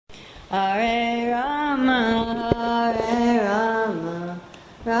Hare Rama, Hare Rama,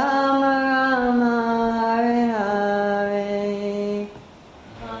 Rama Rama, Hare Hare.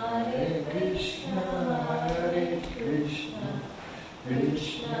 Hare Krishna,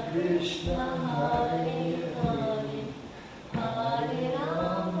 Krishna Krishna, Hare Hare, Hare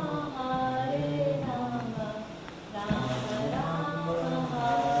Rama, Hare Rama, Rama Rama,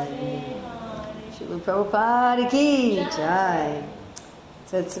 Hare Hare. Srila Prabhupada ki jai.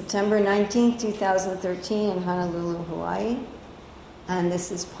 So it's September 19th, 2013 in Honolulu, Hawaii. And this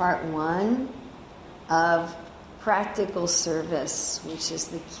is part 1 of practical service, which is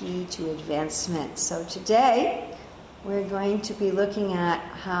the key to advancement. So today we're going to be looking at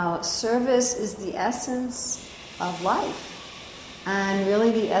how service is the essence of life and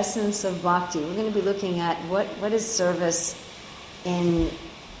really the essence of bhakti. We're going to be looking at what is service in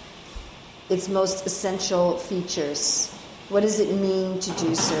its most essential features. What does it mean to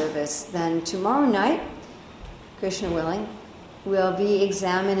do service? Then tomorrow night, Krishna willing, we'll be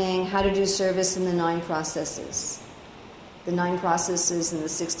examining how to do service in the 9 processes. The 9 processes and the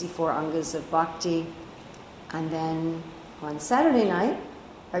 64 angas of bhakti. And then on Saturday night,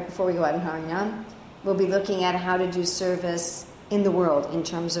 right before we go out in Harinam, we'll be looking at how to do service in the world in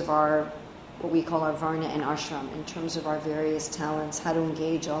terms of our, what we call our varna and ashram, in terms of our various talents, how to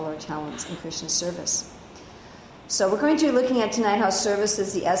engage all our talents in Krishna's service. So we're going to be looking at tonight how service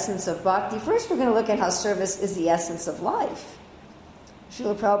is the essence of bhakti. First, we're going to look at how service is the essence of life.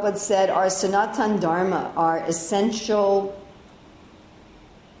 Srila Prabhupada said our Sanatan Dharma, our essential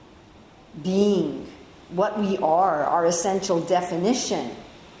being, what we are, our essential definition,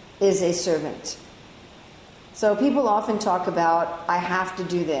 is a servant. So people often talk about, I have to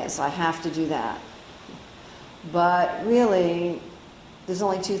do this, I have to do that. But really, there's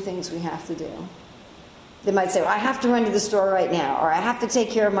only 2 things we have to do. They might say, well, I have to run to the store right now, or I have to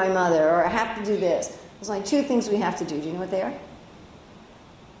take care of my mother, or I have to do this. There's only 2 things we have to do. Do you know what they are?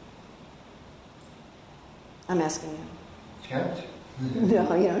 I'm asking you. Can't?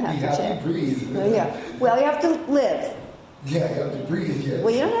 No, you don't have you to have check. to breathe. No, yeah. Well, you have to live. Yeah, you have to breathe, yes.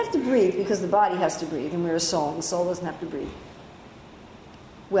 Well, you don't have to breathe because the body has to breathe, and we're a soul, and the soul doesn't have to breathe.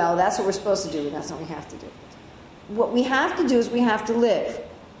 Well, that's what we're supposed to do, and that's what we have to do. What we have to do is we have to live.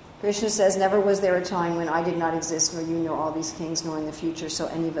 Krishna says, never was there a time when I did not exist, nor you, nor all these kings, nor in the future, so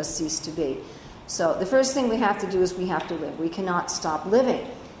any of us cease to be. So the first thing we have to do is we have to live. We cannot stop living.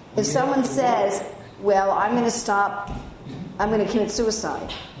 If someone says, well, I'm going to commit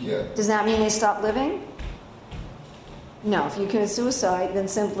suicide, does that mean they stop living? No, if you commit suicide, then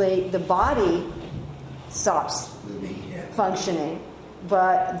simply the body stops functioning,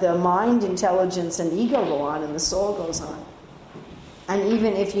 but the mind, intelligence, and ego go on, and the soul goes on. And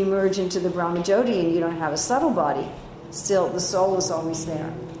even if you merge into the Brahmajyoti and you don't have a subtle body, still the soul is always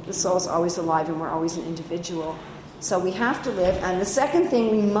there. The soul is always alive, and we're always an individual. So we have to live. And the second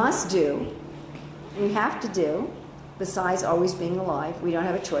thing we have to do, besides always being alive, we don't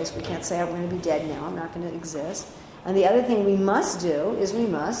have a choice. We can't say, I'm going to be dead now, I'm not going to exist. And the other thing we must do is we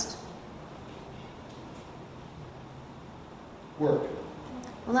must work.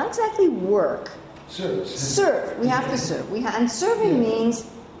 Well, not exactly work. Serve. We have to serve. And serving means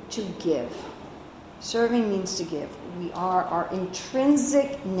to give. Serving means to give. Our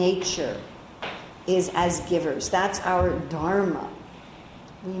intrinsic nature is as givers. That's our dharma.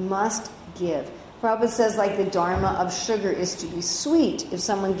 We must give. Prabhupada says, like the dharma of sugar is to be sweet. If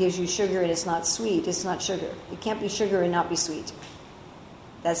someone gives you sugar and it's not sweet, it's not sugar. It can't be sugar and not be sweet.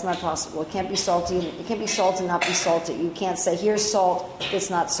 That's not possible. It can't be salty. It can't be salt and not be salty. You can't say, here's salt, it's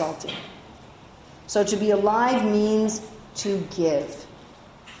not salty. So to be alive means to give,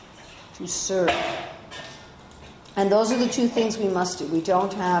 to serve. And those are the 2 things we must do. We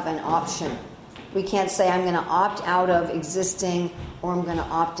don't have an option. We can't say, I'm going to opt out of existing or I'm going to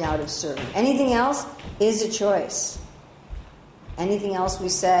opt out of serving. Anything else is a choice. Anything else we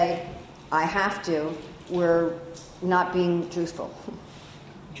say, I have to, we're not being truthful.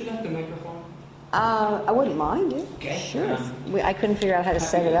 Would you like the microphone? I wouldn't mind it. Okay. Sure. I couldn't figure out how to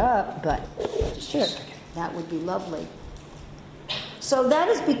set it up, but sure. That would be lovely. So that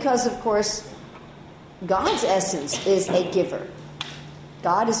is because, of course, God's essence is a giver.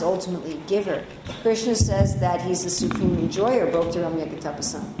 God is ultimately a giver. Krishna says that he's the supreme enjoyer, Bhoktaram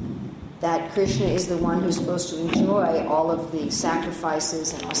Yagatapasam. That Krishna is the one who's supposed to enjoy all of the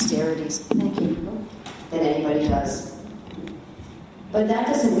sacrifices and austerities, thank you, that anybody does. But that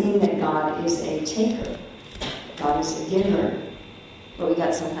doesn't mean that God is a taker. God is a giver. But we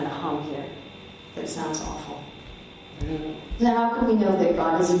got some kind of hum here. That sounds awful. Now, how can we know that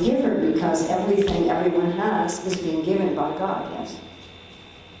God is a giver? Because everything everyone has is being given by God, yes?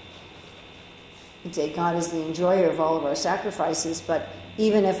 God is the enjoyer of all of our sacrifices, but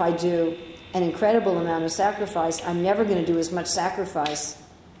even if I do an incredible amount of sacrifice, I'm never going to do as much sacrifice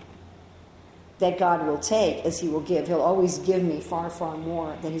that God will take as he will give. He'll always give me far, far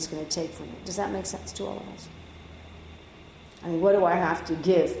more than he's going to take from me. Does that make sense to all of us? I mean, what do I have to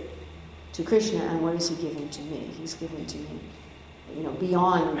give to Krishna, and what is he giving to me? He's giving to me,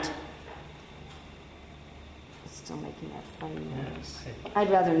 beyond. It's still making that funny noise. I'd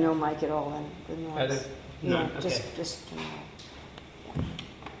rather no mic at all than noise. No, okay. Just yeah.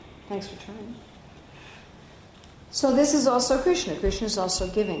 Thanks for trying. So this is also Krishna. Krishna is also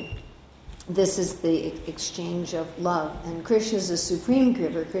giving. This is the exchange of love. And Krishna is the supreme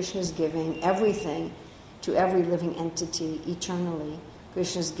giver. Krishna is giving everything to every living entity eternally.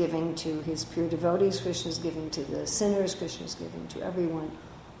 Krishna is giving to his pure devotees. Krishna is giving to the sinners. Krishna is giving to everyone,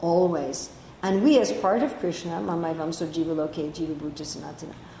 always. And we, as part of Krishna, Mamai Vamso Jiva Loke Jiva Bhuja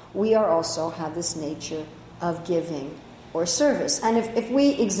Sanatana, we are also have this nature of giving or service. And if we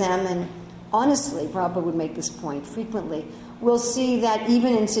examine honestly, Prabhupada would make this point frequently, we'll see that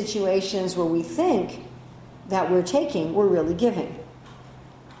even in situations where we think that we're taking, we're really giving.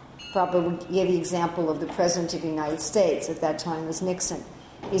 Prabhupada gave the example of the President of the United States. At that time was Nixon.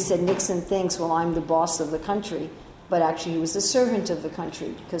 He said Nixon thinks, well, I'm the boss of the country, but actually he was the servant of the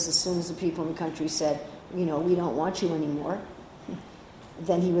country, because as soon as the people in the country said, we don't want you anymore,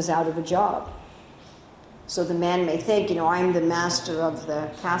 then he was out of a job. So the man may think, I'm the master of the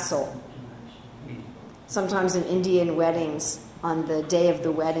castle. Sometimes in Indian weddings, on the day of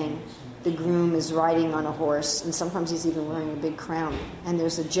the wedding, the groom is riding on a horse, and sometimes he's even wearing a big crown. And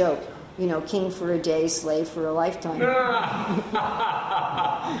there's a joke, king for a day, slave for a lifetime. I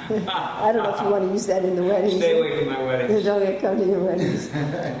don't know if you want to use that in the weddings. Stay away from my weddings. Don't come to your weddings.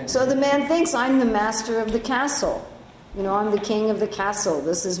 So the man thinks, I'm the master of the castle. I'm the king of the castle.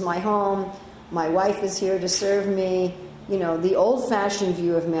 This is my home. My wife is here to serve me. The old-fashioned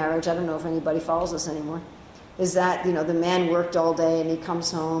view of marriage, I don't know if anybody follows this anymore, is that, the man worked all day and he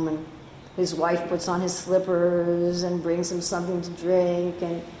comes home and his wife puts on his slippers and brings him something to drink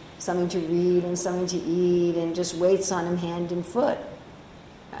and something to read and something to eat and just waits on him hand and foot.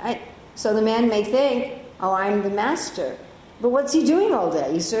 Right? So the man may think, oh, I'm the master. But what's he doing all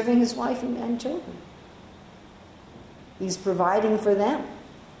day? He's serving his wife and children. He's providing for them.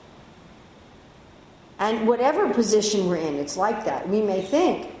 And whatever position we're in, it's like that. We may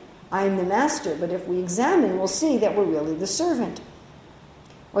think, I'm the master, but if we examine, we'll see that we're really the servant.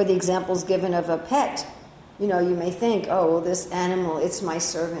 Or the examples given of a pet. You may think, oh, well, this animal, it's my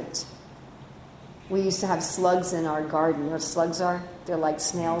servant. We used to have slugs in our garden. You know what slugs are? They're like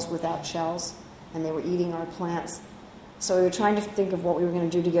snails without shells, and they were eating our plants. So we were trying to think of what we were going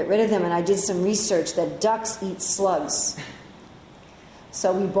to do to get rid of them, and I did some research that ducks eat slugs.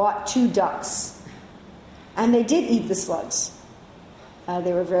 So we bought 2 ducks. And they did eat the slugs. They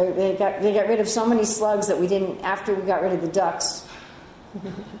got rid of so many slugs that we didn't, after we got rid of the ducks,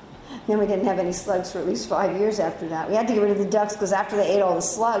 then we didn't have any slugs for at least 5 years after that. We had to get rid of the ducks because after they ate all the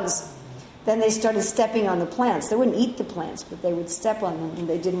slugs, then they started stepping on the plants. They wouldn't eat the plants, but they would step on them, and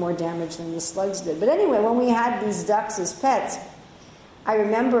they did more damage than the slugs did. But anyway, when we had these ducks as pets, I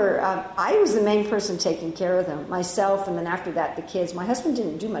remember I was the main person taking care of them, myself, and then after that the kids. My husband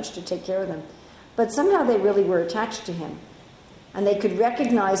didn't do much to take care of them. But somehow they really were attached to him. And they could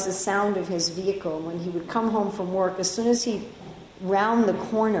recognize the sound of his vehicle when he would come home from work. As soon as he'd round the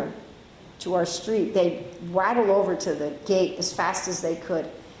corner to our street, they'd rattle over to the gate as fast as they could.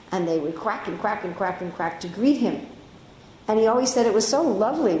 And they would quack and quack and quack and quack to greet him. And he always said it was so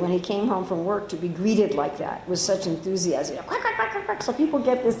lovely when he came home from work to be greeted like that, with such enthusiasm. Quack, quack, quack, quack, quack. So people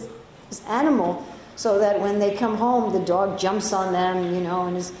get this animal so that when they come home, the dog jumps on them,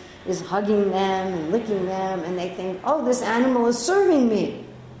 and is hugging them and licking them, and they think, oh, this animal is serving me.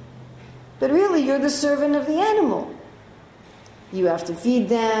 But really, you're the servant of the animal. You have to feed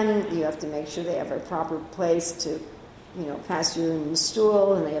them, you have to make sure they have a proper place to, pass urine and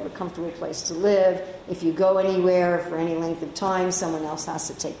stool, and they have a comfortable place to live. If you go anywhere for any length of time, someone else has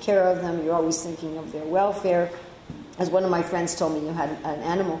to take care of them. You're always thinking of their welfare. As one of my friends told me, you had an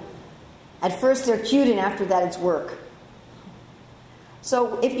animal. At first they're cute, and after that it's work.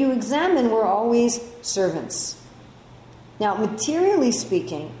 So if you examine, we're always servants. Now, materially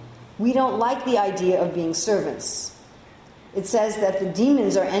speaking, we don't like the idea of being servants. It says that the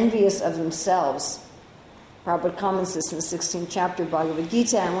demons are envious of themselves. Prabhupada comments this in the 16th chapter of Bhagavad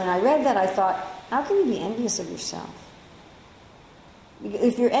Gita, and when I read that, I thought, how can you be envious of yourself?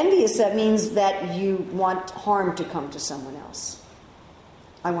 If you're envious, that means that you want harm to come to someone else.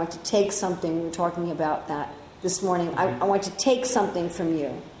 I want to take something, we were talking about that this morning. I want to take something from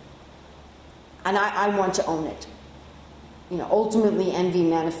you. And I want to own it. Ultimately envy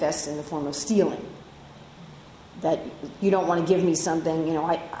manifests in the form of stealing. That you don't want to give me something,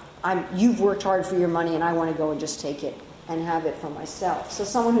 you've worked hard for your money and I want to go and just take it and have it for myself. So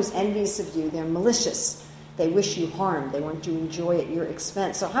someone who's envious of you, they're malicious. They wish you harm. They want to enjoy at your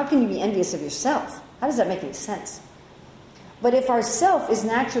expense. So how can you be envious of yourself? How does that make any sense? But if our self is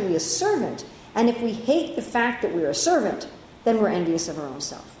naturally a servant, and if we hate the fact that we're a servant, then we're envious of our own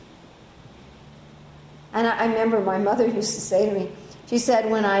self. And I remember my mother used to say to me, she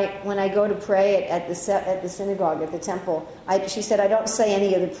said, when I go to pray at the synagogue, at the temple, she said, I don't say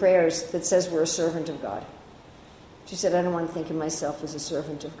any of the prayers that says we're a servant of God. She said, I don't want to think of myself as a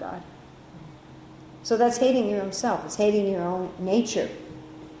servant of God. So that's hating your own self. It's hating your own nature.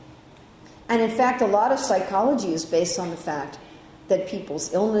 And in fact, a lot of psychology is based on the fact that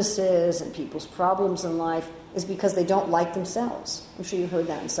people's illnesses and people's problems in life is because they don't like themselves. I'm sure you heard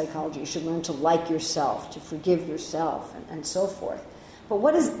that in psychology. You should learn to like yourself, to forgive yourself, and so forth. But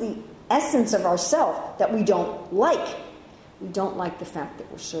what is the essence of ourself that we don't like? We don't like the fact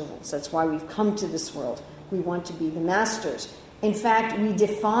that we're servants. That's why we've come to this world. We want to be the masters. In fact, we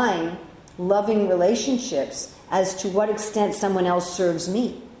define loving relationships as to what extent someone else serves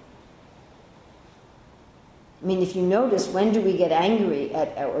me. I mean, if you notice, when do we get angry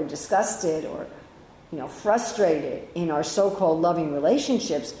or disgusted or frustrated in our so-called loving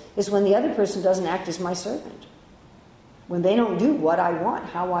relationships is when the other person doesn't act as my servant. When they don't do what I want,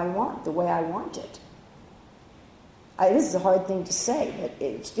 how I want, the way I want it. This is a hard thing to say, but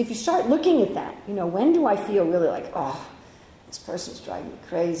if you start looking at that, when do I feel really like, this person's driving me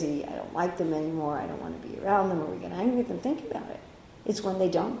crazy, I don't like them anymore, I don't want to be around them, or we get angry with them? Think about it. It's when they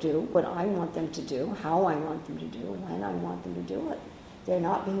don't do what I want them to do, how I want them to do, when I want them to do it. They're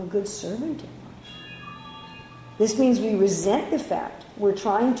not being a good servant in life. This means we resent the fact we're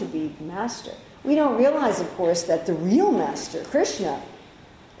trying to be the master. We don't realize, of course, that the real master, Krishna,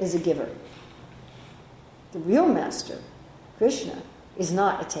 is a giver. The real master, Krishna, is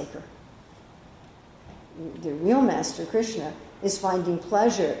not a taker. The real master, Krishna, is finding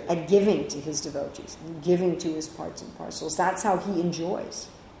pleasure at giving to his devotees, and giving to his parts and parcels. That's how he enjoys.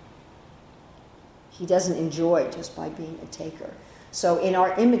 He doesn't enjoy just by being a taker. So in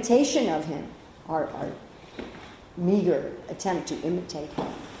our imitation of him, our meager attempt to imitate him,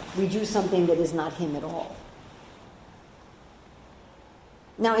 we do something that is not him at all.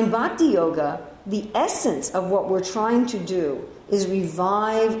 Now in Bhakti Yoga, the essence of what we're trying to do is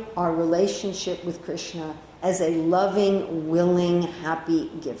revive our relationship with Krishna as a loving, willing, happy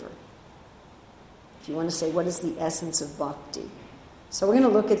giver. If you want to say, what is the essence of bhakti? So we're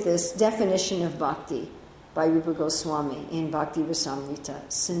going to look at this definition of bhakti by Rupa Goswami in Bhakti Rasamrita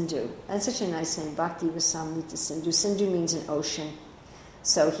Sindhu. That's such a nice name, Bhakti Rasamrita Sindhu. Sindhu means an ocean.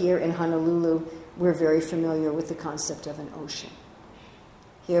 So here in Honolulu, we're very familiar with the concept of an ocean.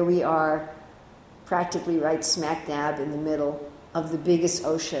 Here we are, practically right smack dab in the middle of the biggest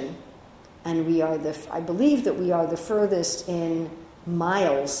ocean. And I believe that we are the furthest in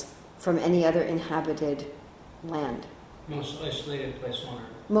miles from any other inhabited land. Most isolated place on Earth.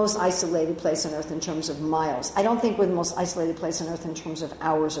 Most isolated place on Earth in terms of miles. I don't think we're the most isolated place on Earth in terms of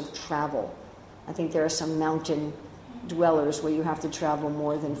hours of travel. I think there are some mountain dwellers where you have to travel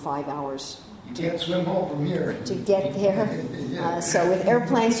more than 5 hours. You can't swim home from here. To get there. Yeah. So with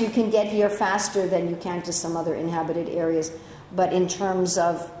airplanes, you can get here faster than you can to some other inhabited areas. But in terms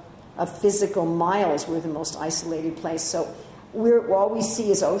of physical miles, we're the most isolated place. So all we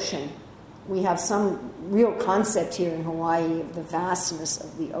see is ocean. We have some real concept here in Hawaii of the vastness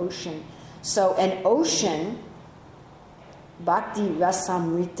of the ocean. So an ocean, Bhakti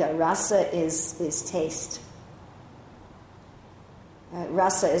Rasamrita, rasa is taste.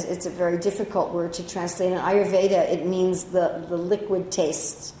 Rasa it's a very difficult word to translate. In Ayurveda, it means the liquid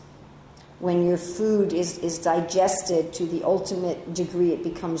taste. When your food is digested to the ultimate degree, it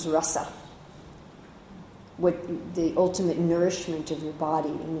becomes rasa. The ultimate nourishment of your body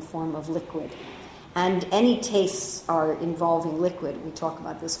in the form of liquid. And any tastes are involving liquid. We talk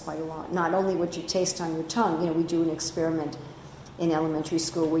about this quite a lot. Not only what you taste on your tongue. We do an experiment in elementary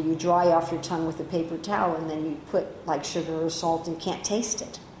school where you dry off your tongue with a paper towel and then you put like sugar or salt and you can't taste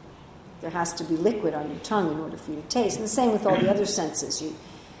it. There has to be liquid on your tongue in order for you to taste. And the same with all the other senses.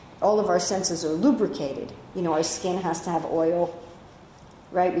 All of our senses are lubricated. Our skin has to have oil,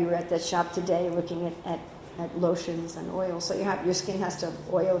 right? We were at that shop today looking at lotions and oils. So your skin has to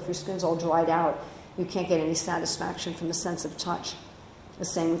have oil. If your skin's all dried out, you can't get any satisfaction from the sense of touch. The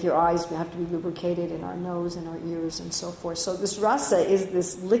same with your eyes. We have to be lubricated in our nose and our ears and so forth. So this rasa is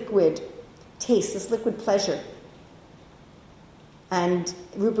this liquid taste, this liquid pleasure. And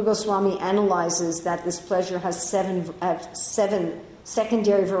Rupa Goswami analyzes that this pleasure has seven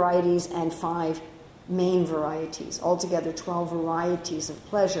secondary varieties and 5 main varieties. Altogether 12 varieties of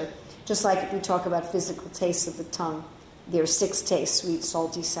pleasure. Just like we talk about physical tastes of the tongue, there are 6 tastes: sweet,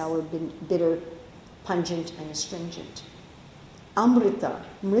 salty, sour, bitter, pungent, and astringent. Amrita.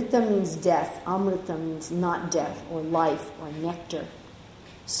 Mrita means death. Amrita means not death, or life, or nectar.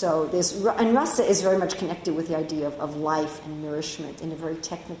 So and rasa is very much connected with the idea of life and nourishment in a very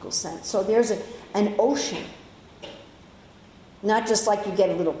technical sense. So there's an ocean, not just like you get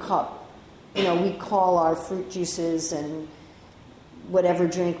a little cup. We call our fruit juices and whatever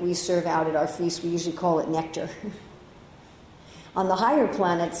drink we serve out at our feast, we usually call it nectar. On the higher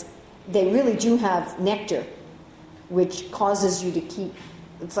planets, they really do have nectar, which causes you to keep,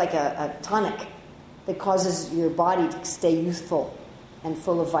 it's like a tonic that causes your body to stay youthful and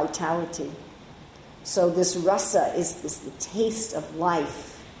full of vitality. So this rasa is the taste of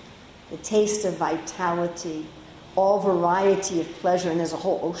life, the taste of vitality, all variety of pleasure, and there's a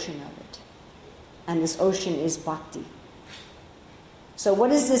whole ocean of it. And this ocean is bhakti. So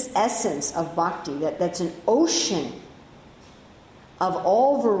what is this essence of bhakti? That's an ocean of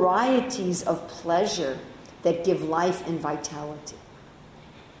all varieties of pleasure that give life and vitality.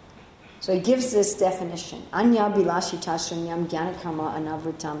 So he gives this definition. Anya bilashitashranyam jnanakarma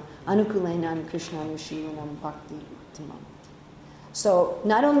anavritam anukulenam krishnanushilanam bhakti uttamam. So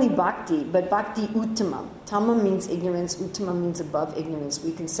not only bhakti, but bhakti uttamam. Tamam means ignorance, uttamam means above ignorance.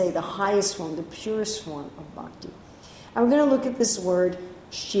 We can say the highest form, the purest form of bhakti. And we're going to look at this word,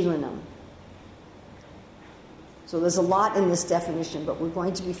 shilanam. So there's a lot in this definition, but we're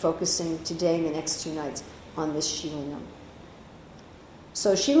going to be focusing today and the next 2 nights on this shilanam.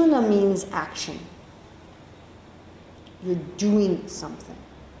 So shilanam means action. You're doing something.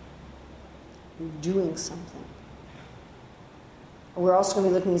 You're doing something. We're also going to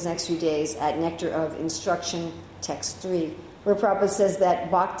be looking these next few days at Nectar of Instruction, text 3, where Prabhupada says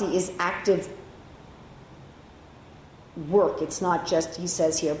that bhakti is active work. It's not just, he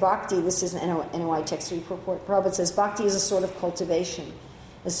says here, bhakti, this is an NOI text 3 purport. Prabhupada says bhakti is a sort of cultivation.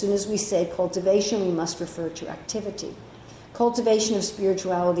 As soon as we say cultivation, we must refer to activity. Cultivation of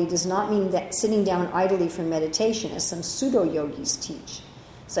spirituality does not mean that sitting down idly for meditation, as some pseudo-yogis teach.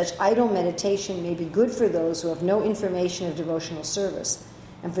 Such idle meditation may be good for those who have no information of devotional service,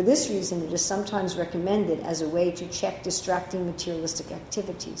 and for this reason it is sometimes recommended as a way to check distracting materialistic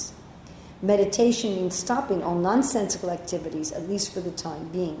activities. Meditation means stopping all nonsensical activities, at least for the time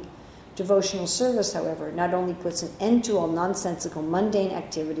being. Devotional service, however, not only puts an end to all nonsensical mundane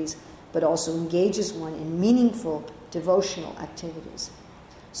activities, but also engages one in meaningful devotional activities.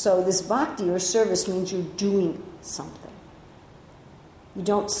 So this bhakti or service means you're doing something. You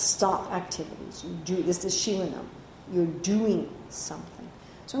don't stop activities. You do. This is shilanam. You're doing something.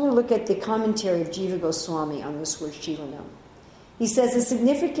 So I'm going to look at the commentary of Jiva Goswami on this word shilanam. He says the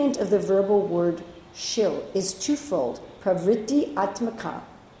significance of the verbal word shil is twofold. Pravritti atmaka,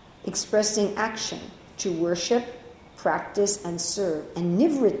 expressing action, to worship, practice, and serve, and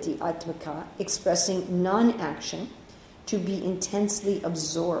nivritti atmaka, expressing non-action, to be intensely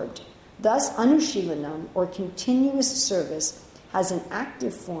absorbed. Thus, anushilanam, or continuous service, has an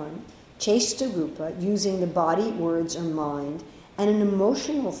active form, chesta rupa, using the body, words, or mind, and an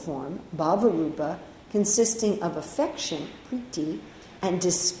emotional form, bhava rupa, consisting of affection, priti, and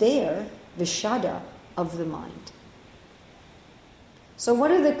despair, vishada, of the mind. So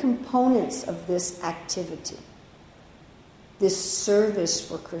what are the components of this activity? This service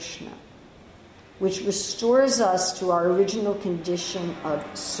for Krishna, which restores us to our original condition of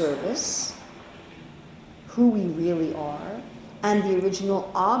service, who we really are, and the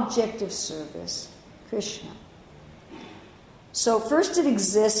original object of service, Krishna. So first it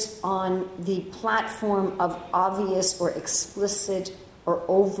exists on the platform of obvious or explicit or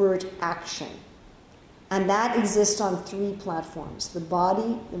overt action. And that exists on 3 platforms: the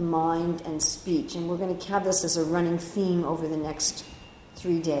body, the mind, and speech. And we're going to have this as a running theme over the next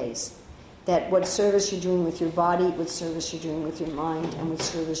 3 days. That what service you're doing with your body, what service you're doing with your mind, and what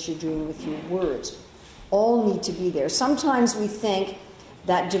service you're doing with your words, all need to be there. Sometimes we think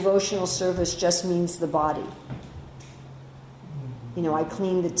that devotional service just means the body. I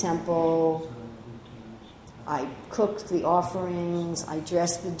clean the temple, I cook the offerings, I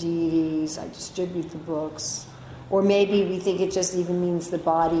dress the deities, I distribute the books. Or maybe we think it just even means the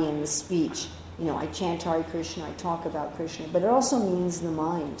body and the speech. I chant Hare Krishna, I talk about Krishna, but it also means the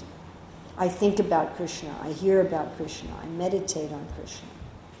mind. I think about Krishna, I hear about Krishna, I meditate on Krishna.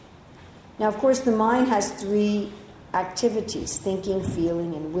 Now, of course, the mind has 3 activities: thinking,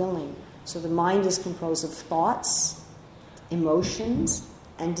 feeling, and willing. So the mind is composed of thoughts, emotions,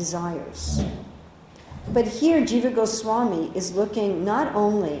 and desires. But here, Jiva Goswami is looking not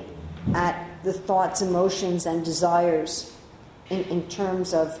only at the thoughts, emotions, and desires in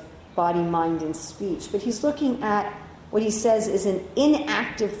terms of body, mind, and speech, but he's looking at what he says is an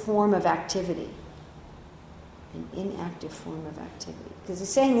inactive form of activity. An inactive form of activity. Because he's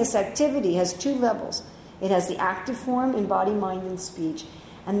saying this activity has two levels. It has the active form in body, mind, and speech,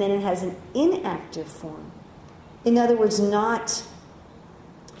 and then it has an inactive form. In other words, not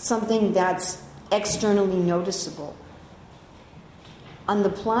something that's externally noticeable. On the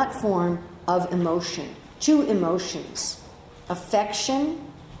platform of emotion, two emotions, affection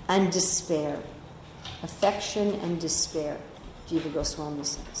and despair. Affection and despair, Jiva Goswami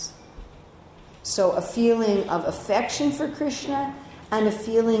says. So a feeling of affection for Krishna and a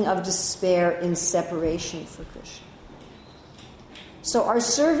feeling of despair in separation for Krishna. So our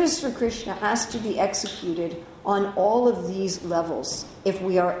service for Krishna has to be executed on all of these levels if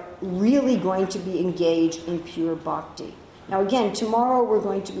we are really going to be engaged in pure bhakti. Now again, tomorrow we're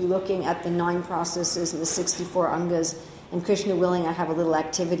going to be looking at the 9 processes and the 64 angas, and Krishna willing, I have a little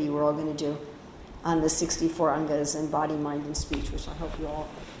activity we're all going to do on the 64 angas and body, mind, and speech, which I hope you all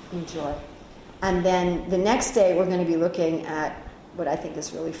enjoy. And then the next day we're going to be looking at what I think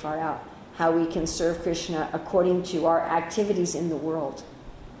is really far out, how we can serve Krishna according to our activities in the world.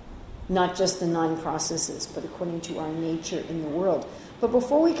 Not just the 9 processes, but according to our nature in the world. But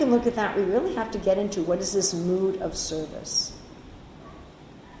before we can look at that, we really have to get into what is this mood of service.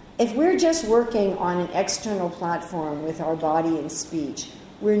 If we're just working on an external platform with our body and speech,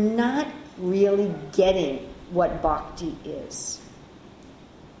 we're not really getting what bhakti is.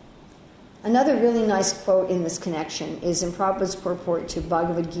 Another really nice quote in this connection is in Prabhupada's purport to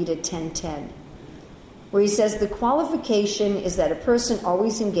Bhagavad Gita 10:10, where he says, the qualification is that a person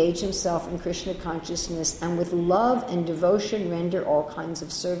always engage himself in Krishna consciousness and with love and devotion render all kinds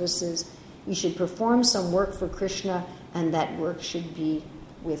of services. You should perform some work for Krishna, and that work should be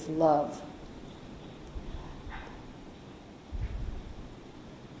with love.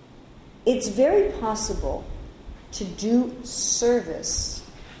 It's very possible to do service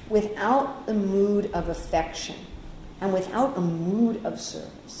without a mood of affection and without a mood of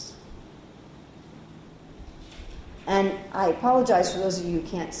service. And I apologize for those of you who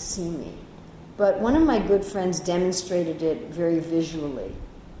can't see me, but one of my good friends demonstrated it very visually.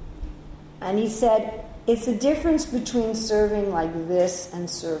 And he said, it's the difference between serving like this and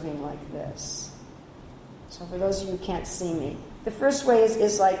serving like this. So for those of you who can't see me, the first way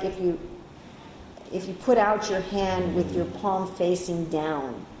is like if you put out your hand with your palm facing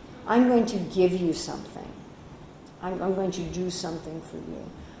down, I'm going to give you something. I'm going to do something for you.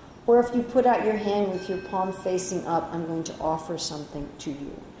 Or if you put out your hand with your palm facing up, I'm going to offer something to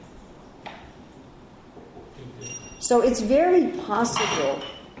you. So it's very possible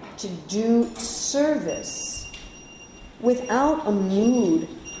to do service without a mood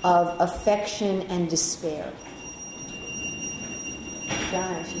of affection and despair.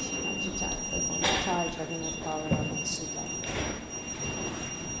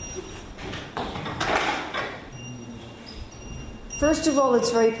 First of all,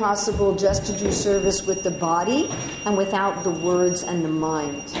 it's very possible just to do service with the body and without the words and the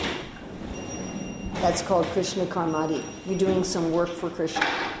mind. That's called Krishna Karmati. You're doing some work for Krishna.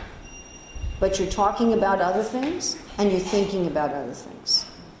 But you're talking about other things and you're thinking about other things.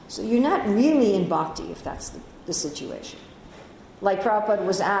 So you're not really in bhakti if that's the situation. Like Prabhupada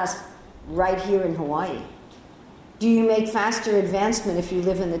was asked right here in Hawaii, do you make faster advancement if you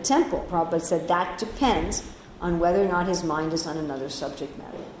live in the temple? Prabhupada said that depends on whether or not his mind is on another subject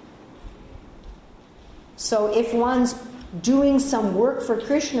matter. So if one's doing some work for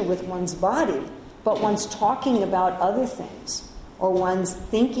Krishna with one's body, but one's talking about other things, or one's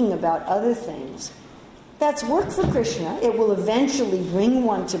thinking about other things, that's work for Krishna. It will eventually bring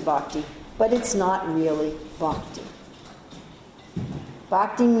one to bhakti, but it's not really bhakti.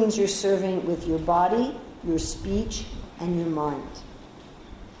 Bhakti means you're serving with your body, your speech, and your mind.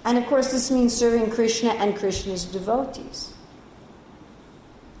 And of course, this means serving Krishna and Krishna's devotees.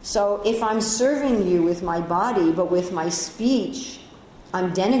 So if I'm serving you with my body, but with my speech,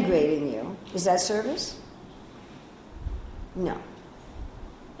 I'm denigrating you, is that service? No.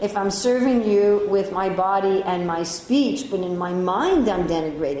 If I'm serving you with my body and my speech, but in my mind I'm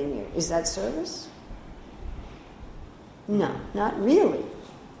denigrating you, is that service? No, not really.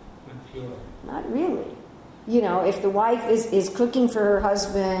 Not pure. Not really. You know, if the wife is cooking for her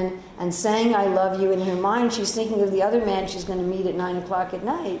husband and saying, I love you, in her mind she's thinking of the other man she's going to meet at 9 o'clock at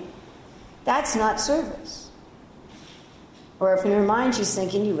night, that's not service. Or if in her mind she's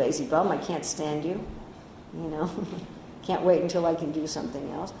thinking, you lazy bum, I can't stand you, you know, Can't wait until I can do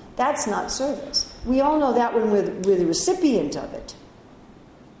something else. That's not service. We all know that when we're the recipient of it.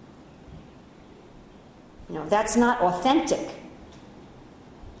 That's not authentic.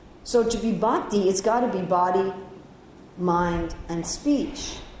 So to be bhakti, it's got to be body, mind, and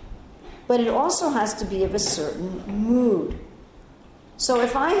speech. But it also has to be of a certain mood. So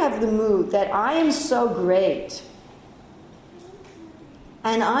if I have the mood that I am so great,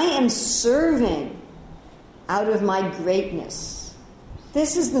 and I am serving out of my greatness,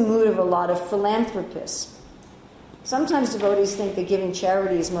 this is the mood of a lot of philanthropists. Sometimes devotees think that giving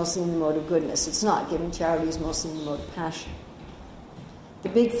charity is mostly in the mode of goodness. It's not. Giving charity is mostly in the mode of passion. The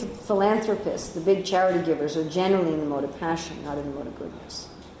big philanthropists, the big charity givers, are generally in the mode of passion, not in the mode of goodness.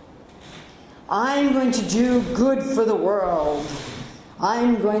 I'm going to do good for the world.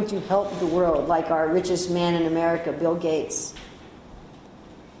 I'm going to help the world, like our richest man in America, Bill Gates.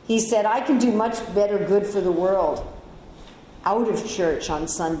 He said, I can do much better good for the world out of church on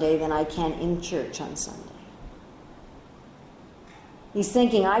Sunday than I can in church on Sunday. He's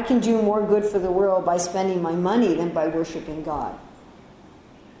thinking, I can do more good for the world by spending my money than by worshiping God.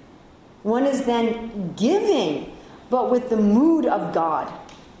 One is then giving, but with the mood of God.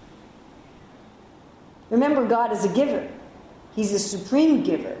 Remember, God is a giver. He's a supreme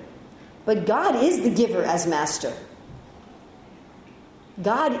giver. But God is the giver as master.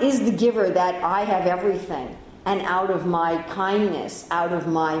 God is the giver that I have everything. And out of my kindness, out of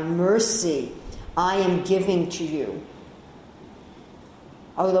my mercy, I am giving to you.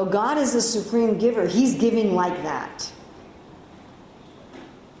 Although God is the supreme giver, He's giving like that.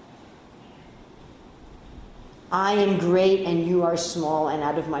 I am great and you are small, and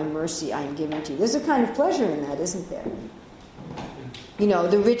out of my mercy I am giving to you. There's a kind of pleasure in that, isn't there?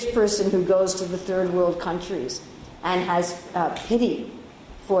 The rich person who goes to the third world countries and has pity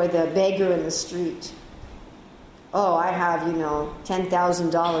for the beggar in the street. Oh, I have,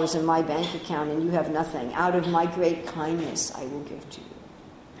 $10,000 in my bank account and you have nothing. Out of my great kindness I will give to you.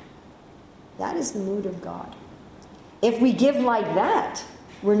 That is the mood of God. If we give like that,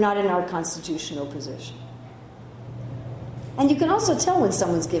 we're not in our constitutional position. And you can also tell when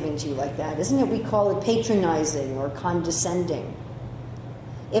someone's giving to you like that, isn't it? We call it patronizing or condescending.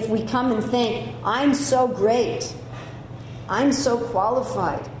 If we come and think, I'm so great, I'm so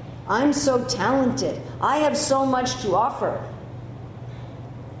qualified, I'm so talented, I have so much to offer.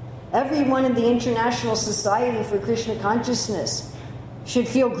 Everyone in the International Society for Krishna Consciousness should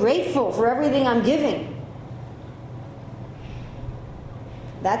feel grateful for everything I'm giving.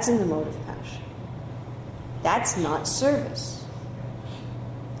 That's in the mode of passion. That's not service.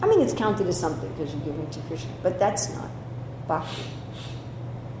 I mean, it's counted as something because you're giving to Krishna, but that's not bhakti.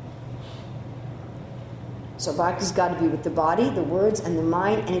 So bhakti's got to be with the body, the words, and the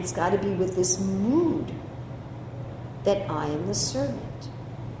mind, and it's got to be with this mood that I am the servant.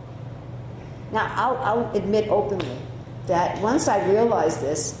 Now, I'll admit openly that once I realized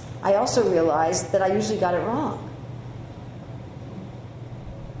this, I also realized that I usually got it wrong.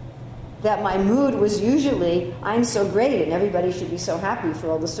 That my mood was usually, I'm so great and everybody should be so happy for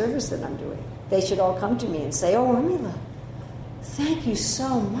all the service that I'm doing. They should all come to me and say, oh, Urmila, thank you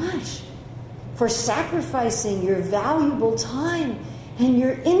so much for sacrificing your valuable time and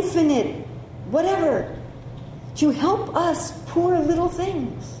your infinite whatever to help us poor little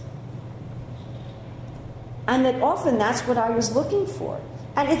things. And that often that's what I was looking for.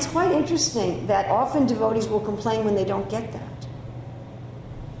 And it's quite interesting that often devotees will complain when they don't get that.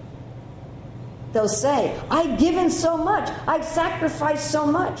 They'll say, I've given so much. I've sacrificed so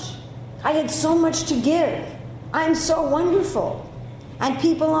much. I had so much to give. I'm so wonderful. And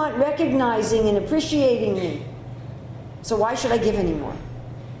people aren't recognizing and appreciating me. So why should I give anymore?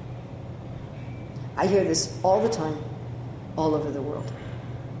 I hear this all the time, all over the world.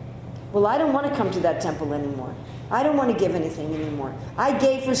 Well, I don't want to come to that temple anymore. I don't want to give anything anymore. I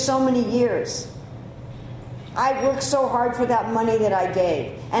gave for so many years. I worked so hard for that money that I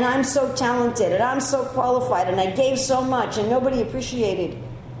gave. And I'm so talented, and I'm so qualified, and I gave so much, and nobody appreciated.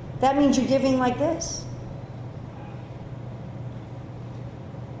 That means you're giving like this.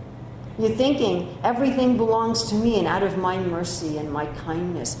 You're thinking, everything belongs to me, and out of my mercy and my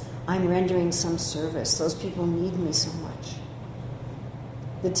kindness, I'm rendering some service. Those people need me so much.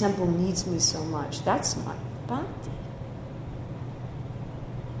 The temple needs me so much. That's not bhakti.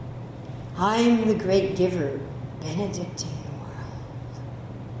 I'm the great giver, benedicting the world.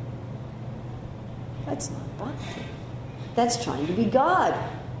 That's not bhakti. That's trying to be God.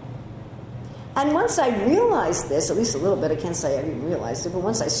 And once I realized this, at least a little bit, I can't say I even realized it, but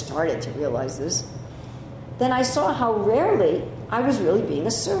once I started to realize this, then I saw how rarely I was really being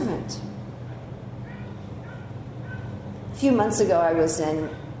a servant. few months ago I was in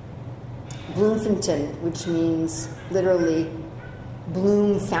Bloemfontein, which means literally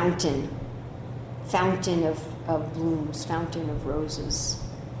bloom fountain, fountain of blooms, fountain of roses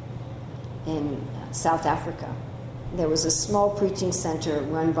in South Africa. There was a small preaching center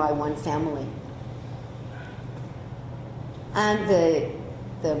run by one family. And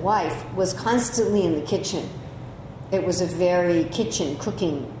the wife was constantly in the kitchen. It was a very kitchen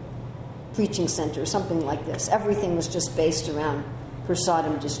cooking preaching center, something like this. Everything was just based around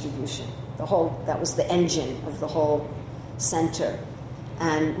prasadam distribution. That was the engine of the whole center.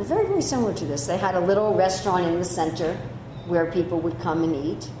 And very, very similar to this. They had a little restaurant in the center where people would come and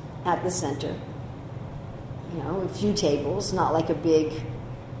eat at the center. You know, a few tables, not like a big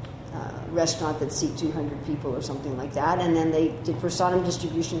restaurant that seat 200 people or something like that. And then they did prasadam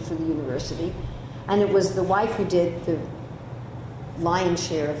distribution for the university. And it was the wife who did the lion's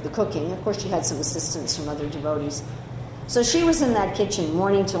share of the cooking. Of course, she had some assistance from other devotees. So she was in that kitchen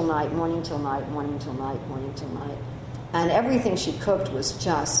morning till night, morning till night, morning till night, morning till night. And everything she cooked was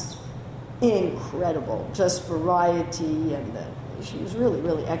just incredible, just variety, and she was really,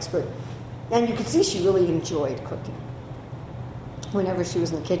 really expert. And you could see she really enjoyed cooking. Whenever she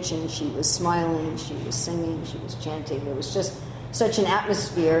was in the kitchen, she was smiling, she was singing, she was chanting. There was just such an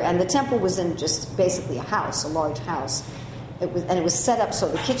atmosphere. And the temple was in just basically a house, a large house. It was set up so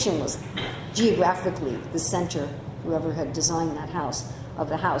the kitchen was geographically the center, whoever had designed that house, of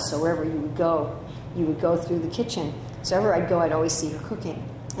the house. So wherever you would go through the kitchen. So wherever I'd go, I'd always see her cooking.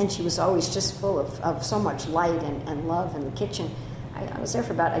 And she was always just full of so much light and love in the kitchen. I was there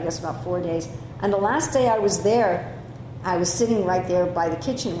for about 4 days. And the last day I was there, I was sitting right there by the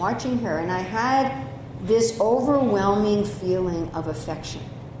kitchen watching her, and I had this overwhelming feeling of affection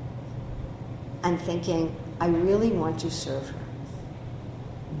and thinking, I really want to serve her.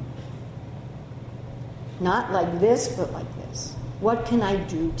 Not like this, but like this. What can I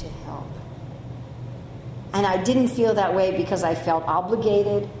do to help? And I didn't feel that way because I felt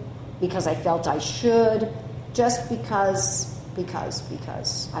obligated, because I felt I should, just because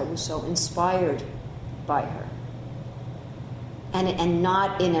I was so inspired by her. And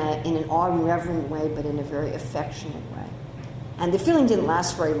not in an awe and reverent way, but in a very affectionate way. And the feeling didn't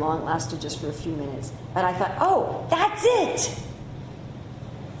last very long, it lasted just for a few minutes. But I thought, oh, that's it!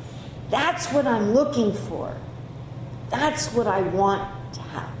 That's what I'm looking for. That's what I want to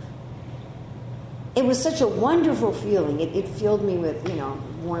have. It was such a wonderful feeling. It filled me with,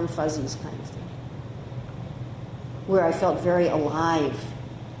 warm fuzzies kind of thing. Where I felt very alive.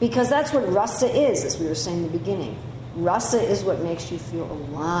 Because that's what rasa is, as we were saying in the beginning. Rasa is what makes you feel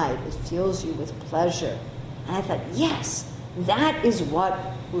alive. It fills you with pleasure. And I thought, yes, that is what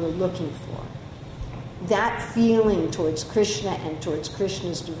we're looking for. That feeling towards Krishna and towards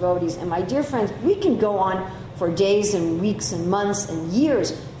Krishna's devotees. And my dear friends, we can go on for days and weeks and months and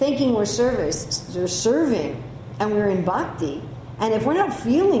years thinking we're serving and we're in bhakti. And if we're not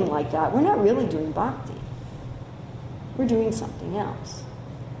feeling like that, we're not really doing bhakti. We're doing something else.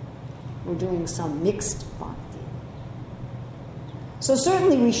 We're doing some mixed bhakti. So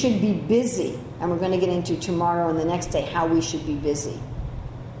certainly we should be busy, and we're going to get into tomorrow and the next day how we should be busy.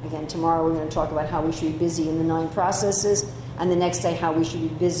 Again, tomorrow we're going to talk about how we should be busy in the 9 processes, and the next day how we should be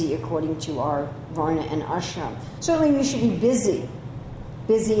busy according to our varna and ashram. Certainly we should be busy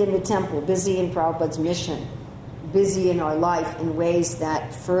in the temple, busy in Prabhupada's mission, busy in our life in ways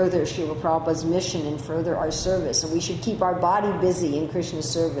that further Srila Prabhupada's mission and further our service. And we should keep our body busy in Krishna's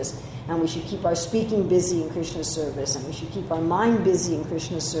service. And we should keep our speaking busy in Krishna's service. And we should keep our mind busy in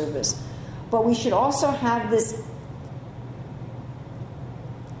Krishna's service. But we should also have this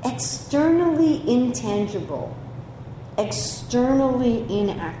externally intangible, externally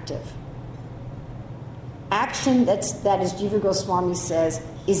inactive action that, as Jiva Goswami says,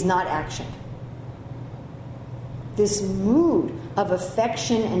 is not action. This mood of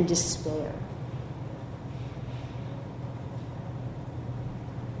affection and despair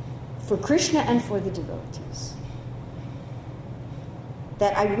for Krishna and for the devotees.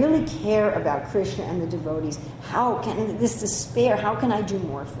 That I really care about Krishna and the devotees. How can this despair, how can I do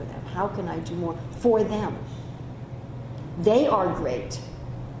more for them? How can I do more for them? They are great.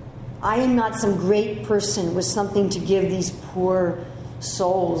 I am not some great person with something to give these poor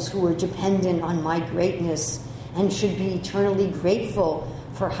souls who are dependent on my greatness and should be eternally grateful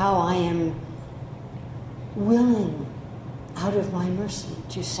for how I am willing, out of my mercy,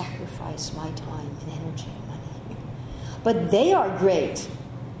 to sacrifice my time and energy and money. But they are great,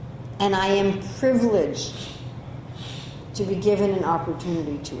 and I am privileged to be given an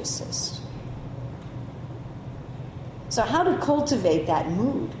opportunity to assist. So how to cultivate that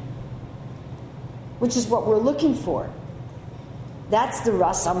mood, which is what we're looking for. That's the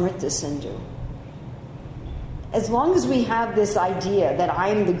Rasamrita Sindhu. As long as we have this idea that I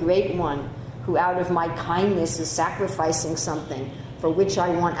am the great one who out of my kindness is sacrificing something for which I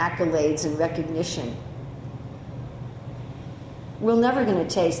want accolades and recognition, we're never going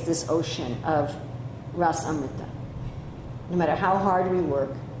to taste this ocean of Rasamrita, no matter how hard we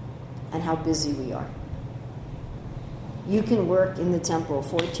work and how busy we are. You can work in the temple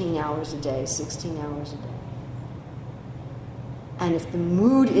 14 hours a day, 16 hours a day. And if the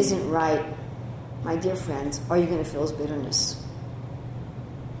mood isn't right, my dear friends, all you're going to feel is bitterness.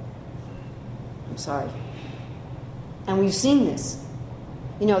 I'm sorry. And we've seen this.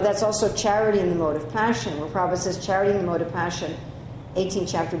 You know, that's also charity in the mode of passion, where Prabhupada says charity in the mode of passion,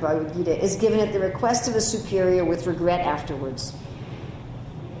 18th chapter Bhagavad Gita, is given at the request of a superior with regret afterwards.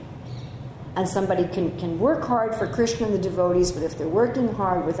 And somebody can work hard for Krishna and the devotees, but if they're working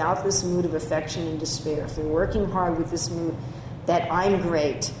hard without this mood of affection and despair, if they're working hard with this mood that I'm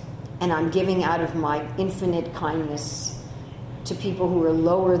great and I'm giving out of my infinite kindness to people who are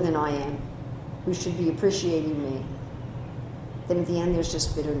lower than I am, who should be appreciating me, then at the end there's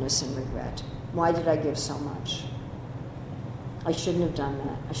just bitterness and regret. Why did I give so much? I shouldn't have done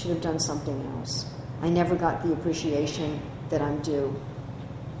that. I should have done something else. I never got the appreciation that I'm due.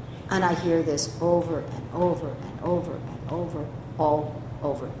 And I hear this over and over and over and over, all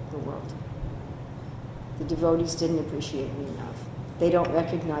over the world. The devotees didn't appreciate me enough. They don't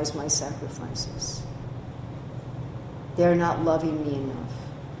recognize my sacrifices. They're not loving me enough.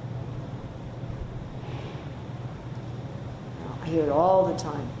 I hear it all the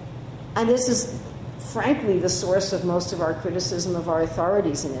time. And this is, frankly, the source of most of our criticism of our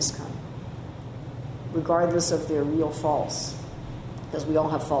authorities in ISKCON, regardless of their real faults. Because we all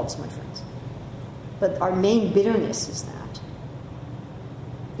have faults, my friends. But our main bitterness is that.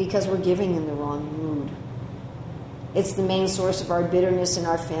 Because we're giving in the wrong mood. It's the main source of our bitterness in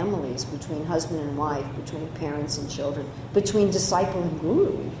our families, between husband and wife, between parents and children, between disciple and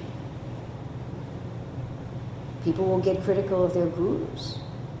guru. People will get critical of their gurus.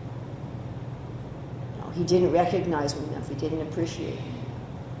 No, he didn't recognize me enough. He didn't appreciate me.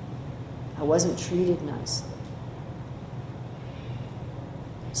 I wasn't treated nicely.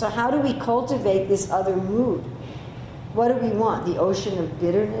 So how do we cultivate this other mood? What do we want? The ocean of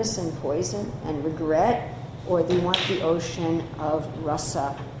bitterness and poison and regret? Or do we want the ocean of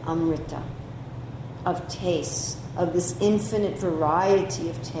rasa, amrita, of tastes, of this infinite variety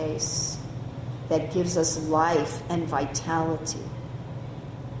of tastes that gives us life and vitality?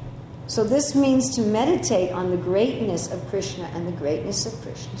 So this means to meditate on the greatness of Krishna and the greatness of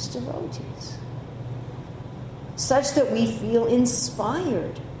Krishna's devotees, such that we feel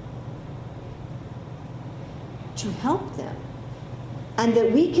inspired to help them, and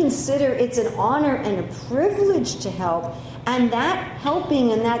that we consider it's an honor and a privilege to help, and that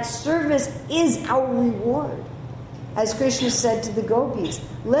helping and that service is our reward. As Krishna said to the gopis,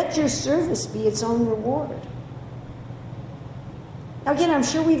 let your service be its own reward. Now again, I'm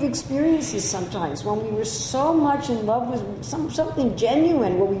sure we've experienced this sometimes when we were so much in love with something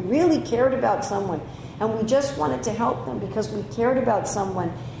genuine, where we really cared about someone and we just wanted to help them because we cared about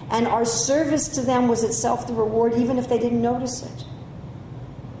someone, and our service to them was itself the reward, even if they didn't notice it.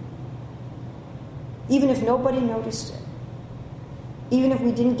 Even if nobody noticed it. Even if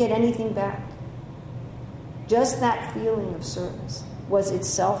we didn't get anything back. Just that feeling of service was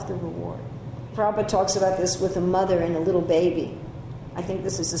itself the reward. Prabhupada talks about this with a mother and a little baby. I think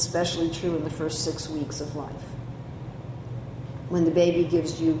this is especially true in the first 6 weeks of life, when the baby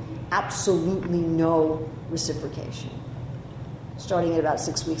gives you absolutely no reciprocation. Starting at about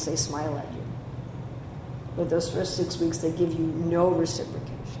 6 weeks, they smile at you. But those first 6 weeks, they give you no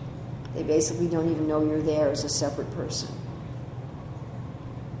reciprocation. They basically don't even know you're there as a separate person.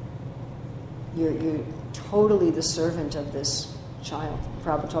 You're totally the servant of this child.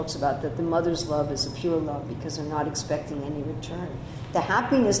 Prabhupada talks about that the mother's love is a pure love because they're not expecting any return. The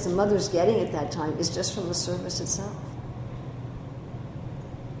happiness the mother's getting at that time is just from the service itself.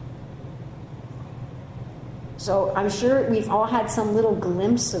 So I'm sure we've all had some little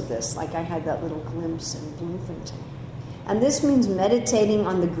glimpse of this, like I had that little glimpse in Bloomington. And this means meditating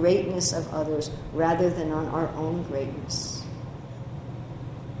on the greatness of others rather than on our own greatness.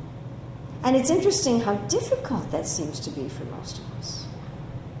 And it's interesting how difficult that seems to be for most of us.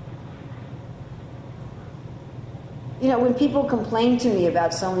 You know, when people complain to me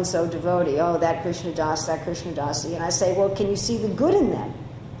about so-and-so devotee, oh, that Krishna Das, that Krishna Dasi, and I say, well, can you see the good in them?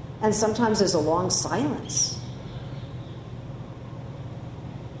 And sometimes there's a long silence.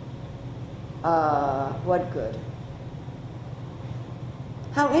 What good?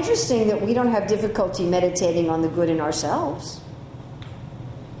 How interesting that we don't have difficulty meditating on the good in ourselves.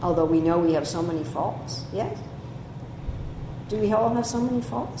 Although we know we have so many faults. Yes? Do we all have so many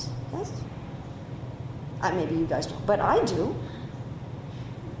faults? Yes? Maybe you guys don't, but I do.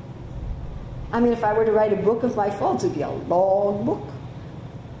 I mean, if I were to write a book of my faults, it'd be a long book.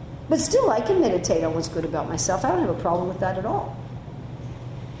 But still, I can meditate on what's good about myself. I don't have a problem with that at all.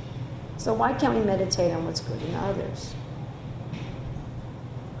 So why can't we meditate on what's good in others?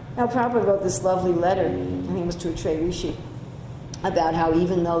 Now, Prabhupada wrote this lovely letter, I think it was to a Trey Rishi, about how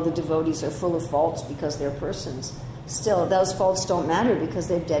even though the devotees are full of faults because they're persons, still, those faults don't matter because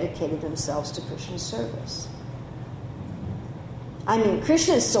they've dedicated themselves to Krishna's service. I mean,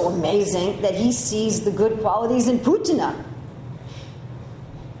 Krishna is so amazing that he sees the good qualities in Putana,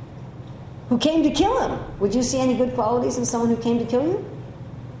 who came to kill him. Would you see any good qualities in someone who came to kill you?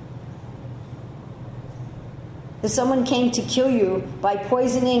 If someone came to kill you by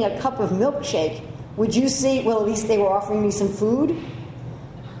poisoning a cup of milkshake, would you see, well, at least they were offering me some food?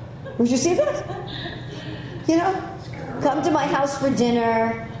 Would you see that? You know, come to my house for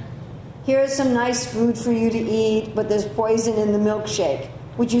dinner. Here's some nice food for you to eat, but there's poison in the milkshake.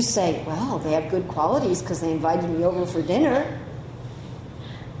 Would you say, well, they have good qualities because they invited me over for dinner?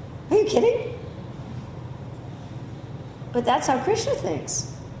 Are you kidding? But that's how Krishna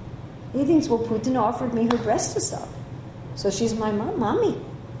thinks. He thinks, well, Putana offered me her breast to suck. So she's my mommy.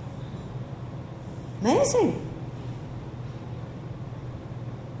 Amazing.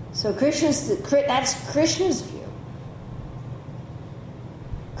 So that's Krishna's view.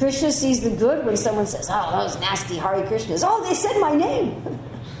 Krishna sees the good when someone says, oh, those nasty Hare Krishnas. Oh, they said my name.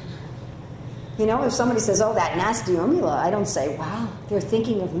 You know, if somebody says, oh, that nasty Urmila, I don't say, wow, they're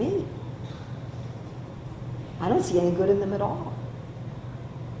thinking of me. I don't see any good in them at all.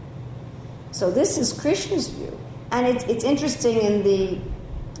 So this is Krishna's view. And it's interesting in the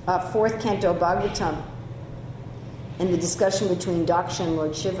fourth canto Bhagavatam, in the discussion between Daksha and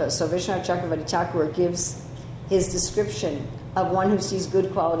Lord Shiva. So Vishwanath Chakravarti Thakur gives his description of one who sees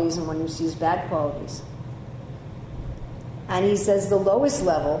good qualities and one who sees bad qualities. And he says the lowest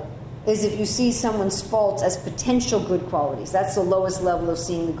level is if you see someone's faults as potential good qualities. That's the lowest level of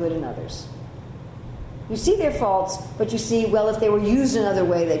seeing the good in others. You see their faults, but you see, well, if they were used another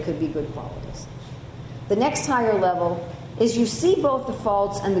way, they could be good qualities. The next higher level is you see both the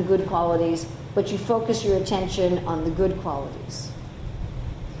faults and the good qualities, but you focus your attention on the good qualities.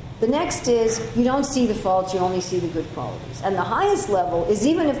 The next is you don't see the faults, you only see the good qualities. And the highest level is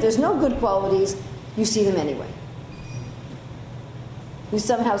even if there's no good qualities, you see them anyway. You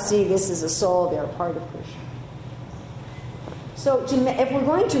somehow see this is a soul, they're a part of Krishna. So if we're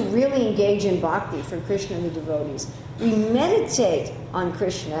going to really engage in bhakti for Krishna and the devotees, we meditate on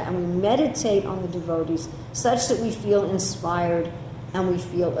Krishna and we meditate on the devotees such that we feel inspired and we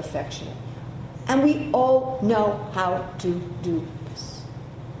feel affectionate. And we all know how to do this.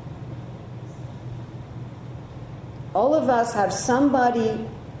 All of us have somebody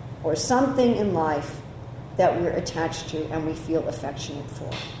or something in life that we're attached to and we feel affectionate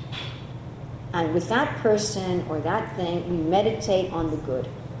for. And with that person or that thing, we meditate on the good.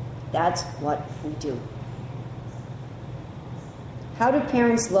 That's what we do. How do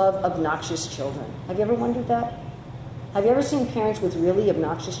parents love obnoxious children? Have you ever wondered that? Have you ever seen parents with really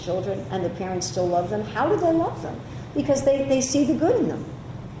obnoxious children and the parents still love them? How do they love them? Because they see the good in them.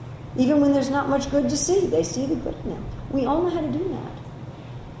 Even when there's not much good to see, they see the good in them. We all know how to do that.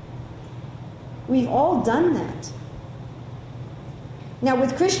 We've all done that. Now,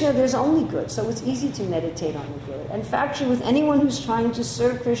 with Krishna, there's only good, so it's easy to meditate on the good. And factually, with anyone who's trying to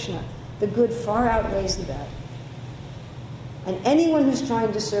serve Krishna, the good far outweighs the bad. And anyone who's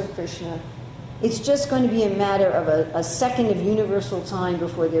trying to serve Krishna, it's just going to be a matter of a second of universal time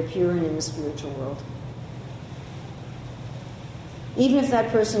before they're pure and in the spiritual world. Even if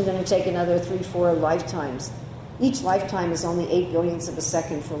that person's going to take another 3-4 lifetimes, each lifetime is only 8 billionths of a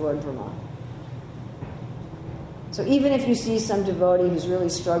second for Lord Brahma. So even if you see some devotee who's really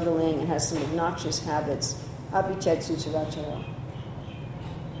struggling and has some obnoxious habits, apichetsu charachara.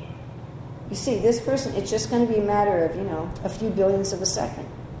 You see, this person, it's just going to be a matter of, a few billionths of a second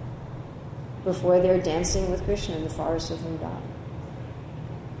before they're dancing with Krishna in the forest of Vrindavan.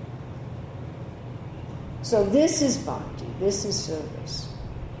 So this is bhakti, this is service.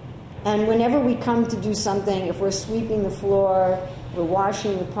 And whenever we come to do something, if we're sweeping the floor, we're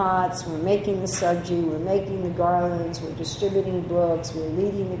washing the pots, we're making the sabji, we're making the garlands, we're distributing books, we're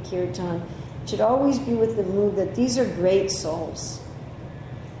leading the kirtan, it should always be with the mood that these are great souls.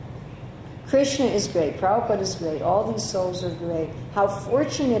 Krishna is great, Prabhupada is great, all these souls are great. How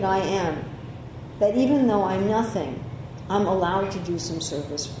fortunate I am that even though I'm nothing, I'm allowed to do some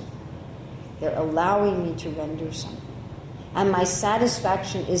service for them. They're allowing me to render something. And my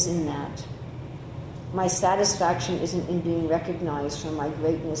satisfaction is in that. My satisfaction isn't in being recognized for my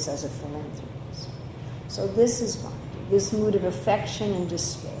greatness as a philanthropist. So this is bhakti, this mood of affection and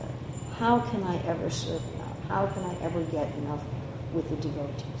despair. How can I ever serve enough? How can I ever get enough with the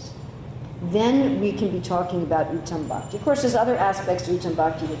devotees? Then we can be talking about Uttam Bhakti. Of course, there's other aspects to Uttam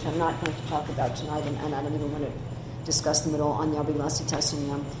Bhakti which I'm not going to talk about tonight, and I don't even want to discuss them at all. Anyabhilasita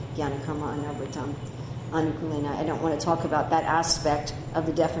sunyam, jnana karma anavritam, anukulena. I don't want to talk about that aspect of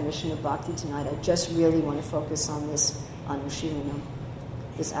the definition of Bhakti tonight. I just really want to focus on this anushilanam,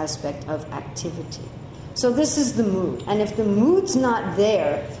 this aspect of activity. So this is the mood. And if the mood's not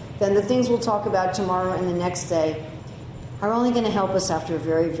there, then the things we'll talk about tomorrow and the next day are only going to help us after a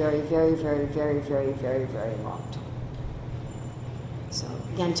very, very, very, very, very, very, very, very long time. So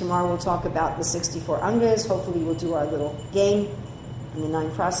again, tomorrow we'll talk about the 64 angas. Hopefully we'll do our little game and the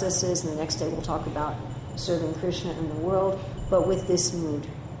 9 processes. And the next day we'll talk about serving Krishna in the world, but with this mood.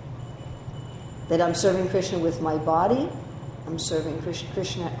 That I'm serving Krishna with my body. I'm serving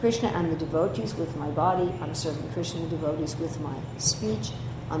Krishna and the devotees with my body. I'm serving Krishna and the devotees with my speech.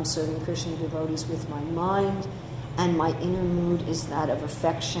 I'm serving Krishna and the devotees with my mind. And my inner mood is that of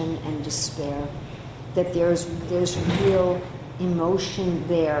affection and despair. That there's real emotion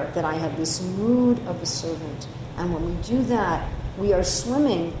there, that I have this mood of a servant. And when we do that, we are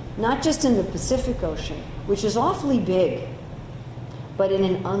swimming not just in the Pacific Ocean, which is awfully big, but in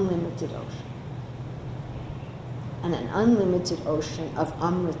an unlimited ocean. And an unlimited ocean of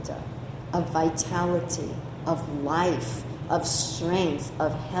amrita, of vitality, of life, of strength,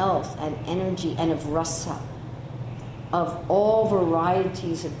 of health and energy, and of rasa, of all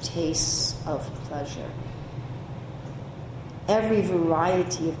varieties of tastes of pleasure. Every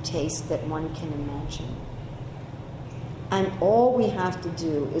variety of taste that one can imagine. And all we have to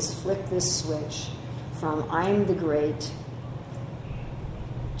do is flick this switch from I'm the great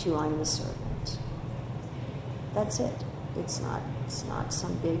to I'm the servant. That's it. It's not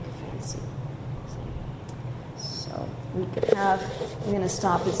some big fancy thing. So we could have, we're going to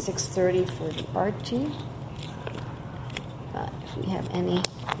stop at 6:30 for the arti. But if we have any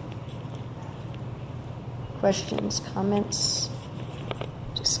questions, comments,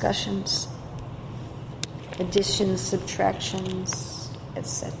 discussions, additions, subtractions,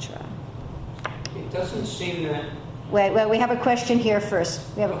 etc. It doesn't seem that... Wait, we have a question here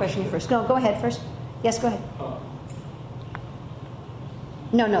first. No, go ahead first. Yes, go ahead.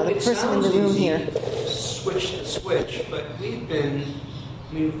 No, the person in the room here. Switch, but we've been,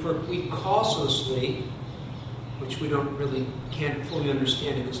 we causelessly, which we can't fully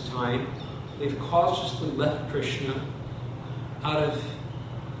understand at this time, they've causelessly left Krishna out of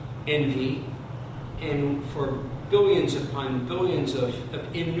envy, and for billions upon billions of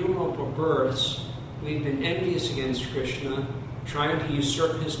innumerable births, we've been envious against Krishna, trying to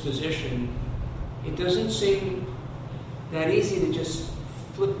usurp his position. It doesn't seem that easy to just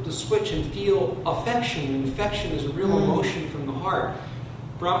flip the switch and feel affection. And affection is a real emotion from the heart.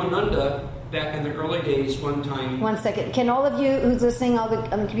 Brahmananda, back in the early days, one time... One second. Can all of you who's listening on the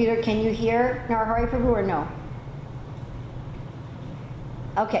computer, can you hear Narahari Prabhu or no?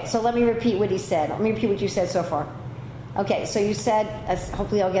 Okay, so let me repeat what he said. Let me repeat what you said so far. Okay, so you said,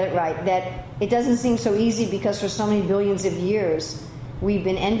 hopefully I'll get it right, that it doesn't seem so easy because for so many billions of years we've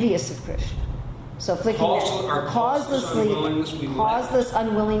been envious of Krishna. So flicking causeless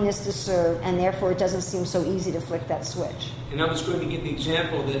unwillingness to serve, and therefore it doesn't seem so easy to flick that switch. And I was going to give the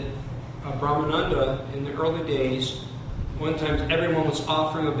example that Brahmananda, in the early days, one time everyone was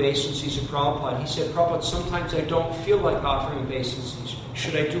offering obeisances to Prabhupada. He said, Prabhupada, sometimes I don't feel like offering obeisances.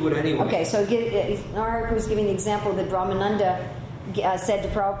 Should I do it anyway? Okay, so Narahari was giving the example that Brahmananda said to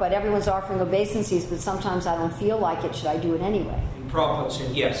Prabhupada, everyone's offering obeisances, but sometimes I don't feel like it. Should I do it anyway? And Prabhupada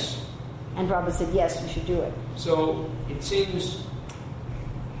said yes. And Prabhupada said, yes, you should do it. So it seems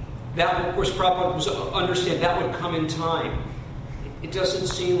that, of course, Prabhupada was understand that would come in time. It doesn't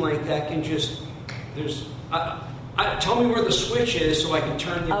seem like that can just, tell me where the switch is so I can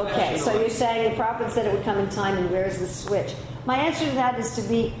turn the affection on. Okay, so you're saying the Prabhupada said it would come in time, and where's the switch? My answer to that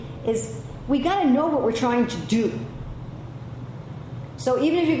is we got to know what we're trying to do. So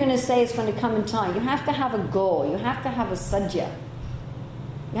even if you're going to say it's going to come in time, you have to have a goal. You have to have a sadhya.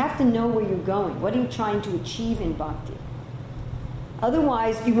 You have to know where you're going. What are you trying to achieve in bhakti?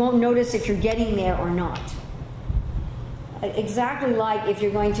 Otherwise, you won't notice if you're getting there or not. Exactly like if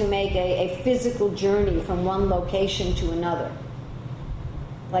you're going to make a physical journey from one location to another.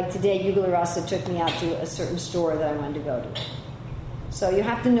 Like today, Yugala Rasa took me out to a certain store that I wanted to go to. So you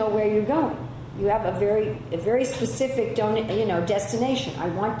have to know where you're going. You have a very specific destination. I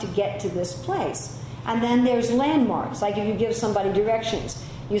want to get to this place. And then there's landmarks, like if you give somebody directions.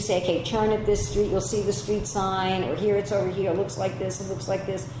 You say, okay, turn at this street, you'll see the street sign, or here it's over here, it looks like this, it looks like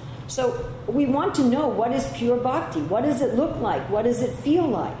this. So we want to know, what is pure bhakti? What does it look like? What does it feel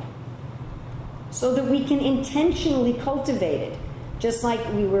like? So that we can intentionally cultivate it. Just like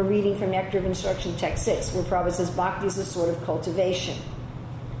we were reading from Nectar of Instruction, Text 6, where Prabhupada says bhakti is a sort of cultivation.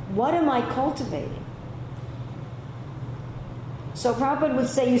 What am I cultivating? So Prabhupada would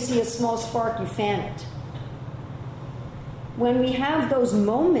say, you see a small spark, you fan it. When we have those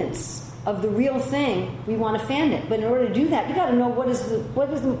moments of the real thing, we want to fan it. But in order to do that, you got to know what is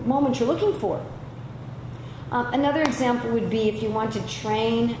the moment you're looking for. Another example would be if you want to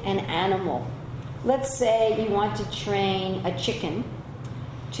train an animal. Let's say you want to train a chicken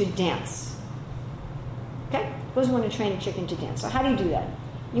to dance. Okay? Suppose you want to train a chicken to dance. So how do you do that?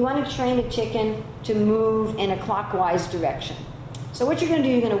 You want to train a chicken to move in a clockwise direction. So what you're going to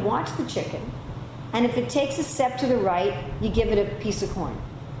do, you're going to watch the chicken, and if it takes a step to the right, you give it a piece of corn.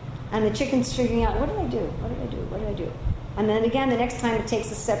 And the chicken's figuring out, what did I do? What did I do? What did I do? And then again, the next time it takes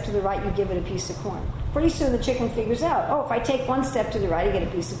a step to the right, you give it a piece of corn. Pretty soon the chicken figures out, oh, if I take one step to the right, I get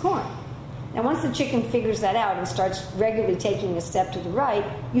a piece of corn. Now once the chicken figures that out and starts regularly taking a step to the right,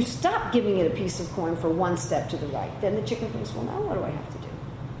 you stop giving it a piece of corn for one step to the right. Then the chicken thinks, well, now what do I have to do?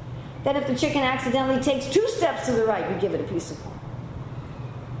 Then if the chicken accidentally takes 2 steps to the right, you give it a piece of corn.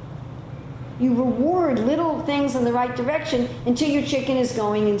 You reward little things in the right direction until your chicken is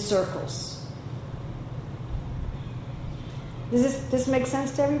going in circles. Does this make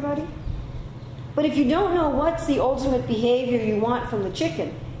sense to everybody? But if you don't know what's the ultimate behavior you want from the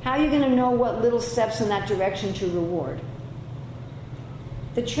chicken, how are you going to know what little steps in that direction to reward?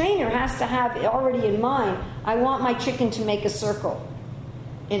 The trainer has to have already in mind, I want my chicken to make a circle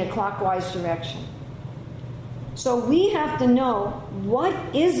in a clockwise direction. So we have to know, what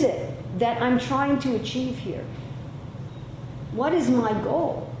is it that I'm trying to achieve here? What is my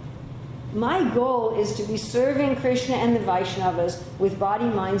goal? My goal is to be serving Krishna and the Vaishnavas with body,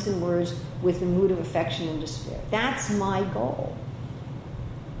 minds, and words with the mood of affection and despair. That's my goal.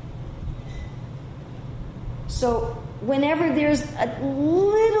 So whenever there's a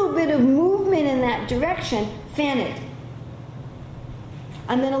little bit of movement in that direction, fan it.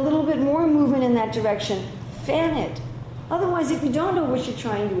 And then a little bit more movement in that direction, fan it. Otherwise, if you don't know what you're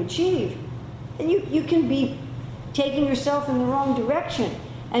trying to achieve, then you can be taking yourself in the wrong direction,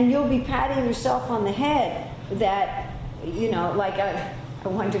 and you'll be patting yourself on the head that, like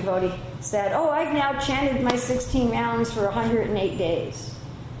one devotee said, oh, I've now chanted my 16 rounds for 108 days.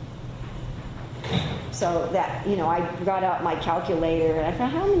 So that, I got out my calculator, and I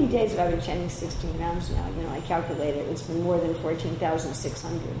thought, how many days have I been chanting 16 rounds now? I calculated it's been more than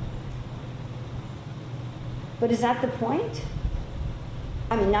 14,600. But is that the point?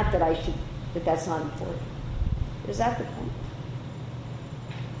 I mean, not that that that's not important. Is that the point?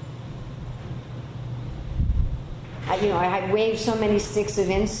 I waved so many sticks of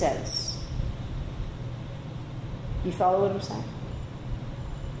incense. You follow what I'm saying?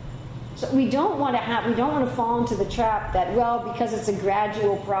 So we don't want to fall into the trap that, well, because it's a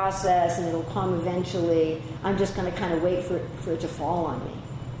gradual process and it'll come eventually, I'm just going to kind of wait for it to fall on me.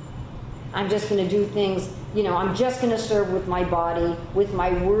 I'm just going to do things, I'm just going to serve with my body. With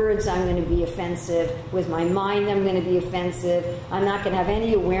my words, I'm going to be offensive. With my mind, I'm going to be offensive. I'm not going to have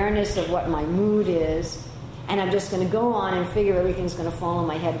any awareness of what my mood is. And I'm just going to go on and figure everything's going to fall on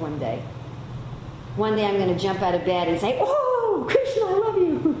my head one day. One day I'm going to jump out of bed and say, oh, Krishna, I love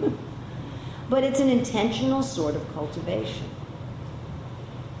you. But it's an intentional sort of cultivation.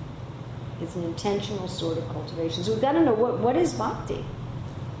 It's an intentional sort of cultivation. So we've got to know what is bhakti.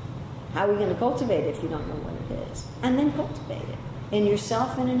 How are we going to cultivate it if you don't know what it is? And then cultivate it in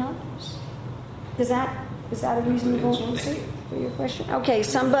yourself and in others. Is that a reasonable answer for your question? Okay,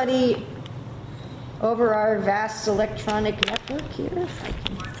 somebody over our vast electronic network here, if I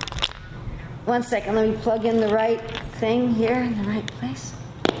can. One second, let me plug in the right thing here in the right place.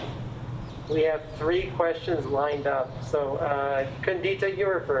 We have 3 questions lined up. So, Kandita, you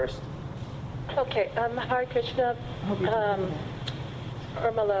were first. Okay, Hare Krishna,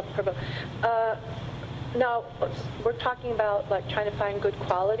 Urmila Prabhu. Now, we're talking about trying to find good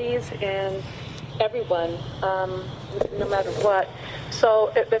qualities in everyone, no matter what.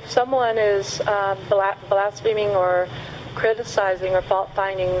 So if someone is blaspheming or criticizing or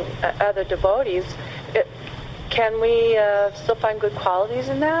fault-finding other devotees, can we still find good qualities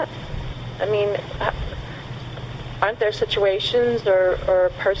in that? I mean, aren't there situations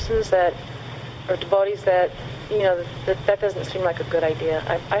or persons or devotees that, that doesn't seem like a good idea?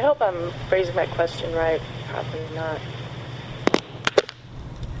 I hope I'm phrasing my question right. Probably not.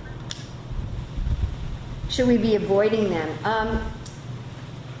 Should we be avoiding them?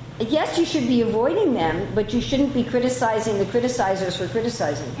 Yes, you should be avoiding them, but you shouldn't be criticizing the criticizers for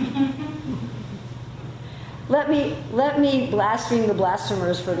criticizing. Let me blaspheme the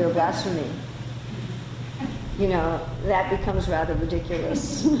blasphemers for their blasphemy. That becomes rather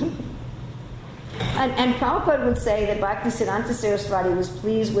ridiculous. And Prabhupada would say that Bhaktisiddhanta Saraswati was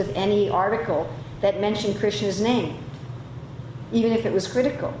pleased with any article that mentioned Krishna's name, even if it was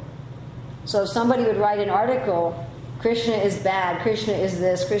critical. So if somebody would write an article, Krishna is bad, Krishna is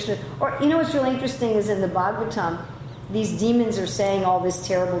this, Krishna... Or, what's really interesting is in the Bhagavatam, these demons are saying all this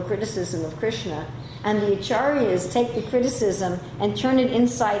terrible criticism of Krishna, and the acharyas take the criticism and turn it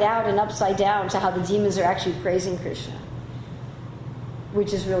inside out and upside down to how the demons are actually praising Krishna,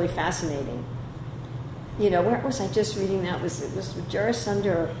 which is really fascinating. Where was I just reading that? It was with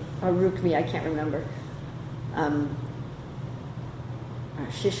Jarasandha or Rukmi, I can't remember.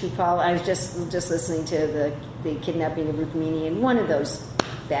 Shishupal, I was just listening to the kidnapping of Rukmini, and one of those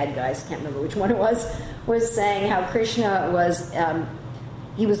bad guys, can't remember which one it was saying how Krishna was,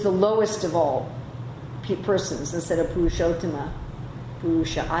 he was the lowest of all persons instead of Purushottama,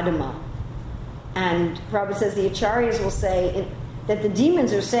 Purusha Adama. And Prabhupada says the acharyas will say that the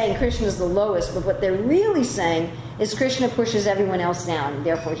demons are saying Krishna is the lowest, but what they're really saying is Krishna pushes everyone else down, and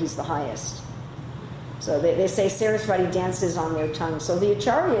therefore he's the highest. So they say Saraswati dances on their tongue. So the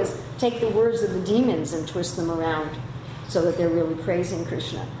acharyas take the words of the demons and twist them around so that they're really praising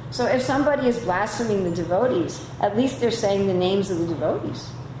Krishna. So if somebody is blaspheming the devotees, at least they're saying the names of the devotees.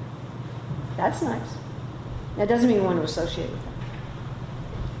 That's nice. That doesn't mean we want to associate with them.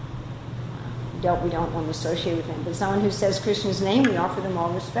 We don't want to associate with them. But someone who says Krishna's name, we offer them all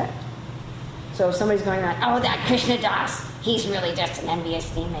respect. So if somebody's going around, oh, that Krishna Das, he's really just an envious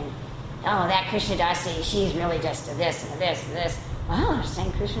demon. Oh, that Krishna Dasi, she's really just a this and a this and this. Wow, they're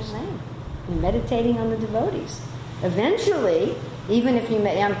saying Krishna's name. You're meditating on the devotees. Eventually, even if you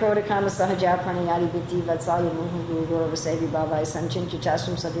yam kroda kama sahaja pranayati bhakti vatsalya muhu guru gaurava sevi bhavai sanchincha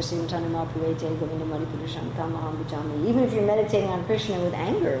chastram sadrasim tanama purete govinda maripurusham tamaham bhajami. Even if you're meditating on Krishna with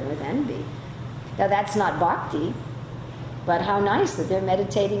anger and with envy, now that's not bhakti, but how nice that they're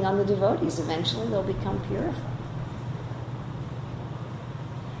meditating on the devotees. Eventually they'll become purified.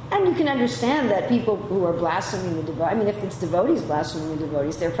 And you can understand that people who are blaspheming the devotees, if it's devotees blaspheming the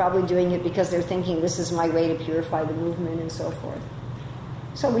devotees, they're probably doing it because they're thinking this is my way to purify the movement and so forth.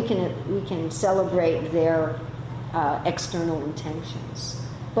 So we can celebrate their external intentions.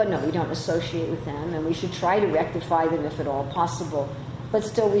 But no, we don't associate with them, and we should try to rectify them if at all possible. But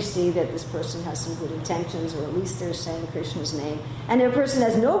still we see that this person has some good intentions, or at least they're saying Krishna's name. And if a person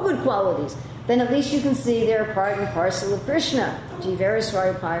has no good qualities, then at least you can see they're part and parcel of Krishna.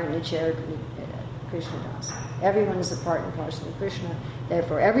 Jivaraswari Nichera Krishna Das. Everyone is a part and parcel of Krishna.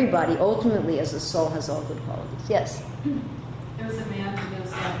 Therefore, everybody, ultimately, as a soul, has all good qualities. Yes? There was a man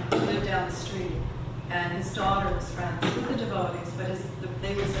who lived down the street, and his daughter was friends with the devotees, but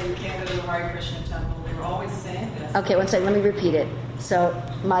they would say, you can't go to the Hare Krishna temple. They were always saying this. Okay, one second, let me repeat it. So,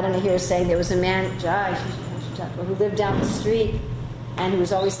 Madana here is saying there was a man, Jai, who lived down the street, and who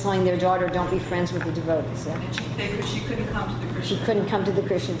was always telling their daughter, don't be friends with the devotees. Yeah? And she couldn't come to the Krishna She couldn't come to the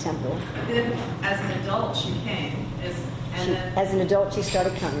Krishna temple. But then, as an adult, she came. As an adult, she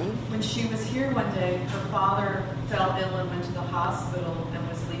started coming. When she was here one day, her father fell ill and went to the hospital and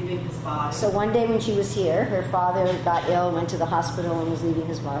was leaving his body. So one day when she was here, her father got ill, went to the hospital, and was leaving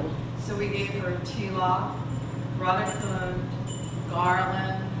his body. So we gave her tilak, radhakund,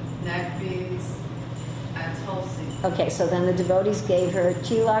 garland, neck beads, and tulsi. Okay, so then the devotees gave her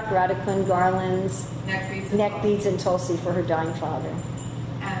tilak, radhakund, garlands, neck beads, and tulsi for her dying father.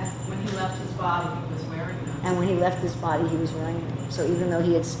 And when he left his body, he was wearing them. And when he left his body, he was wearing them. So even though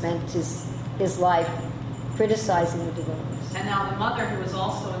he had spent his life criticizing the devotees. And now the mother, who was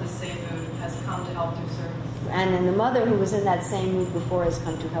also in the same mood, has come to help do service. And then the mother, who was in that same mood before, has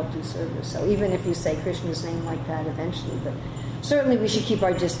come to help do service. So even if you say Krishna's name like that eventually, but certainly we should keep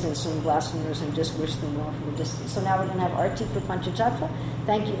our distance from blasphemers and just wish them well from a distance. So now we're going to have Arti for Panchatattva.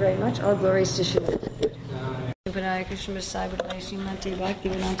 Thank you very much. All glories to Shiva. Padaya Krishna Vasai Padaya Srimati Bhakti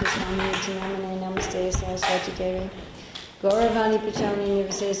Vedanta Swami Nityanamane Namaste Saraswati Devi Gauravani Pachani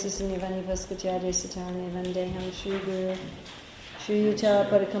Nivasesa Nivani Paskatyade Satane Vandeham Shri Guru Shri Yuta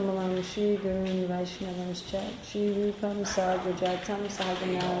Padakamalam Shri Guru Vaishnavams Chat Shri Rupam Sagrajatam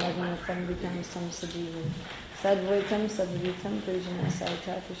Sahagana Raghunatam Vikam Samsadivam Sadvaitam Sadvitam Prijana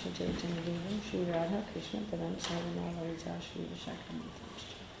Saita Krishna Chaitanya Devam Shri Radha Krishna Padam Sahagana Lalita Shri Vishakamatam.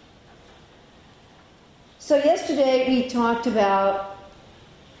 So yesterday we talked about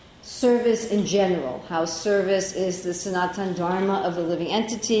service in general, how service is the Sanatana Dharma of the living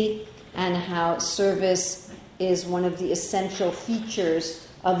entity, and how service is one of the essential features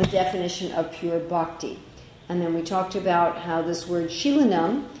of the definition of pure bhakti. And then we talked about how this word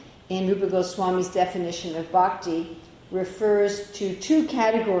shilanam in Rupa Goswami's definition of bhakti refers to two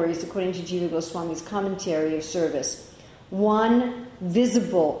categories according to Jiva Goswami's commentary of service. One,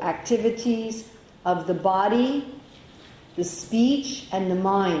 visible activities of the body, the speech, and the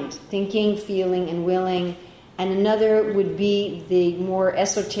mind, thinking, feeling, and willing. And another would be the more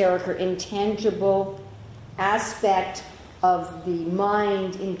esoteric or intangible aspect of the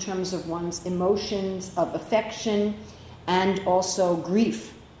mind in terms of one's emotions, of affection, and also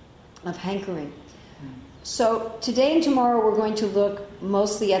grief, of hankering. So today and tomorrow we're going to look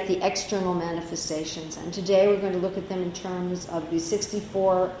mostly at the external manifestations, and today we're going to look at them in terms of the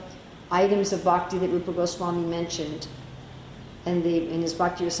 64 items of bhakti that Rupa Goswami mentioned in his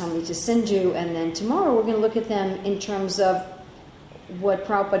Bhakti Rasamrita Sindhu, and then tomorrow we're going to look at them in terms of what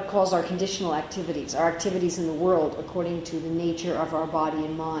Prabhupada calls our conditional activities, our activities in the world according to the nature of our body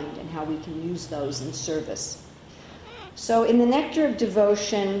and mind, and how we can use those in service. So in the Nectar of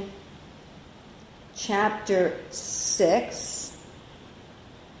Devotion, chapter 6,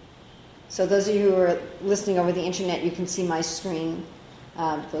 so those of you who are listening over the internet, you can see my screen.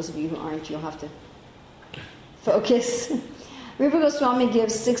 Those of you who aren't, you'll have to focus. Rupa Goswami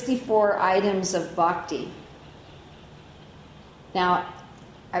gives 64 items of bhakti. Now,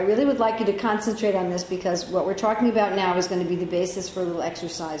 I really would like you to concentrate on this because what we're talking about now is going to be the basis for a little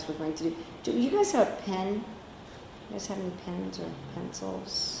exercise we're going to do. Do you guys have a pen? You guys have any pens or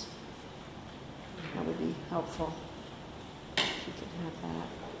pencils? That would be helpful if you could have that.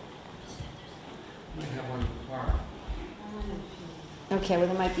 We have one in the car. Okay, well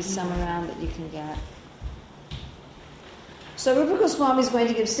there might be some around that you can get. So Rupa Goswami is going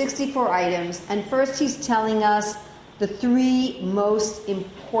to give 64 items, and first he's telling us the three most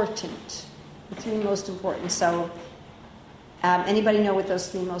important. The three most important. So, anybody know what those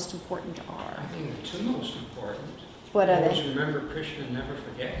three most important are? I think the two most important. What are Always they? remember Krishna and never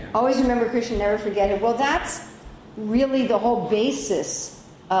forget him. Always remember Krishna, never forget him. Well, that's really the whole basis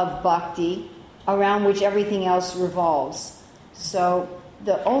of bhakti, around which everything else revolves. So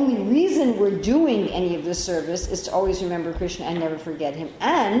the only reason we're doing any of this service is to always remember Krishna and never forget him.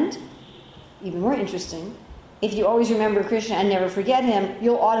 And, even more interesting, if you always remember Krishna and never forget him,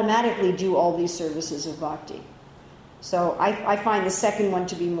 you'll automatically do all these services of bhakti. So I find the second one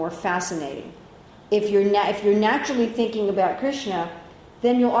to be more fascinating. If you're naturally thinking about Krishna,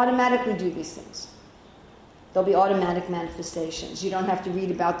 then you'll automatically do these things. They'll be automatic manifestations. You don't have to read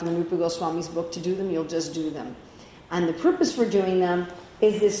about them in Rupa Goswami's book to do them, you'll just do them. And the purpose for doing them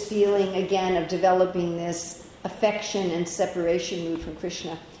is this feeling, again, of developing this affection and separation mood from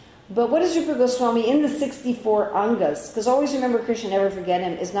Krishna. But what is Rupa Goswami in the 64 angas? Because always remember Krishna, never forget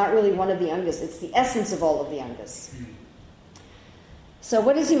him is not really one of the angas. It's the essence of all of the angas. So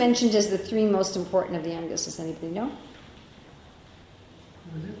what has he mentioned as the three most important of the angas? Does anybody know?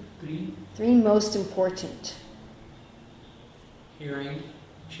 Was it three? Three most important. Hearing,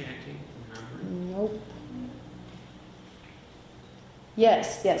 chanting, remembering. Nope.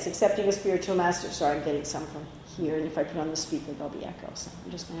 Yes, accepting a spiritual master. Sorry, I'm getting some from here, and if I put on the speaker, there'll be echo, so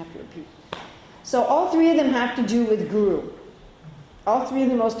I'm just going to have to repeat. So all three of them have to do with Guru. All three of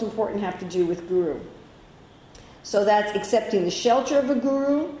the most important have to do with Guru. So that's accepting the shelter of a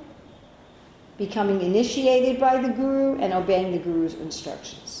Guru, becoming initiated by the Guru, and obeying the Guru's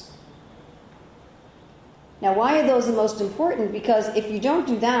instructions. Now, why are those the most important? Because if you don't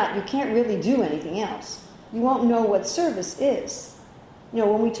do that, you can't really do anything else. You won't know what service is. You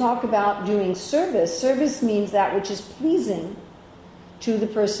know, when we talk about doing service, service means that which is pleasing to the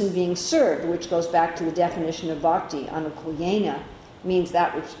person being served, which goes back to the definition of bhakti. Anukulyena means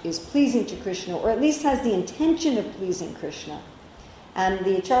that which is pleasing to Krishna, or at least has the intention of pleasing Krishna. And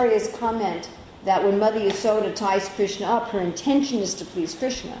the Acharyas comment that when Mother Yasoda ties Krishna up, her intention is to please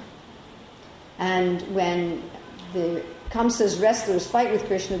Krishna. And when the Kamsa's wrestlers fight with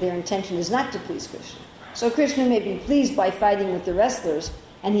Krishna, their intention is not to please Krishna. So Krishna may be pleased by fighting with the wrestlers,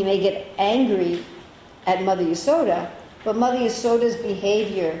 and he may get angry at Mother Yasoda, but Mother Yasoda's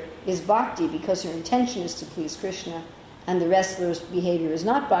behavior is bhakti because her intention is to please Krishna, and the wrestler's behavior is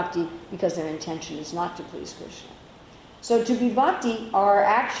not bhakti because their intention is not to please Krishna. So to be bhakti, our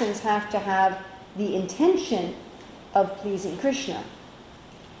actions have to have the intention of pleasing Krishna.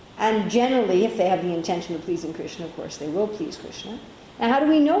 And generally, if they have the intention of pleasing Krishna, of course, they will please Krishna. Now, how do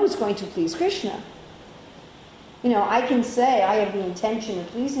we know it's going to please Krishna? You know, I can say I have the intention of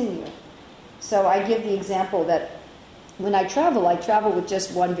pleasing you. So I give the example that when I travel with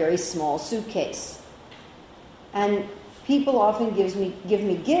just one very small suitcase. And people often give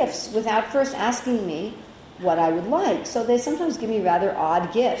me gifts without first asking me what I would like. So they sometimes give me rather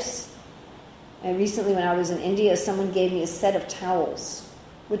odd gifts. And recently when I was in India, someone gave me a set of towels,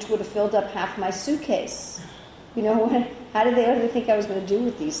 which would have filled up half my suitcase. You know, what did they think I was going to do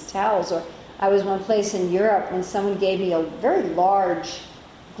with these towels? Or I was one place in Europe when someone gave me a very large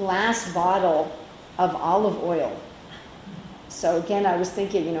glass bottle of olive oil. So again, I was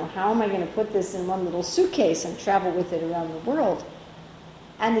thinking, you know, how am I going to put this in one little suitcase and travel with it around the world?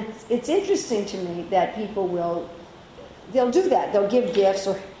 And it's interesting to me that people they'll do that. They'll give gifts.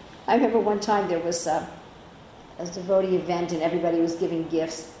 Or I remember one time there was a devotee event and everybody was giving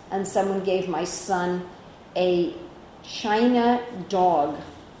gifts, and someone gave my son a China dog,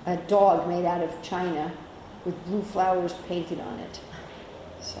 a dog made out of China with blue flowers painted on it.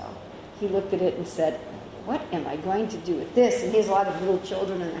 So he looked at it and said, "What am I going to do with this?" And he has a lot of little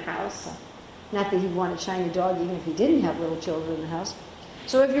children in the house. So not that he'd want a China dog even if he didn't have little children in the house.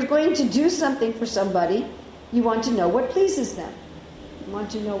 So if you're going to do something for somebody, you want to know what pleases them. You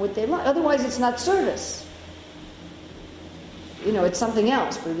want to know what they like. Otherwise, it's not service. You know, it's something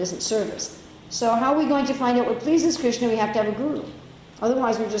else, but it isn't service. So how are we going to find out what pleases Krishna? We have to have a guru.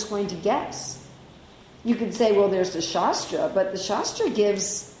 Otherwise, we're just going to guess. You could say, well, there's the Shastra, but the Shastra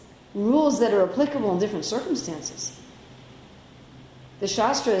gives rules that are applicable in different circumstances. The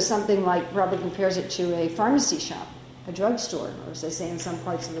Shastra is something like, Prabhupada compares it to a pharmacy shop, a drugstore, or as they say in some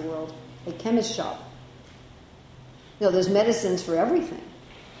parts of the world, a chemist shop. You know, there's medicines for everything.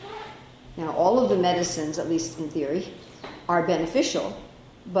 Now, all of the medicines, at least in theory, are beneficial,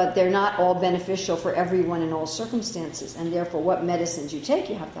 but they're not all beneficial for everyone in all circumstances. And therefore, what medicines you take,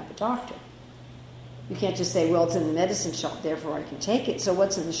 you have to have a doctor. You can't just say, well, it's in the medicine shop, therefore I can take it. So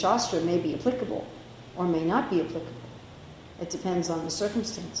what's in the Shastra may be applicable or may not be applicable. It depends on the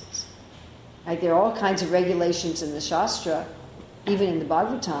circumstances. Right? There are all kinds of regulations in the Shastra, even in the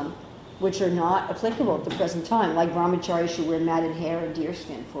Bhagavatam, which are not applicable at the present time, like brahmacharis should wear matted hair and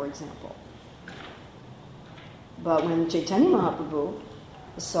deerskin, for example. But when Chaitanya Mahaprabhu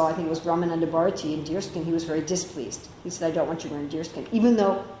saw, I think it was Brahmananda Bharati in deerskin, he was very displeased. He said, I don't want you wearing deerskin, even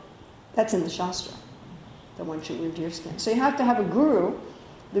though that's in the Shastra. Don't want you to wear deerskin. So you have to have a guru.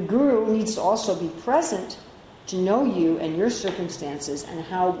 The guru needs to also be present to know you and your circumstances and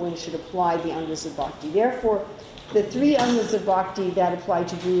how one should apply the angas of bhakti. Therefore, the 3 angas of bhakti that apply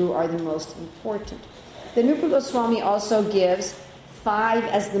to guru are the most important. The Rupa Goswami also gives 5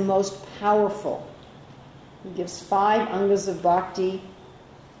 as the most powerful. He gives 5 angas of bhakti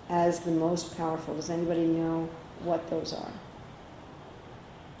as the most powerful. Does anybody know what those are?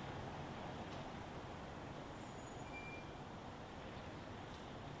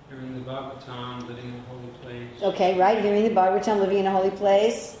 Hearing the Bhagavatam, living in a holy place. Okay, right. Hearing the Bhagavatam, living in a holy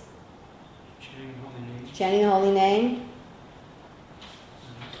place. Chanting holy names. Chanting the holy name.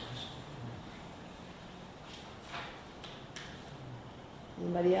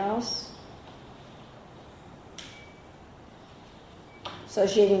 Anybody else?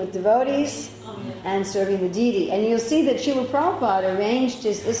 Associating with devotees and serving the deity. And you'll see that Srila Prabhupada arranged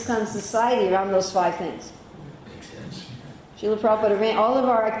his ISKCON society around those 5 things. Srila Prabhupada arranged all of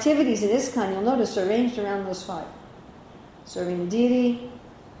our activities in ISKCON, you'll notice, are arranged around those 5. Serving the deity,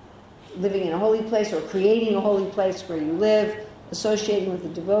 living in a holy place or creating a holy place where you live, associating with the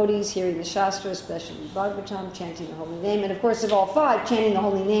devotees, hearing the Shastra, especially Bhagavatam, chanting the holy name. And of course, of all 5, chanting the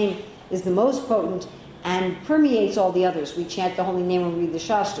holy name is the most potent and permeates all the others. We chant the holy name when we read the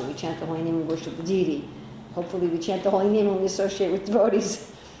Shastra. We chant the holy name when we worship the deity. Hopefully we chant the holy name when we associate with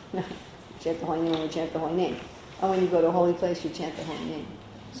devotees. We chant the holy name when we chant the holy name. And when you go to a holy place, you chant the holy name.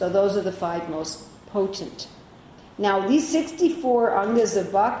 So those are the 5 most potent. Now, these 64 angas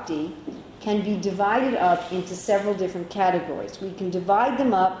of bhakti can be divided up into several different categories. We can divide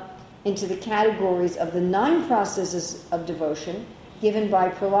them up into the categories of the 9 processes of devotion given by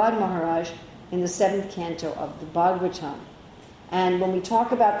Prahlad Maharaj in the 7th canto of the Bhagavatam. And when we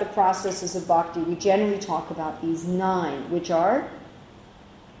talk about the processes of bhakti, we generally talk about these 9, which are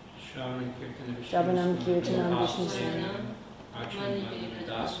Shravanam, Kirtanam, Vishnu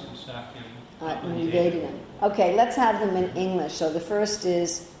Atmanivedanam. Okay, let's have them in English. So the first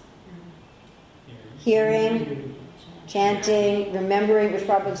is hearing, chanting, remembering, which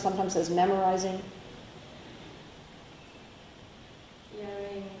Prabhupada sometimes says memorizing.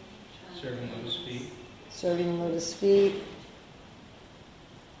 Serving lotus feet. Serving lotus feet.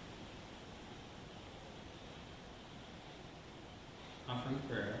 Offering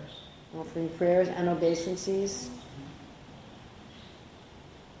prayers. Offering prayers and obeisances.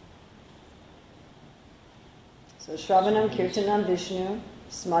 So Shravanam, Kirtanam, Vishnu.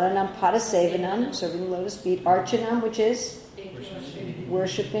 Smaranam Padasevanam, serving the lotus feet. Archanam, which is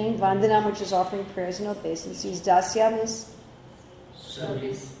worshipping. Vandanam, which is offering prayers and obeisances. Dasyam is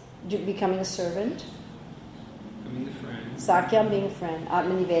becoming a servant. Becoming the friend. Sakyam, being a friend.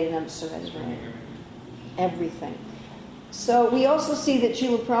 Atmanivedanam, surrendering everything. So we also see that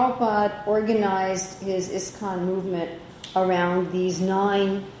Srila Prabhupada organized his ISKCON movement around these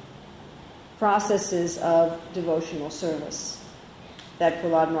 9 processes of devotional service that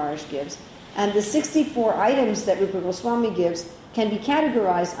Prahlad Maharaj gives. And the 64 items that Rupa Goswami gives can be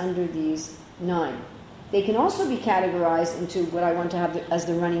categorized under these 9. They can also be categorized into what I want to have as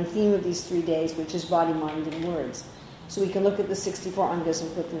the running theme of these 3 days, which is body, mind, and words. So we can look at the 64 angas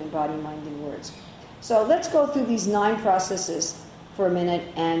and put them in body, mind, and words. So let's go through these 9 processes for a minute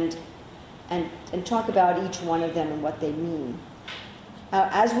and talk about each one of them and what they mean.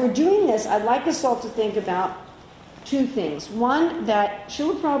 As we're doing this, I'd like us all to think about 2 things. One, that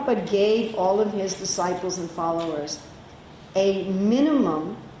Srila Prabhupada gave all of his disciples and followers a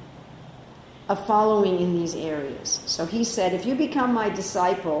minimum of following in these areas. So he said, if you become my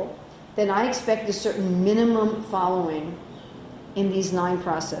disciple, then I expect a certain minimum following in these 9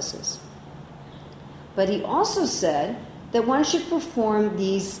 processes. But he also said that one should perform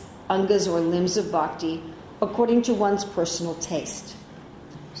these angas or limbs of bhakti according to one's personal taste.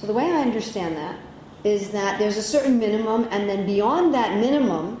 So the way I understand that is that there's a certain minimum, and then beyond that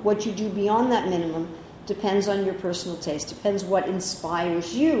minimum, what you do beyond that minimum depends on your personal taste, depends what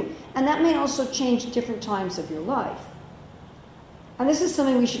inspires you. And that may also change different times of your life. And this is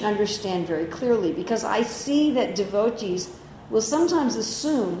something we should understand very clearly, because I see that devotees will sometimes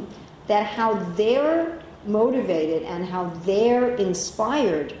assume that how they're motivated and how they're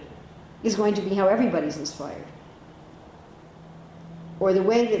inspired is going to be how everybody's inspired. Or the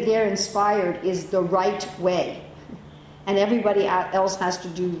way that they're inspired is the right way. And everybody else has to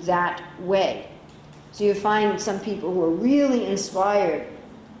do that way. So you find some people who are really inspired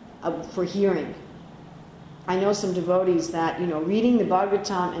for hearing. I know some devotees that, reading the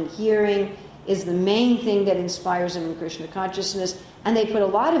Bhagavatam and hearing is the main thing that inspires them in Krishna consciousness. And they put a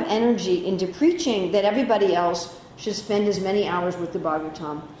lot of energy into preaching that everybody else should spend as many hours with the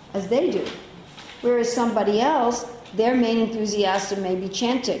Bhagavatam as they do. Whereas somebody else, their main enthusiasm may be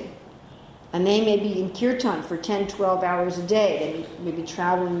chanting. And they may be in kirtan for 10, 12 hours a day. They may be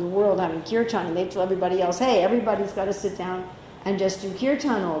traveling the world having kirtan, and they tell everybody else, hey, everybody's got to sit down and just do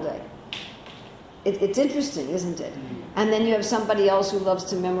kirtan all day. It's interesting, isn't it? And then you have somebody else who loves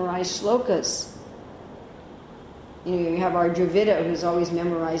to memorize shlokas. You have our Dravida who's always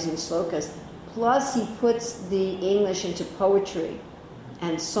memorizing slokas. Plus he puts the English into poetry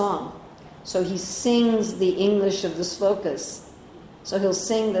and song. So he sings the English of the slokas. So he'll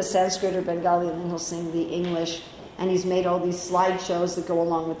sing the Sanskrit or Bengali, and then he'll sing the English. And he's made all these slideshows that go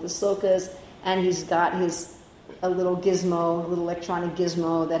along with the slokas. And he's got a little gizmo, a little electronic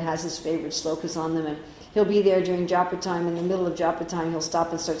gizmo that has his favorite slokas on them. And he'll be there during japa time. In the middle of japa time, he'll stop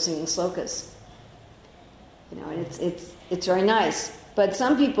and start singing slokas. And it's very nice. But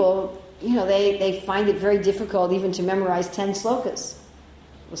some people, they find it very difficult even to memorize 10 slokas.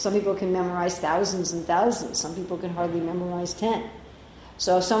 Well, some people can memorize thousands and thousands. Some people can hardly memorize 10.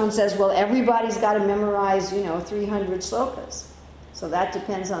 So if someone says, well, everybody's got to memorize, 300 slokas. So that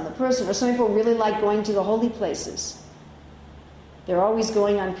depends on the person. Or some people really like going to the holy places. They're always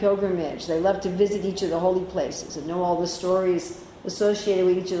going on pilgrimage. They love to visit each of the holy places and know all the stories associated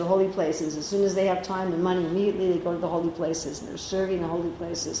with each of the holy places. As soon as they have time and money, immediately they go to the holy places and they're serving the holy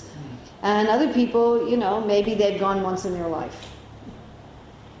places. And other people, maybe they've gone once in their life.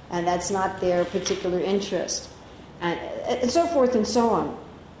 And that's not their particular interest. And so forth and so on.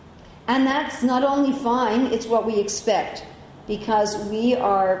 And that's not only fine, it's what we expect. Because we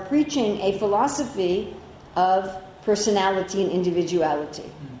are preaching a philosophy of personality and individuality.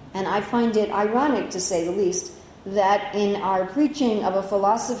 And I find it ironic, to say the least, that in our preaching of a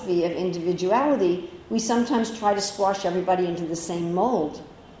philosophy of individuality, we sometimes try to squash everybody into the same mold.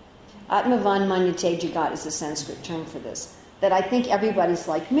 Atmavan manyate jagat is the Sanskrit term for this. That I think everybody's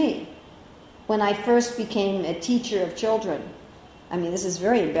like me. When I first became a teacher of children, this is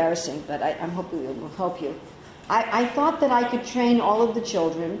very embarrassing, but I'm hoping it will help you. I thought that I could train all of the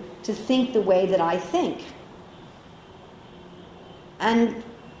children to think the way that I think. And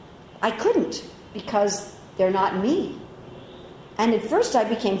I couldn't, because they're not me. And at first I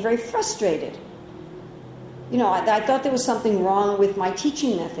became very frustrated. I thought there was something wrong with my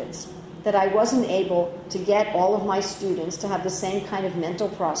teaching methods, that I wasn't able to get all of my students to have the same kind of mental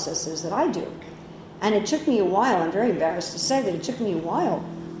processes that I do. And it took me a while, I'm very embarrassed to say that it took me a while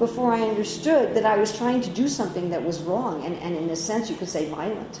before I understood that I was trying to do something that was wrong and in a sense you could say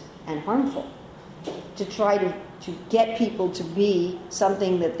violent and harmful, to try to get people to be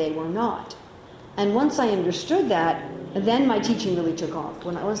something that they were not. And once I understood that, then my teaching really took off.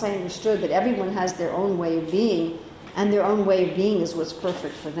 Once I understood that everyone has their own way of being, and their own way of being is what's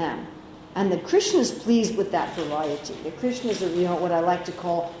perfect for them. And that Krishna is pleased with that variety. That Krishna is what I like to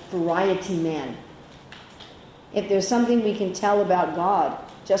call variety man. If there's something we can tell about God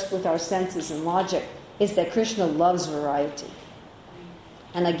just with our senses and logic, it's that Krishna loves variety.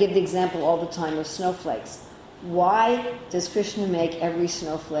 And I give the example all the time of snowflakes. Why does Krishna make every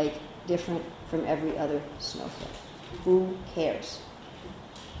snowflake different from every other snowflake? Who cares?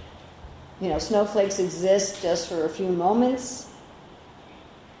 Snowflakes exist just for a few moments,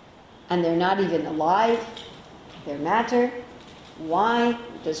 and they're not even alive. They're matter. Why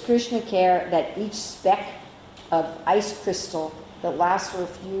does Krishna care that each speck of ice crystal that lasts for a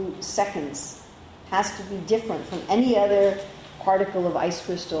few seconds has to be different from any other particle of ice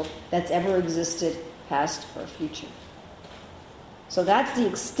crystal that's ever existed, past or future? So that's the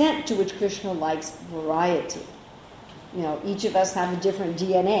extent to which Krishna likes variety. Each of us have a different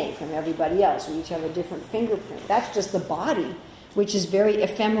DNA from everybody else. We each have a different fingerprint. That's just the body, which is very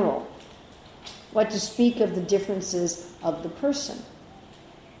ephemeral. What to speak of the differences of the person.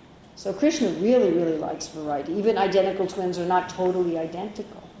 So Krishna really, really likes variety. Even identical twins are not totally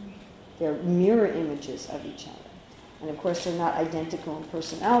identical. They're mirror images of each other. And of course, they're not identical in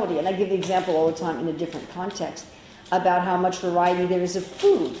personality. And I give the example all the time in a different context about how much variety there is of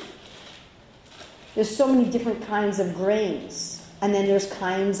food. There's so many different kinds of grains. And then there's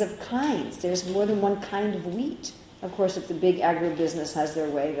kinds of kinds. There's more than one kind of wheat. Of course, if the big agribusiness has their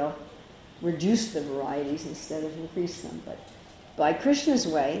way, they'll reduce the varieties instead of increase them. But by Krishna's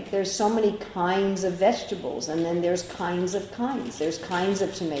way, there's so many kinds of vegetables, and then there's kinds of kinds. There's kinds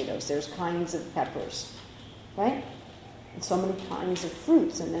of tomatoes, there's kinds of peppers, right? And so many kinds of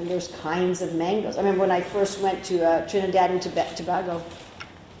fruits, and then there's kinds of mangoes. I remember when I first went to Trinidad and Tobago,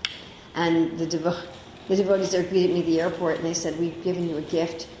 and the devotees there greeted me at the airport, and they said, "We've given you a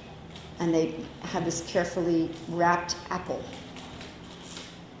gift," and they had this carefully wrapped apple.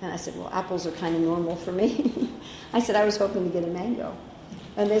 And I said, "Well, apples are kind of normal for me." I said, "I was hoping to get a mango."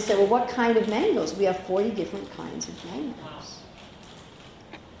 And they said, "Well, what kind of mangoes?" "We have 40 different kinds of mangoes."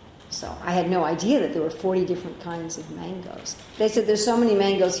 So I had no idea that there were 40 different kinds of mangoes. They said, "There's so many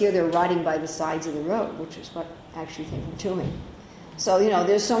mangoes here, they're rotting by the sides of the road," which is what actually they were doing. So,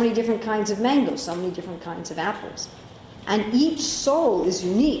 there's so many different kinds of mangoes, so many different kinds of apples. And each soul is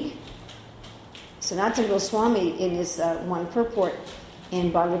unique. Sanatana Goswami, in his one purport, in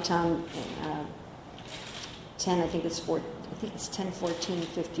Bhagavatam 10, I think it's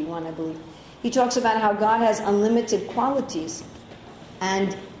 10:14:51, I believe. He talks about how God has unlimited qualities,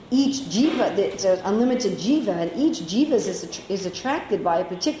 and each jiva, there's an unlimited jiva, and each jiva is attracted by a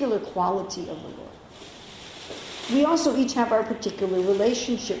particular quality of the Lord. We also each have our particular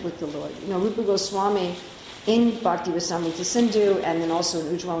relationship with the Lord. Rupa Goswami in Bhakti Rasamrita Sindhu, and then also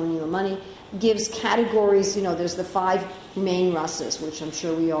in Ujjwala Nilamani, gives categories. There's the 5 main rasas, which I'm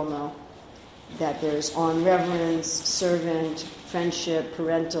sure we all know. That there's on reverence, servant, friendship,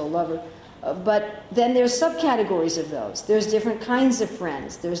 parental, lover. But then there's subcategories of those. There's different kinds of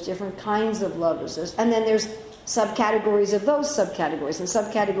friends. There's different kinds of lovers. And then there's subcategories of those subcategories, and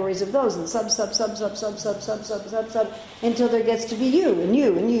subcategories of those, and sub, until there gets to be you, and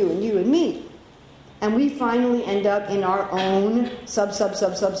you, and you, and you, and me. And we finally end up in our own sub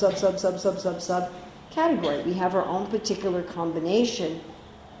category. We have our own particular combination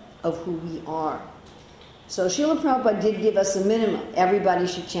of who we are. So Srila Prabhupada did give us a minimum. Everybody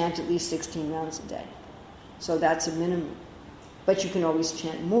should chant at least 16 rounds a day. So that's a minimum. But you can always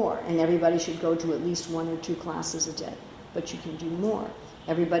chant more, and everybody should go to at least 1 or 2 classes a day. But you can do more.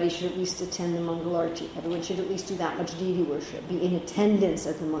 Everybody should at least attend the Mangalarti. Everyone should at least do that much deity worship, be in attendance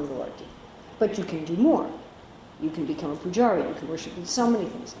at the Mangalarti. But you can do more. You can become a pujari, you can worship with so many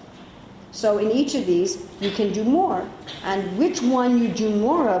things. So in each of these, you can do more, and which one you do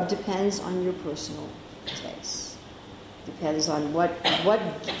more of depends on your personal taste. Depends on what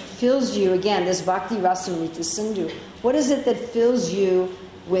fills you. Again, this Bhakti Rasamrita Sindhu. What is it that fills you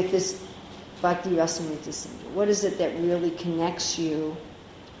with this Bhakti Rasamrita Sindhu? What is it that really connects you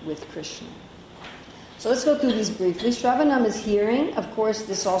with Krishna? So let's go through these briefly. Shravanam is hearing. Of course,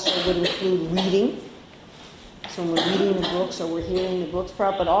 this also would include reading. So when we're reading the books or we're hearing the books,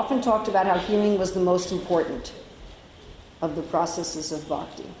 Prabhupada often talked about how hearing was the most important of the processes of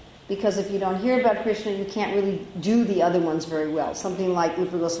bhakti. Because if you don't hear about Krishna, you can't really do the other ones very well. Something like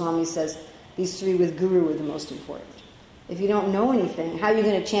Rupa Goswami says, these 3 with Guru are the most important. If you don't know anything, how are you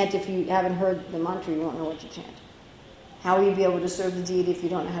going to chant if you haven't heard the mantra? You won't know what to chant. How will you be able to serve the deity if you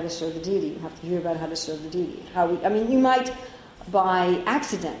don't know how to serve the deity? You have to hear about how to serve the deity. You might, by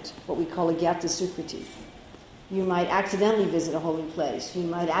accident, what we call a gyata sukriti. You might accidentally visit a holy place. You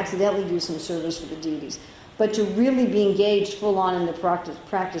might accidentally do some service for the deities. But to really be engaged full on in the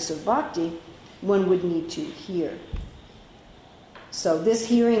practice of bhakti, one would need to hear. So this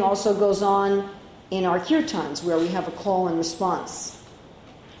hearing also goes on in our kirtans, where we have a call and response.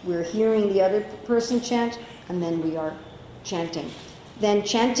 We're hearing the other person chant, and then we are chanting. Then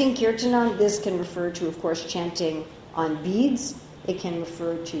chanting kirtanan, this can refer to, of course, chanting on beads. It can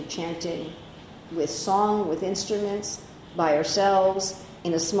refer to chanting with song, with instruments, by ourselves,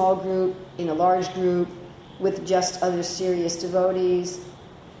 in a small group, in a large group, with just other serious devotees,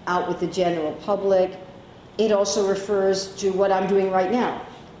 out with the general public. It also refers to what I'm doing right now.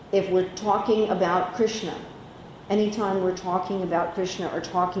 If we're talking about Krishna, anytime we're talking about Krishna or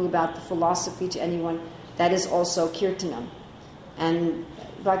talking about the philosophy to anyone, that is also kirtanam. And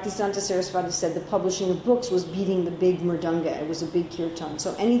Bhaktisiddhanta Saraswati said the publishing of books was beating the big mridanga. It was a big kirtan.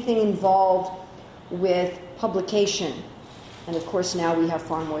 So anything involved with publication, and of course now we have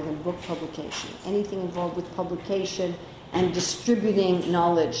far more than book publication, anything involved with publication and distributing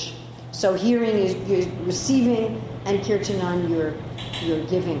knowledge. So hearing is you're receiving, and kirtanan you're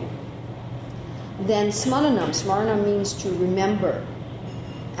giving. Then smaranam means to remember.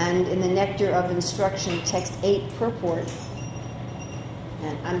 And in the Nectar of Instruction, text 8 purport,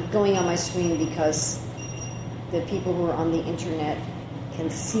 and I'm going on my screen because the people who are on the internet can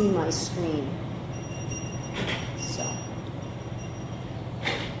see my screen. So,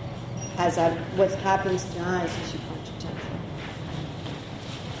 what happens, guys, is you punch a 10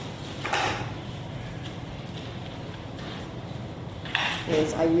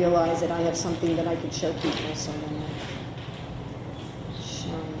 is I realize that I have something that I could show people, so then I show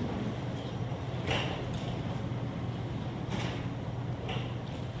them.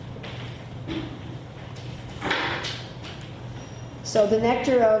 So the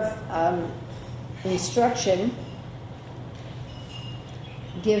Nectar of Instruction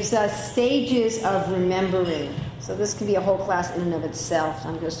gives us stages of remembering. So this can be a whole class in and of itself.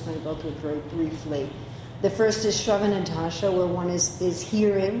 I'm just going to go through it very briefly. The first is Shravanadasha, where one is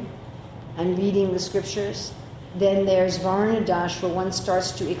hearing and reading the scriptures. Then there's Varanadash, where one starts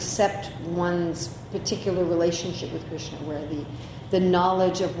to accept one's particular relationship with Krishna, where the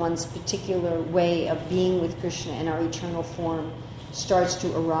knowledge of one's particular way of being with Krishna in our eternal form starts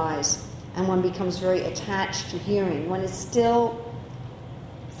to arise. And one becomes very attached to hearing. One is still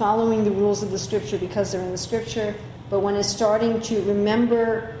following the rules of the scripture because they're in the scripture, but one is starting to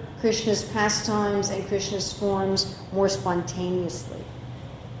remember Krishna's pastimes and Krishna's forms more spontaneously.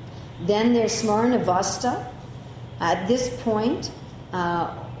 Then there's Smaranavasta. At this point,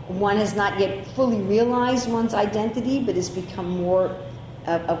 one has not yet fully realized one's identity, but has become more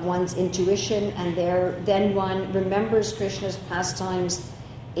of one's intuition, and then one remembers Krishna's pastimes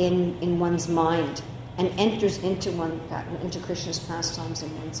in one's mind and enters into Krishna's pastimes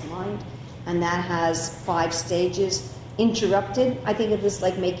in one's mind. And that has 5 stages. Interrupted, I think of this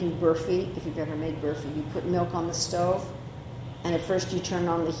like making burfi. If you've ever made burfi, you put milk on the stove, and at first you turn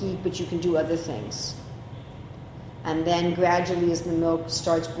on the heat, but you can do other things. And then gradually, as the milk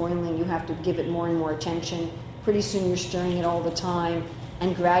starts boiling, you have to give it more and more attention. Pretty soon you're stirring it all the time,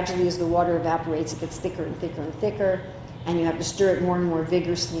 and gradually as the water evaporates, it gets thicker and thicker and thicker, and you have to stir it more and more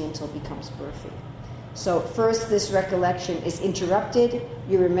vigorously until it becomes burfi. So first, this recollection is interrupted.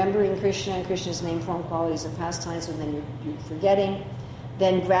 You're remembering Krishna and Krishna's name, form, qualities, and pastimes, and then you're forgetting.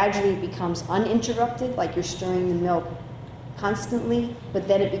 Then gradually it becomes uninterrupted, like you're stirring the milk constantly, but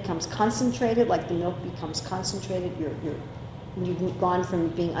then it becomes concentrated, like the milk becomes concentrated. You've gone from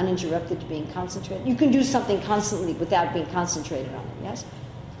being uninterrupted to being concentrated. You can do something constantly without being concentrated on it, yes?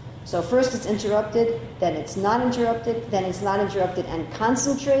 So first it's interrupted, then it's not interrupted, then it's not interrupted and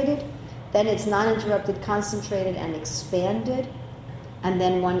concentrated, then it's not interrupted, concentrated, and expanded, and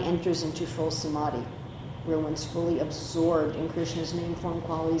then one enters into full samadhi, where one's fully absorbed in Krishna's name, form,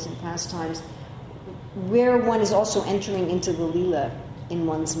 qualities, and pastimes, where one is also entering into the lila in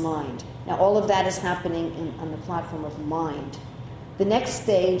one's mind. Now, all of that is happening on the platform of mind. The next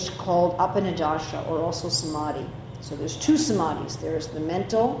stage, called apanadasha, or also samadhi. So there's 2 samadhis. There's the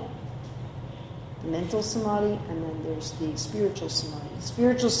mental samadhi, and then there's the spiritual samadhi. The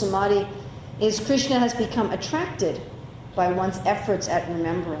spiritual samadhi is Krishna has become attracted by one's efforts at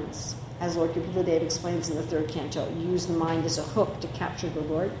remembrance. As Lord Kapila explains in the 3rd canto, you use the mind as a hook to capture the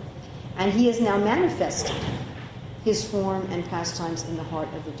Lord. And he has now manifested his form and pastimes in the heart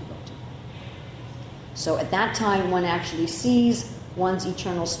of the devotee. So at that time, one actually sees one's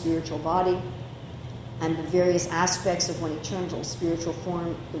eternal spiritual body, and the various aspects of one eternal spiritual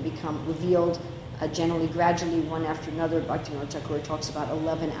form will become revealed generally, gradually, one after another. Bhaktivinoda Thakur talks about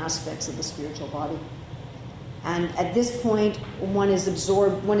 11 aspects of the spiritual body. And at this point, one is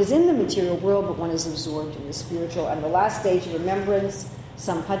absorbed, one is in the material world, but one is absorbed in the spiritual. And the last stage of remembrance,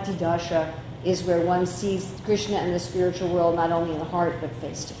 Sampati Dasha, is where one sees Krishna and the spiritual world not only in the heart, but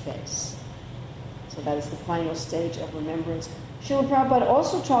face to face. So that is the final stage of remembrance. Srila Prabhupada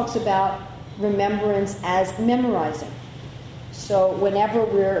also talks about remembrance as memorizing. So whenever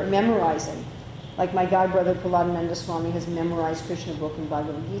we're memorizing, like my godbrother Prahladananda Swami has memorized Krishna book and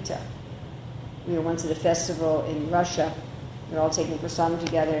Bhagavad Gita. We were once at a festival in Russia. We were all taking prasadam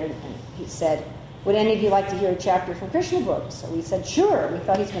together, and he said, "Would any of you like to hear a chapter from Krishna book?" So we said, "Sure." We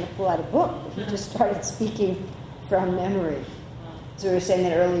thought he was going to pull out a book, but he just started speaking from memory. So we were saying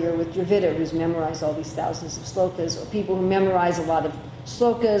that earlier with Dravida, who's memorized all these thousands of slokas, or people who memorize a lot of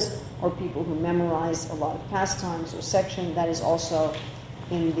slokas, or people who memorize a lot of pastimes or section. That is also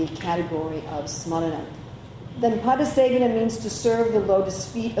in the category of smarana. Then padasevana means to serve the lotus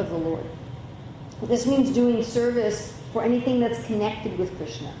feet of the Lord. This means doing service for anything that's connected with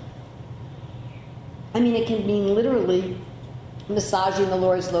Krishna. I mean, it can mean literally massaging the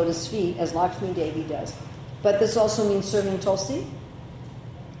Lord's lotus feet, as Lakshmi Devi does. But this also means serving Tulsi.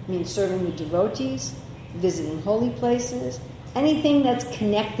 It means serving the devotees, visiting holy places, anything that's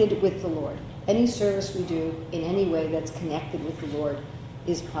connected with the Lord. Any service we do in any way that's connected with the Lord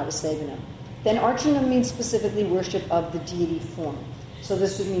is padasevana. Then archana means specifically worship of the deity form. So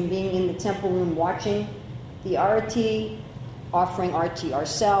this would mean being in the temple room watching the arati, offering arati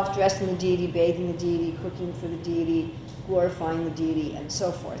ourselves, dressed in the deity, bathing the deity, cooking for the deity, glorifying the deity, and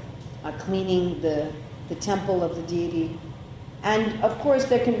so forth. Cleaning the temple of the deity. And of course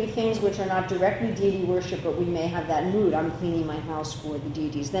there can be things which are not directly deity worship, but we may have that mood. I'm cleaning my house for the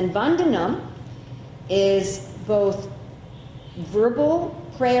deities. Then vandanam is both verbal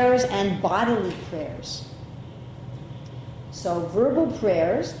prayers and bodily prayers. So verbal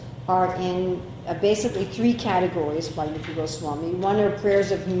prayers are in basically three categories by Rupa Goswami. One are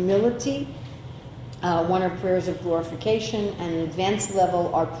prayers of humility, one are prayers of glorification, and an advanced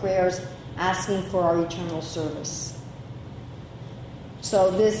level are prayers asking for our eternal service. So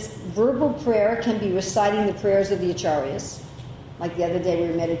this verbal prayer can be reciting the prayers of the acharyas. Like the other day we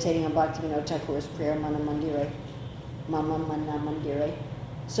were meditating on Bhaktivinoda Thakur's prayer, Mana Mandire, Mama Mana Mandire.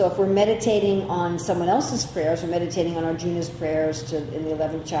 So if we're meditating on someone else's prayers, we're meditating on Arjuna's prayers in the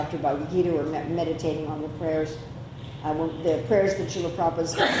 11th chapter of Bhagavad Gita, we're meditating on the prayers that Srila Prabhupada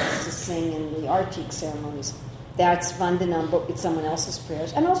used to sing in the Artik ceremonies. That's vandanam, but it's someone else's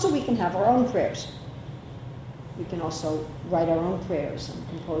prayers. And also we can have our own prayers. We can also write our own prayers and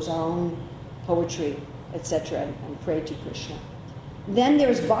compose our own poetry, etc., and pray to Krishna. Then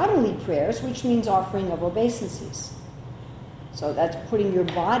there's bodily prayers, which means offering of obeisances. So that's putting your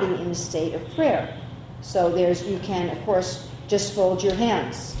body in a state of prayer. So you can, of course, just fold your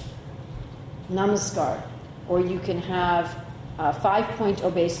hands, namaskar, or you can have 5-point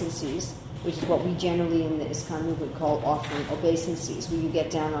obeisances, which is what we generally in the ISKCON movement call offering obeisances, where you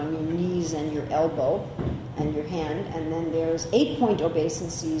get down on your knees and your elbow and your hand, and then there's 8-point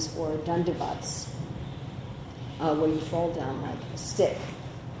obeisances or dandavats, where you fall down like a stick.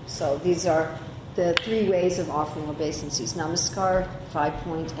 So these are the 3 ways of offering obeisances: namaskar,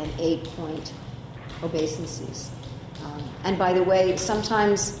 5-point, and 8-point obeisances. And by the way,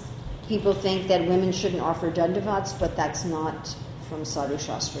 sometimes people think that women shouldn't offer dandavats, but that's not from Sadhu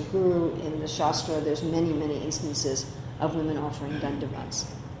Shastra Guru. In the Shastra, there's many, many instances of women offering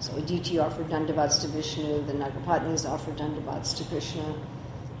dandavats. So Aditi offered dandavats to Vishnu, the Nagapatnis offered dandavats to Krishna.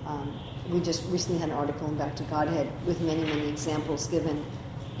 We just recently had an article in Back to Godhead with many, many examples given.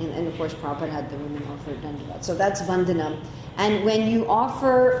 And of course, Prabhupada had the women offer dandavats. So that's vandanam. And when you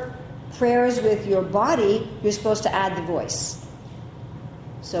offer prayers with your body, you're supposed to add the voice.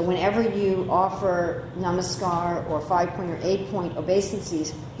 So whenever you offer namaskar or 5-point or 8-point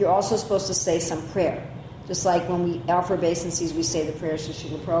obeisances, you're also supposed to say some prayer. Just like when we offer obeisances, we say the prayers to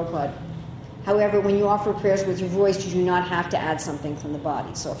Srila Prabhupada. However, when you offer prayers with your voice, you do not have to add something from the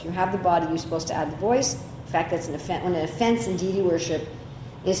body. So if you have the body, you're supposed to add the voice. In fact, that's an offense in deity worship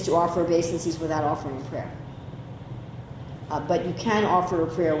is to offer obeisances without offering a prayer. But you can offer a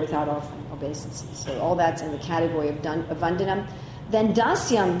prayer without offering obeisances. So all that's in the category of vandanam. Then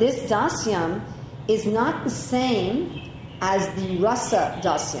dasyam, this dasyam is not the same as the rasa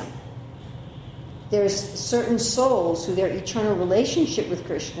dasyam. There's certain souls who their eternal relationship with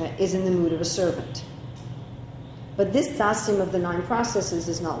Krishna is in the mood of a servant. But this dasyam of the 9 processes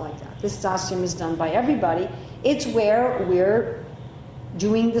is not like that. This dasyam is done by everybody. It's where we're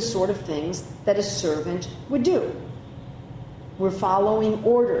doing the sort of things that a servant would do. We're following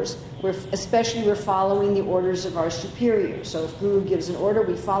orders. We're following the orders of our superior. So if Guru gives an order,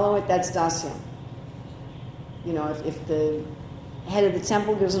 we follow it. That's dasyam. You know, if the head of the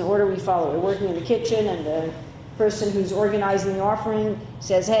temple gives an order, we follow it. We're working in the kitchen, and the person who's organizing the offering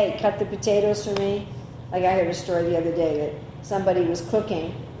says, "Hey, cut the potatoes for me." Like I heard a story the other day that somebody was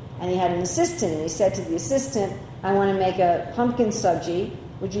cooking, and he had an assistant, and he said to the assistant, "I want to make a pumpkin sabji.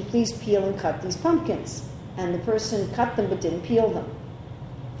 Would you please peel and cut these pumpkins?" And the person cut them but didn't peel them.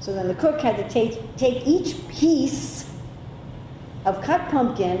 So then the cook had to take each piece of cut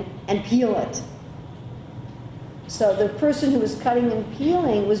pumpkin and peel it. So the person who was cutting and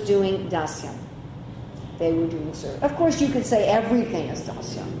peeling was doing dasyam. They were doing service. Of course, you could say everything is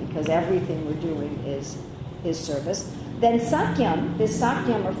dasyam, because everything we're doing is service. Then sakyam, this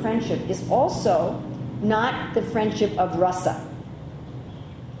sakyam or friendship, is also not the friendship of rasa.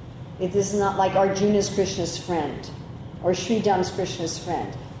 It is not like Arjuna's Krishna's friend, or Sridham's Krishna's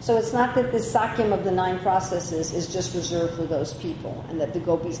friend. So it's not that the sakyam of the 9 processes is just reserved for those people, and that the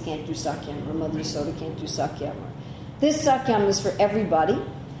gopis can't do sakyam, or Mother Yasoda can't do sakyam. This sakyam is for everybody,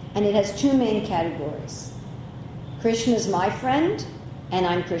 and it has 2 main categories. Krishna is my friend, and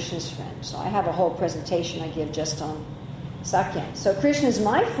I'm Krishna's friend. So I have a whole presentation I give just on sakyam. So Krishna is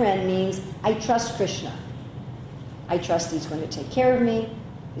my friend means I trust Krishna. I trust he's going to take care of me,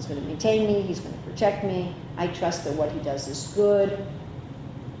 he's going to maintain me, he's going to protect me. I trust that what he does is good.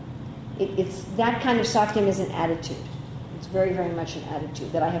 It's that kind of sakyam is an attitude. It's very, very much an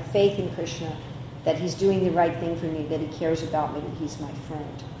attitude, that I have faith in Krishna, that he's doing the right thing for me, that he cares about me, that he's my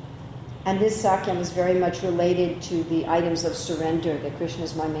friend. And this sakyam is very much related to the items of surrender, that Krishna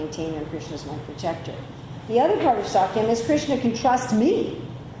is my maintainer and Krishna is my protector. The other part of sakyam is Krishna can trust me.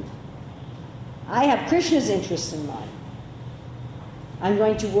 I have Krishna's interests in mind. I'm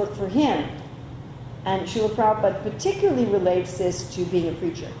going to work for him. And Srila Prabhupada particularly relates this to being a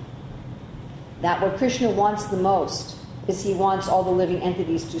preacher. That what Krishna wants the most is he wants all the living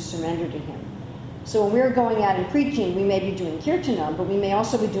entities to surrender to him. So when we're going out and preaching, we may be doing kirtanam, but we may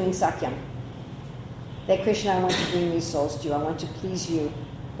also be doing sakyam. That Krishna, I want to bring these souls to you. I want to please you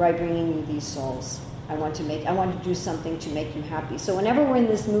by bringing you these souls. I want to do something to make you happy. So whenever we're in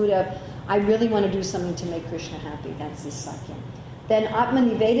this mood of, I really want to do something to make Krishna happy, that's this sakyam. Then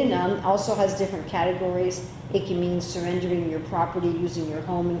Atmanivedanam also has different categories. It can mean surrendering your property, using your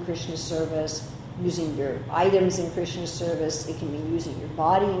home in Krishna's service, using your items in Krishna's service. It can mean using your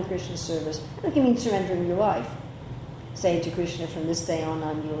body in Krishna's service. And it can mean surrendering your life. Saying to Krishna, from this day on,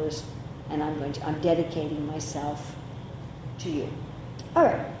 I'm yours, and I'm dedicating myself to you. All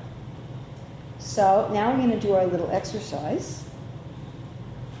right. So now we're going to do our little exercise.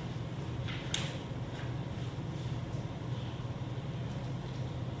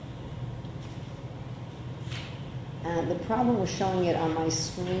 And the problem with showing it on my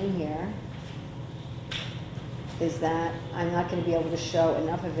screen here is that I'm not going to be able to show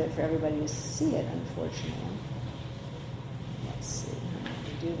enough of it for everybody to see it, unfortunately. Let's see how I'm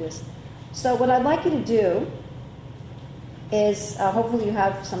going to do this. So what I'd like you to do is, hopefully you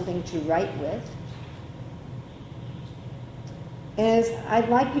have something to write with, is I'd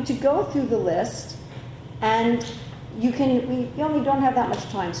like you to go through the list, and you only don't have that much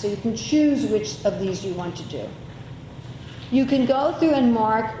time, so you can choose which of these you want to do. You can go through and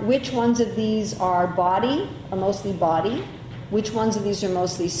mark which ones of these are body, or mostly body, which ones of these are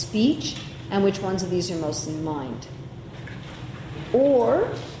mostly speech, and which ones of these are mostly mind. Or,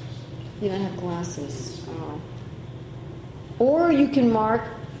 you don't have glasses. Oh. Or you can mark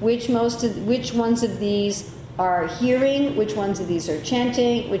which ones of these are hearing, which ones of these are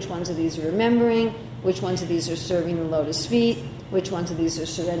chanting, which ones of these are remembering, which ones of these are serving the lotus feet, which ones of these are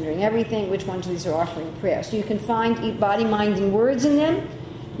surrendering everything, which ones of these are offering prayer. So you can find body, mind, and words in them.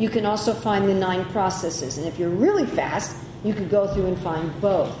 You can also find the 9 processes. And if you're really fast, you could go through and find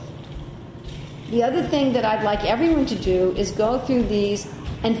both. The other thing that I'd like everyone to do is go through these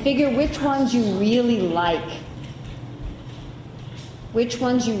and figure which ones you really like. Which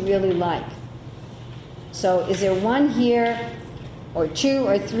ones you really like. So is there one here, or 2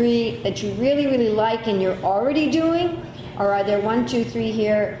 or 3 that you really, really like and you're already doing? Or are there 1, 2, 3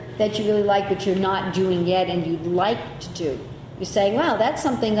 here that you really like but you're not doing yet and you'd like to do? You're saying, wow, that's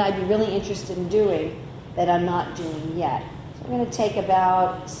something I'd be really interested in doing that I'm not doing yet. So I'm going to take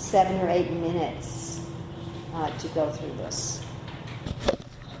about 7 or 8 minutes to go through this.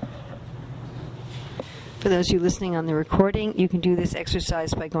 For those of you listening on the recording, you can do this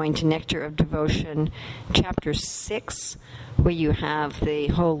exercise by going to Nectar of Devotion, Chapter 6, where you have the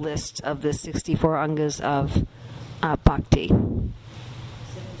whole list of the 64 angas of bhakti.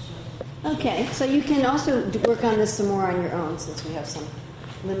 Okay, so you can also work on this some more on your own since we have some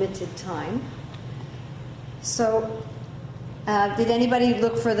limited time. So, did anybody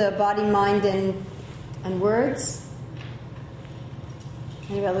look for the body, mind, and words?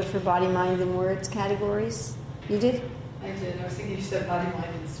 Anybody look for body, mind, and words categories? You did? I did. I was thinking you said body, mind,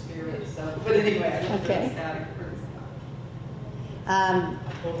 and spirit. So, but anyway, I looked Okay. at those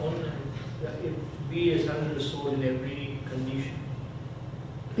categories. Be a surrendered soul in every condition.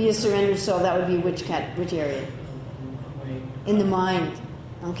 Be a surrendered soul. That would be which area? In the mind.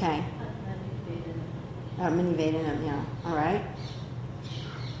 Okay. Mini Vedana, yeah. All right.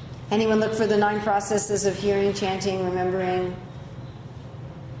 Anyone look for the 9 processes of hearing, chanting, remembering,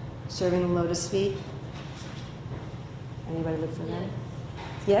 serving the lotus feet? Anybody look for that?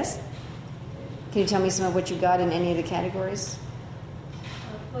 Yes? Can you tell me some of what you got in any of the categories?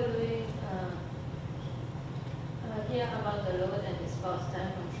 Following here about the Lord and His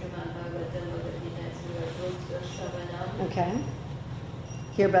pastime from Srimad Bhagavatam, Bhagavad Gita, Shravanam. Okay.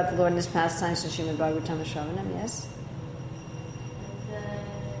 Hear about the Lord and His pastimes from Srimad Bhagavatam Shravanam, yes? And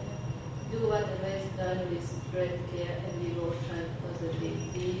do whatever is done with great care and devotion for the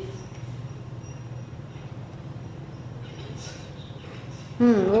big deeds.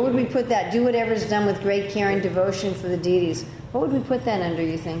 What would we put that? Do whatever is done with great care and devotion for the deities. What would we put that under,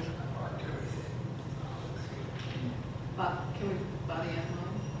 you think? Can we body and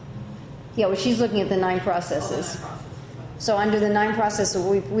mind? Yeah, well, she's looking at the 9 processes. So under the 9 processes,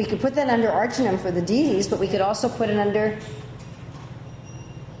 we could put that under Archanam for the deities, but we could also put it under...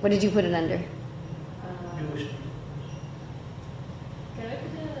 What did you put it under? Devotion. Can I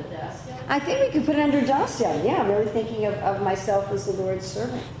put it in the Dasya? I think we could put it under Dasya. Yeah, really thinking of myself as the Lord's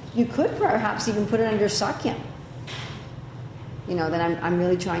servant. You could perhaps even put it under Sakyam. You know, that I'm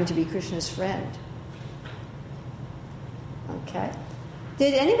really trying to be Krishna's friend. Okay.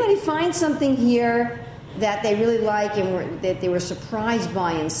 Did anybody find something here that they really like and that they were surprised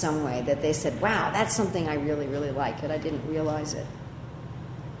by in some way? That they said, wow, that's something I really, really like, and I didn't realize it.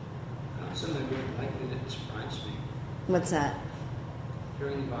 Something I really liked that surprised me. What's that?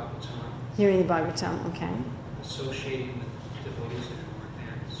 Hearing the Bhagavatam, Hearing the Bhagavatam, okay. associating with devotees that are more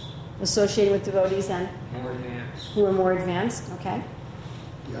advanced. Associated with devotees then More advanced. who are more advanced, okay.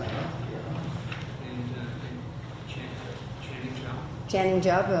 Yeah. And chanting japa. Chanting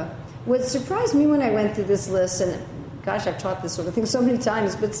japa. What surprised me when I went through this list, and gosh, I've taught this sort of thing so many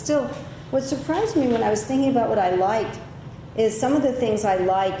times, but still, what surprised me when I was thinking about what I liked is some of the things I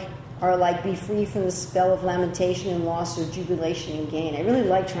like are like be free from the spell of lamentation and loss or jubilation and gain. I really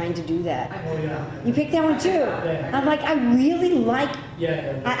like trying to do that. Oh, yeah. You picked that one too? Yeah. I'm like, I really like,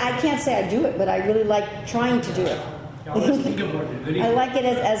 Yeah. I can't say I do it, but I really like trying to do it. I always think about it. Very I like it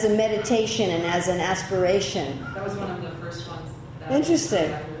as a meditation and as an aspiration. That was one of the first ones.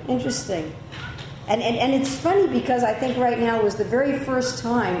 Interesting. And it's funny because I think right now was the very first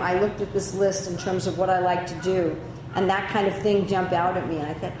time I looked at this list in terms of what I like to do, and that kind of thing jumped out at me, and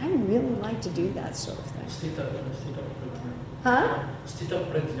I thought, I really like to do that sort of thing. Sthita Prajna. Huh? Sthita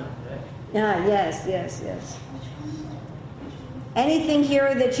Prajna, right? Yeah, yes. Anything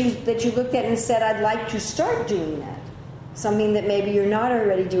here that you looked at and said, I'd like to start doing that? Something that maybe you're not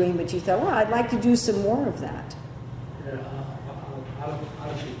already doing, but you thought, well, I'd like to do some more of that.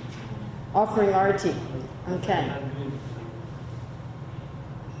 Arati. Offering arati. Okay.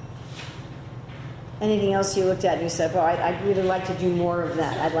 Anything else you looked at and you said, well, I'd really like to do more of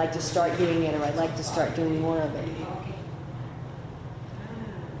that. I'd like to start doing it, or I'd like to start doing more of it.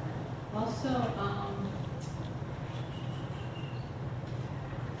 Also,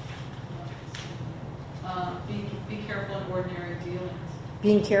 be careful in ordinary dealings.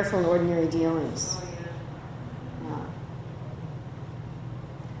 Being careful in ordinary dealings. Oh, yeah.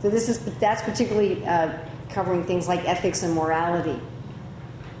 Yeah. So that's particularly covering things like ethics and morality.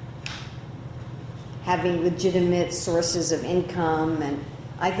 Having legitimate sources of income, and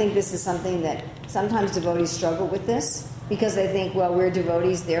I think this is something that sometimes devotees struggle with this because they think, well, we're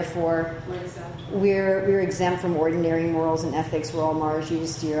devotees, therefore we're exempt from ordinary morals and ethics. We're all Maharaj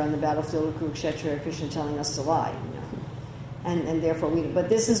Yudhisthira on the battlefield of Kurukshetra, Krishna telling us to lie, and therefore we. But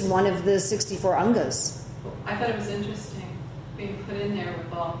this is one of the 64 angas. I thought it was interesting being put in there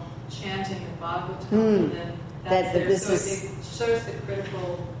with all chanting and Bhagavatam, and then That there, this so is- it shows the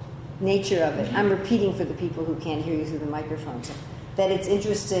critical. Nature of it. I'm repeating for the people who can't hear you through the microphones. That it's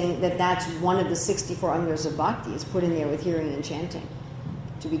interesting that that's one of the 64 angas of bhakti is put in there with hearing and chanting.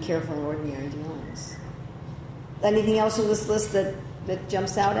 To be careful in ordinary dealings. Anything else on this list that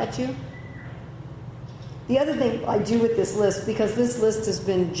jumps out at you? The other thing I do with this list, because this list has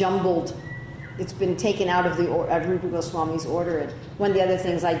been jumbled, it's been taken out of Rupa Goswami's order. One of the other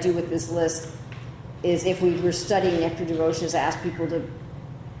things I do with this list is, if we were studying Nectar Devotions, I ask people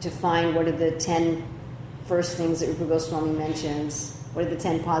to find what are the 10 first things that Rupa Goswami mentions, what are the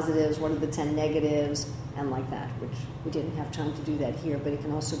 10 positives, what are the 10 negatives, and like that, which we didn't have time to do that here, but it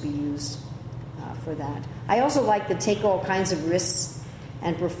can also be used for that. I also like to take all kinds of risks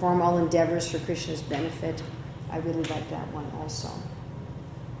and perform all endeavors for Krishna's benefit. I really like that one also.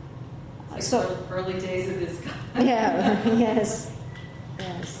 It's like early days of this guy. Yeah, yes.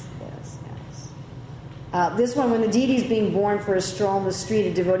 This one, when the deity is being born for a stroll in the street,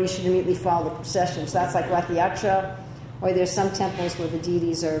 a devotee should immediately follow the procession. So that's like Rath Yatra, or there's some temples where the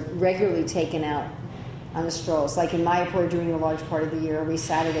deities are regularly taken out on the strolls. Like in Mayapur, during a large part of the year, every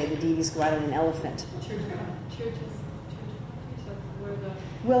Saturday, the deities go out on an elephant.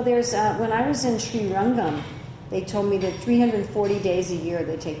 Well, there's when I was in Sri Rangam, they told me that 340 days a year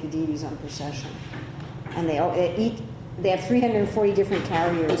they take the deities on procession, and they have 340 different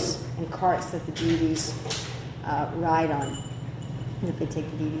carriers and carts that the deities ride on, that they take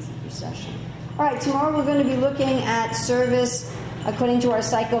the deities in procession. All right, tomorrow we're going to be looking at service according to our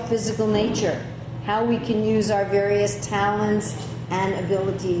psychophysical nature, how we can use our various talents and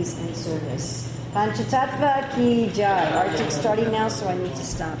abilities in service. Panchatattva ki jai. Artik's starting now, so I need to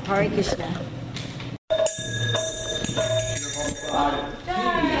stop. Hare Krishna.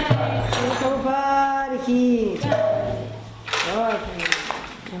 Prabhupada ki jai.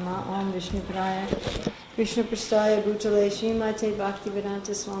 Nama Om Vishnu Padaya Krishna Prastaya Bhutale Srimate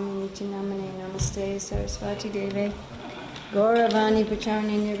Bhaktivedanta Swami Nityanamane Namaste Sarasvati Deve Gauravani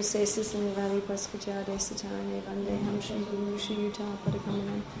Pacharane Nirvasesis Nirvali Paskachade Satarane Vandeham Shri Guru Shri Yuta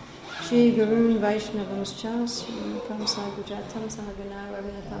Padakamanam Shri Gurun Vaishnavamscha Shri Kam Sagujatam Sahagana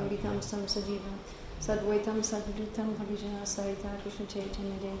Ravinatham Gikam Sam Sajivam Sadvaitam Sadvitam Bhavijana Sarita Krishna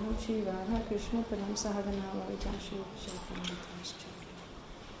Chaitanya Deham Shri Radha Krishna Padam Sahagana Ravita Shri Krishna.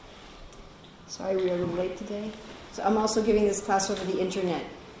 Sorry, we are a little late today. So I'm also giving this class over the internet.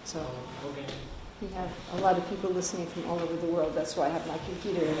 So we have a lot of people listening from all over the world. That's why I have my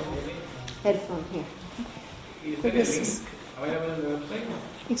computer and my headphone here. Is there a link available on the website?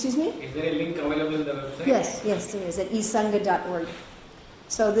 Excuse me? Is there a link available on the website? Yes, there is, at esanga.org.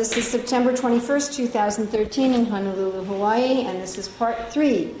 So this is September 21st, 2013 in Honolulu, Hawaii, and this is part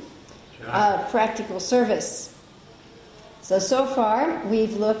 3 of practical service. So far,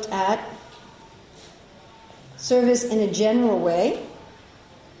 we've looked at service in a general way,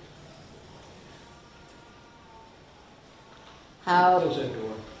 how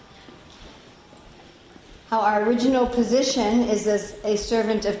our original position is as a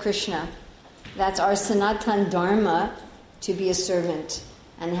servant of Krishna. That's our Sanatan Dharma, to be a servant.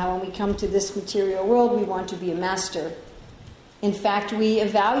 And how when we come to this material world, we want to be a master. In fact, we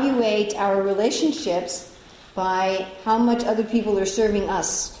evaluate our relationships by how much other people are serving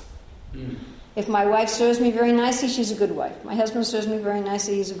us. If my wife serves me very nicely, she's a good wife. My husband serves me very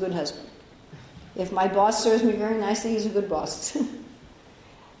nicely, he's a good husband. If my boss serves me very nicely, he's a good boss.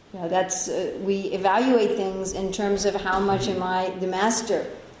 We evaluate things in terms of how much am I the master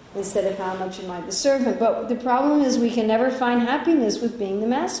instead of how much am I the servant. But the problem is we can never find happiness with being the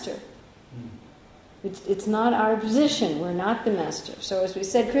master. It's not our position. We're not the master. So as we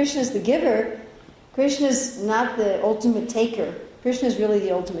said, Krishna is the giver. Krishna is not the ultimate taker. Krishna is really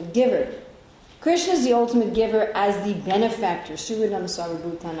the ultimate giver. Krishna is the ultimate giver as the benefactor. Suridam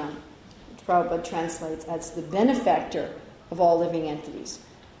Sarvabhutanam, which Prabhupada translates as the benefactor of all living entities.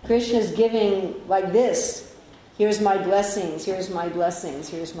 Krishna is giving like this. Here's my blessings, here's my blessings,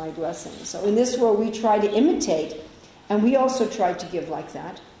 here's my blessings. So in this world we try to imitate, and we also try to give like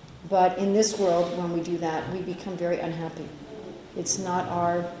that. But in this world, when we do that, we become very unhappy. It's not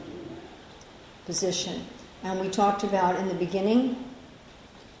our position. And we talked about in the beginning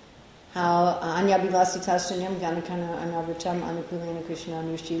how Anyabhilasitasunam Ganakana Anavritam Anukulena Krishna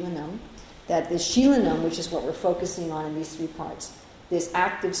Anushilanam, that the Shilanam, which is what we're focusing on in these 3 parts, this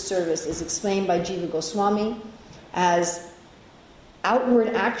active service is explained by Jiva Goswami as outward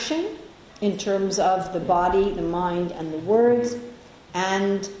action in terms of the body, the mind, and the words,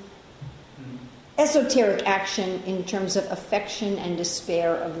 and esoteric action in terms of affection and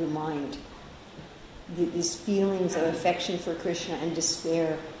despair of the mind. These feelings of affection for Krishna and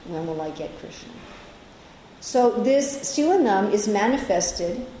despair, when will I get Krishna? So this Silanam is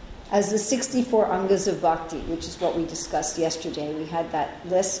manifested as the 64 angas of bhakti, which is what we discussed yesterday. We had that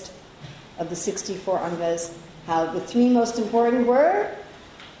list of the 64 angas, how the 3 most important were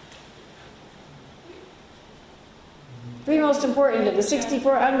Three most important of the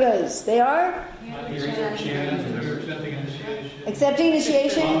 64 angas. They are accepting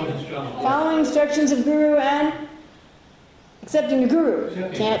initiation, following instructions of guru, and accepting the guru.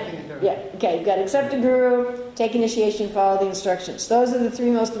 You've got to accept the guru, take initiation, follow the instructions. Those are the three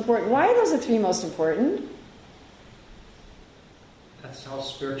most important. Why are those the three most important? That's how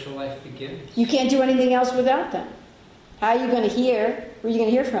spiritual life begins. You can't do anything else without them. How are you going to hear? Who are you going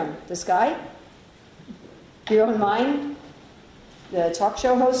to hear from? The sky? Your own mind? The talk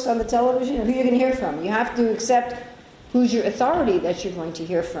show host on the television? Who are you going to hear from? You have to accept who's your authority that you're going to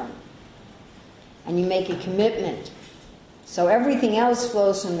hear from. And you make a commitment. So everything else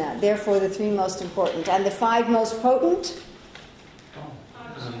flows from that. Therefore, the three most important. And the five most potent?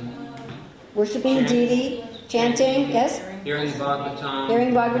 Worshipping the deity, chanting, yes? Hearing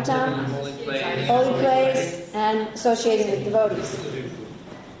Bhagavatam, holy place, and associating with devotees.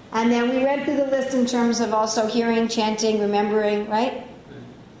 And then we read through the list in terms of also hearing, chanting, remembering, right?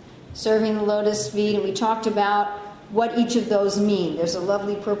 Serving the lotus feet, and we talked about what each of those mean. There's a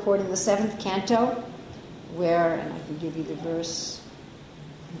lovely purport in the 7th canto where, and I can give you the verse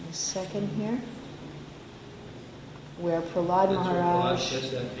in a second here, where Prahlad Maharaj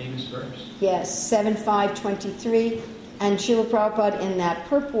says that famous verse. Yes, 7.5.23, and Srila Prabhupada in that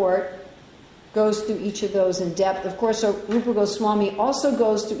purport goes through each of those in depth. Of course, so Rupa Goswami also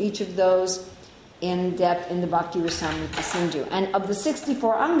goes through each of those in depth in the Bhakti Rasamrita Sindhu. And of the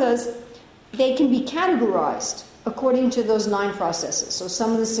 64 angas, they can be categorized according to those 9 processes. So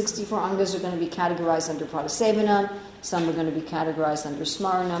some of the 64 angas are going to be categorized under Pradasevanam, some are going to be categorized under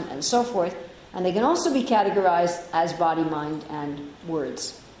Smaranam, and so forth. And they can also be categorized as body, mind, and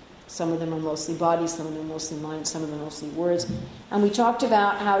words. Some of them are mostly body, some of them are mostly mind, some of them are mostly words. And we talked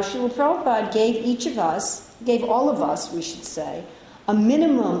about how Srila Prabhupada gave all of us, we should say, a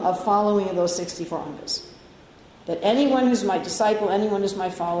minimum of following of those 64 angas. That anyone who's my disciple, anyone who's my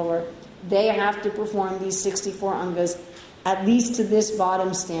follower, they have to perform these 64 angas at least to this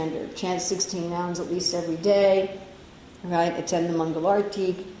bottom standard. Chant 16 rounds at least every day, right? Attend the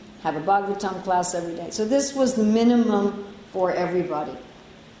Mangalarti, have a Bhagavatam class every day. So this was the minimum for everybody.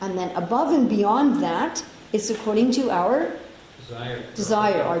 And then above and beyond that, it's according to our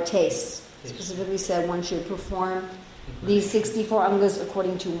desire, our taste. Specifically said one should perform these 64 angas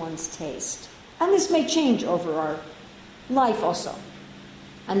according to one's taste. And this may change over our life also.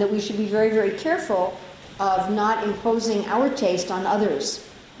 And that we should be very, very careful of not imposing our taste on others,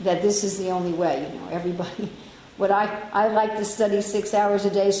 that this is the only way. Everybody... What I like to study 6 hours a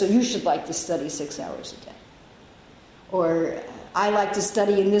day, so you should like to study 6 hours a day. Or I like to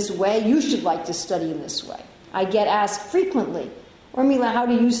study in this way, you should like to study in this way. I get asked frequently, Urmila, how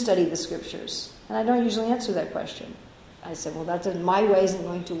do you study the scriptures? And I don't usually answer that question. I said, well, my way isn't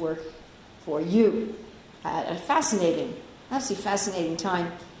going to work for you. I had a absolutely fascinating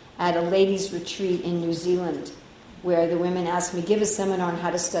time at a ladies' retreat in New Zealand, where the women asked me, give a seminar on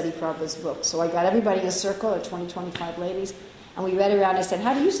how to study Prabhupada's book. So I got everybody in a circle of 20, 25 ladies, and we read around. I said,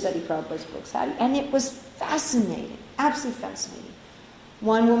 how do you study Prabhupada's books? And it was fascinating, absolutely fascinating.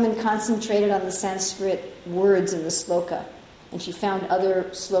 One woman concentrated on the Sanskrit words in the sloka, and she found other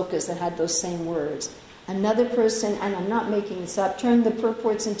slokas that had those same words. Another person, and I'm not making this up, turned the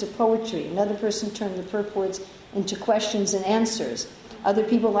purports into poetry. Another person turned the purports into questions and answers. Other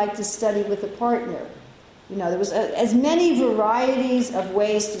people like to study with a partner. There was as many varieties of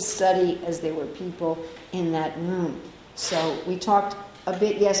ways to study as there were people in that room. So we talked a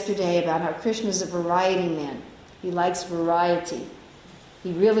bit yesterday about how Krishna is a variety man. He likes variety.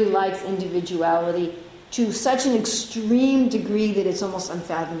 He really likes individuality to such an extreme degree that it's almost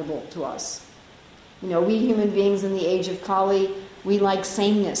unfathomable to us. We human beings in the age of Kali, we like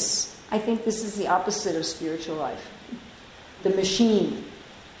sameness. I think this is the opposite of spiritual life. The machine.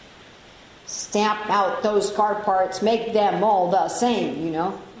 Stamp out those car parts, make them all the same,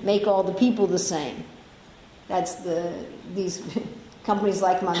 make all the people the same. That's these companies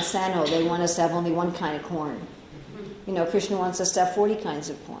like Monsanto, they want us to have only one kind of corn. Krishna wants us to have 40 kinds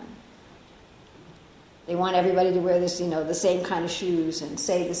of corn. They want everybody to wear this, the same kind of shoes and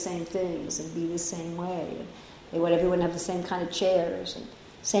say the same things and be the same way. They want everyone to have the same kind of chairs and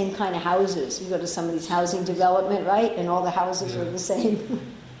same kind of houses. You go to some of these housing development, right? And all the houses are the same.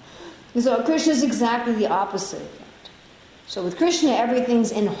 So Krishna is exactly the opposite of that. So with Krishna,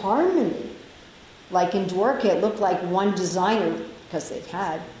 everything's in harmony. Like in Dwarka, it looked like one designer, because they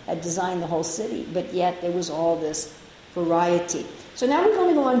had designed the whole city, but yet there was all this variety. So now we're going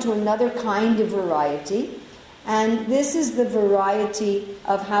to go on to another kind of variety, and this is the variety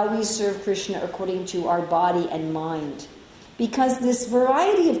of how we serve Krishna according to our body and mind. Because this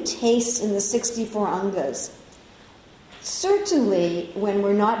variety of tastes in the 64 angas certainly when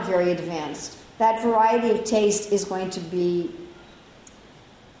we're not very advanced, that variety of taste is going to be,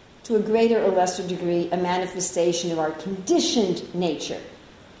 to a greater or lesser degree, a manifestation of our conditioned nature.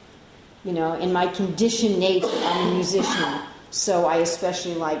 You know, in my conditioned nature, I'm a musician, so I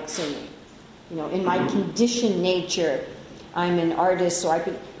especially like singing. You know, in my conditioned nature, I'm an artist, so I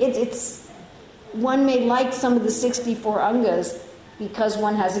could... It's one may like some of the 64 angas because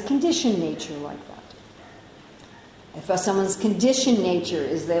one has a conditioned nature like that. If someone's conditioned nature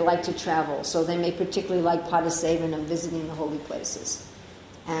is they like to travel, so they may particularly like Padasevanam, visiting the holy places.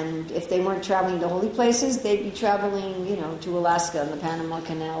 And if they weren't traveling to holy places, they'd be traveling, you know, to Alaska and the Panama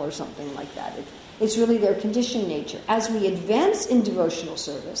Canal or something like that. It's really their conditioned nature. As we advance in devotional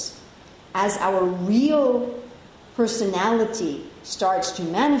service, as our real personality starts to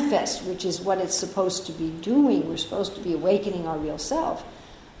manifest, which is what it's supposed to be doing, we're supposed to be awakening our real self,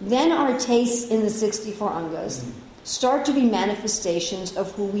 then our tastes in the 64 angas start to be manifestations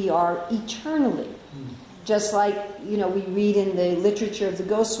of who we are eternally. Just like, you know, we read in the literature of the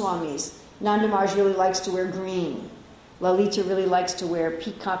Goswamis, Nanda Maharaj really likes to wear green. Lalita really likes to wear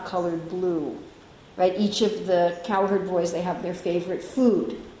peacock-colored blue. Right? Each of the cowherd boys, they have their favorite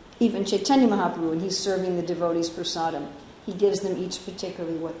food. Even Chaitanya Mahaprabhu, when he's serving the devotees prasadam, he gives them each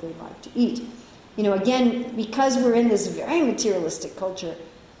particularly what they like to eat. You know, again, because we're in this very materialistic culture,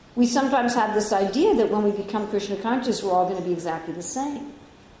 we sometimes have this idea that when we become Krishna conscious, we're all going to be exactly the same.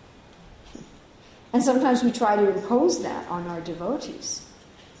 And sometimes we try to impose that on our devotees,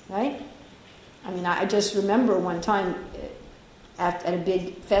 right? I mean, I just remember one time at a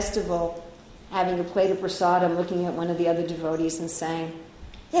big festival, having a plate of prasadam, looking at one of the other devotees and saying,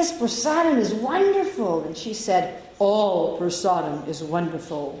 "This prasadam is wonderful." And she said, "All prasadam is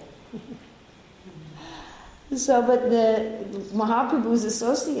wonderful." So, but the Mahaprabhu's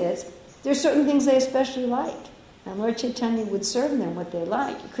associates, there are certain things they especially like. And Lord Chaitanya would serve them what they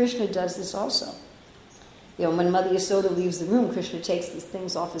like. Krishna does this also. You know, when Mother Yasoda leaves the room, Krishna takes these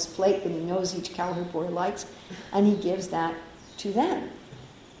things off his plate that he knows each cowherd boy likes, and he gives that to them.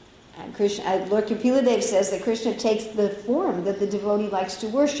 And Krishna, Lord Kapila Dev says that Krishna takes the form that the devotee likes to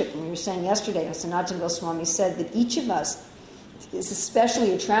worship. And we were saying yesterday, Sanatana Goswami said that each of us is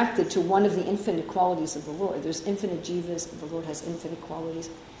especially attracted to one of the infinite qualities of the Lord. There's infinite jivas, the Lord has infinite qualities,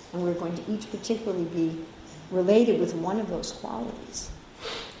 and we're going to each particularly be related with one of those qualities.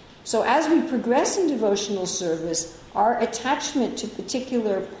 So as we progress in devotional service, our attachment to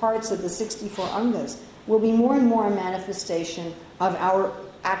particular parts of the 64 angas will be more and more a manifestation of our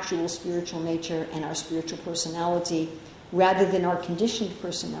actual spiritual nature and our spiritual personality rather than our conditioned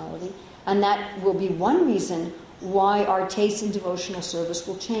personality. And that will be one reason why our taste in devotional service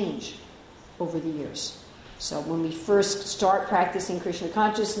will change over the years. So when we first start practicing Krishna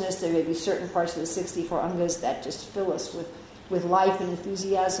consciousness, there may be certain parts of the 64 angas that just fill us with life and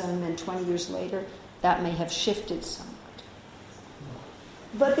enthusiasm, and 20 years later, that may have shifted somewhat.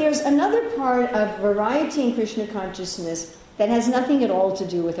 But there's another part of variety in Krishna consciousness that has nothing at all to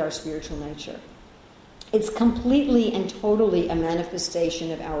do with our spiritual nature. It's completely and totally a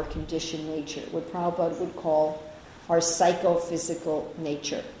manifestation of our conditioned nature, what Prabhupada would call our psychophysical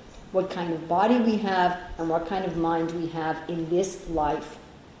nature. What kind of body we have and what kind of mind we have in this life.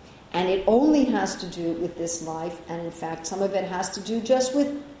 And it only has to do with this life, and in fact some of it has to do just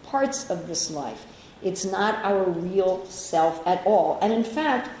with parts of this life. It's not our real self at all. And in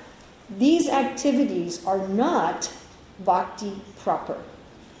fact, these activities are not bhakti proper.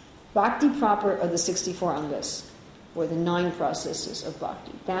 Bhakti proper are the 64 angas, or the 9 processes of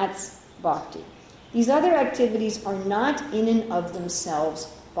bhakti. That's bhakti. These other activities are not in and of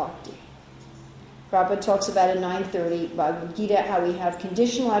themselves bhakti. Prabhupada talks about in 930 Bhagavad Gita how we have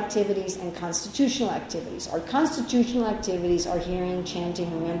conditional activities and constitutional activities. Our constitutional activities are hearing, chanting,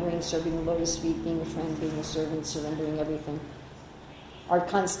 remembering, serving the lotus feet, being a friend, being a servant, surrendering everything. Our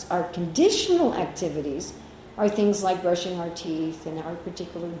conditional activities are things like brushing our teeth and our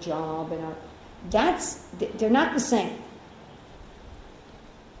particular job, and they're not the same.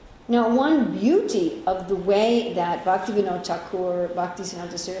 Now, one beauty of the way that Bhaktivinoda Thakur,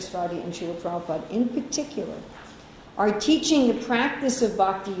 Bhaktisiddhanta Saraswati, and Srila Prabhupada in particular are teaching the practice of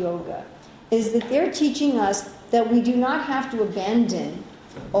bhakti yoga is that they're teaching us that we do not have to abandon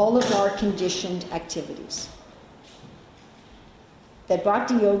all of our conditioned activities. That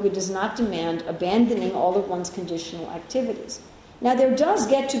bhakti yoga does not demand abandoning all of one's conditional activities. Now, there does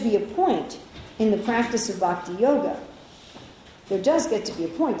get to be a point in the practice of bhakti yoga. There does get to be a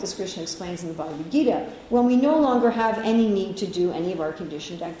point, as Krishna explains in the Bhagavad Gita, when we no longer have any need to do any of our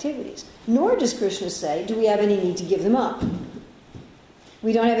conditioned activities. Nor does Krishna say, do we have any need to give them up.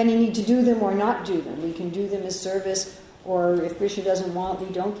 We don't have any need to do them or not do them. We can do them as service Or if Krishna doesn't want,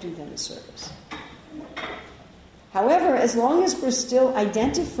 we don't do them a service. However, as long as we're still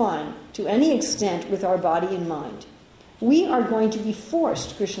identifying to any extent with our body and mind, we are going to be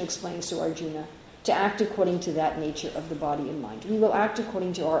forced, Krishna explains to Arjuna, to act according to that nature of the body and mind. We will act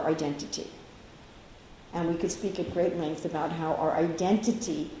according to our identity. And we could speak at great length about how our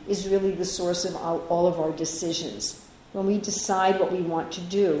identity is really the source of all of our decisions. When we decide what we want to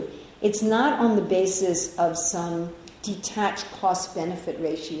do, it's not on the basis of some detached cost-benefit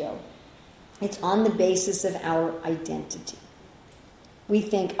ratio. It's on the basis of our identity. We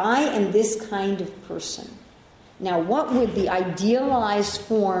think, I am this kind of person. Now, what would the idealized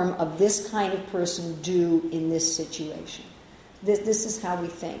form of this kind of person do in this situation? This is how we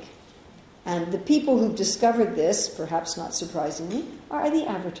think. And the people who've discovered this, perhaps not surprisingly, are the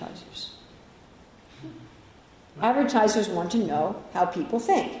advertisers. Advertisers want to know how people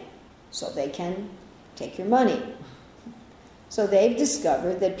think, so they can take your money. So they've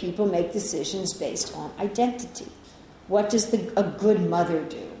discovered that people make decisions based on identity. What does a good mother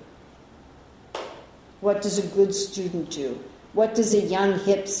do? What does a good student do? What does a young,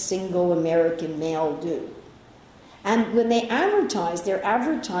 hip, single American male do? And when they advertise, they're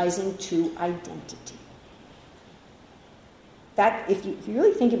advertising to identity. That, if you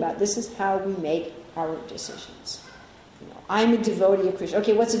really think about it, this is how we make our decisions. I'm a devotee of Krishna.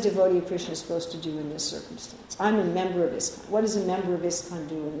 Okay, what's a devotee of Krishna supposed to do in this circumstance? I'm a member of ISKCON. What does a member of ISKCON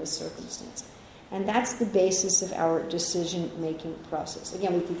do in this circumstance? And that's the basis of our decision-making process.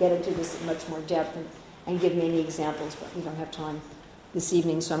 Again, we could get into this in much more depth and give many examples, but we don't have time this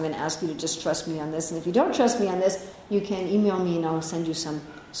evening, so I'm going to ask you to just trust me on this. And if you don't trust me on this, you can email me and I'll send you some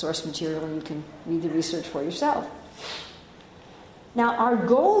source material and you can read the research for yourself. Now, our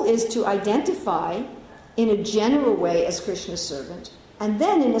goal is to identify in a general way as Krishna's servant, and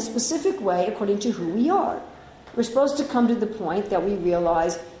then in a specific way according to who we are. We're supposed to come to the point that we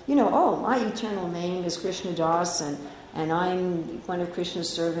realize, oh, my eternal name is Krishna Das, and I'm one of Krishna's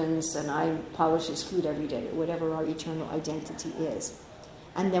servants, and I polish his flute every day, or whatever our eternal identity is.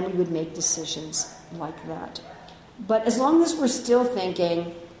 And then we would make decisions like that. But as long as we're still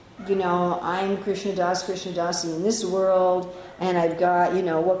thinking, I'm Krishna Dasi in this world, and I've got,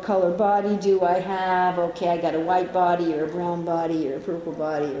 what color body do I have? Okay, I got a white body, or a brown body, or a purple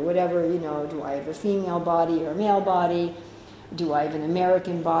body, or whatever, do I have a female body or a male body? Do I have an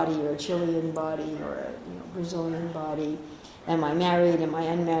American body, or a Chilean body, or a Brazilian body? Am I married? Am I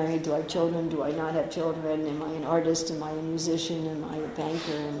unmarried? Do I have children? Do I not have children? Am I an artist? Am I a musician? Am I a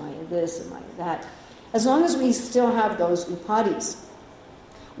banker? Am I this? Am I that? As long as we still have those upadhis,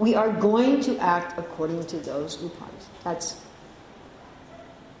 we are going to act according to those upadhis.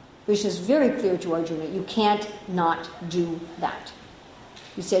 Which is very clear to Arjuna. You can't not do that.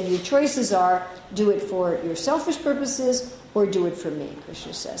 He said your choices are do it for your selfish purposes or do it for me,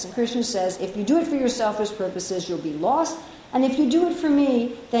 Krishna says. And Krishna says, if you do it for your selfish purposes, you'll be lost. And if you do it for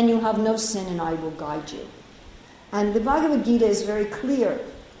me, then you'll have no sin and I will guide you. And the Bhagavad Gita is very clear.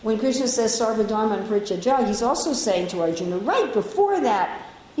 When Krishna says Sarvadharman Parityajya, he's also saying to Arjuna, right before that,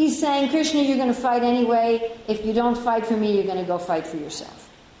 he's saying, Krishna, you're going to fight anyway. If you don't fight for me, you're going to go fight for yourself.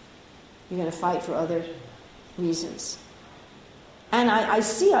 You're going to fight for other reasons. And I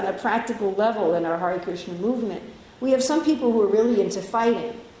see on a practical level in our Hare Krishna movement, we have some people who are really into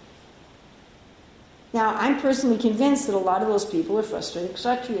fighting. Now, I'm personally convinced that a lot of those people are frustrated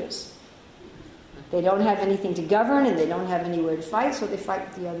kshatriyas. They don't have anything to govern and they don't have anywhere to fight, so they fight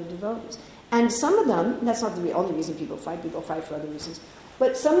with the other devotees. And some of them, that's not the only reason people fight for other reasons,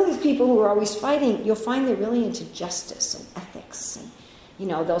 but some of these people who are always fighting, you'll find they're really into justice and ethics. And,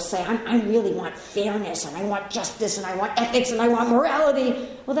 they'll say, I really want fairness, and I want justice, and I want ethics, and I want morality.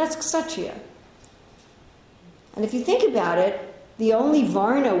 Well, that's kshatriya. And if you think about it, the only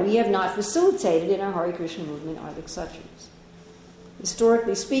varna we have not facilitated in our Hare Krishna movement are the kshatriyas.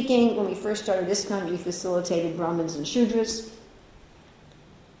 Historically speaking, when we first started ISKCON, we facilitated Brahmins and Shudras.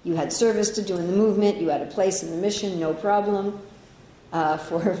 You had service to do in the movement, you had a place in the mission, no problem.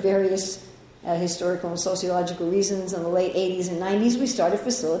 For various historical and sociological reasons, in the late 80s and 90s, we started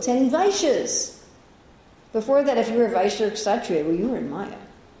facilitating Vaishyas. Before that, if you were a Vaishya or Kshatriya, well, you were in Maya.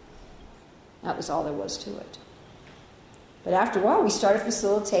 That was all there was to it. But after a while, we started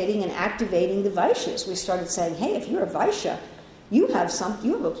facilitating and activating the Vaishyas. We started saying, hey, if you're a Vaishya, you have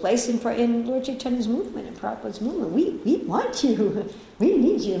a place in Lord Chaitanya's movement, in Prabhupada's movement. We want you. We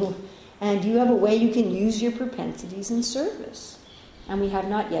need you. And you have a way you can use your propensities in service. And we have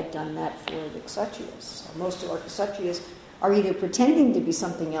not yet done that for the Kshatriyas. So most of our Kshatriyas are either pretending to be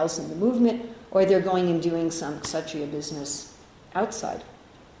something else in the movement, or they're going and doing some Kshatriya business outside.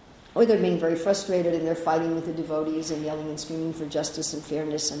 or they're being very frustrated and they're fighting with the devotees and yelling and screaming for justice and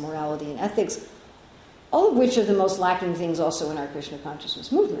fairness and morality and ethics, all of which are the most lacking things also in our Krishna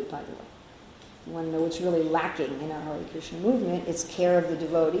consciousness movement, by the way. You want to know what's really lacking in our Hare Krishna movement? It's care of the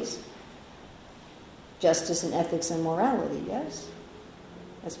devotees, justice and ethics and morality, yes?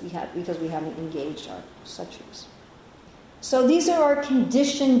 That's because we haven't engaged our sachas. So these are our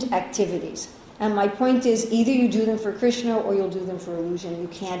conditioned activities. And my point is, either you do them for Krishna or you'll do them for illusion. You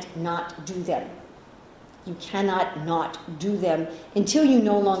can't not do them. You cannot not do them until you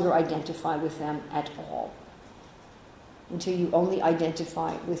no longer identify with them at all. Until you only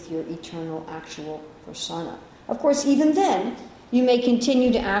identify with your eternal actual persona. Of course, even then, you may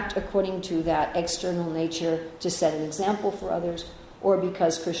continue to act according to that external nature to set an example for others, or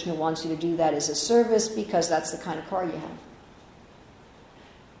because Krishna wants you to do that as a service, because that's the kind of car you have.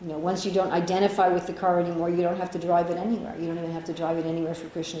 You know, once you don't identify with the car anymore, you don't have to drive it anywhere. You don't even have to drive it anywhere for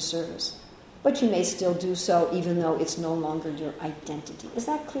Krishna's service. But you may still do so, even though it's no longer your identity. Is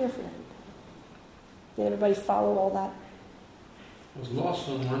that clear for everybody? Did everybody follow all that? I was lost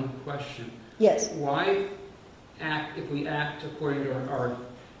on one question. Yes. Why act if we act according to our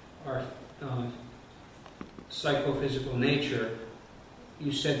psychophysical nature?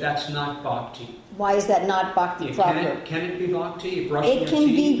 You said that's not bhakti. Why is that not bhakti Yeah, proper? can it be bhakti? Brushing It your can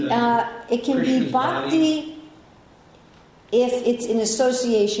teeth, be. It can be Krishna's bhakti body? if it's in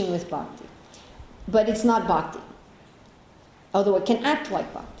association with bhakti, but it's not bhakti. Although it can act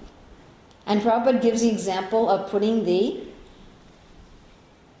like bhakti. And Prabhupada gives the example of putting the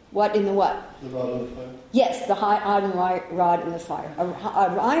what in the what? The rod on the fire. Yes, the hot iron rod in the fire. An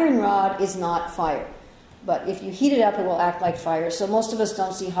iron rod is not fire. But if you heat it up, it will act like fire. So most of us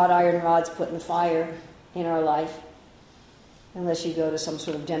don't see hot iron rods put in the fire in our life, unless you go to some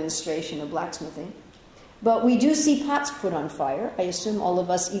sort of demonstration of blacksmithing. But we do see pots put on fire. I assume all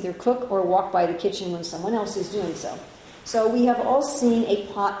of us either cook or walk by the kitchen when someone else is doing so. So we have all seen a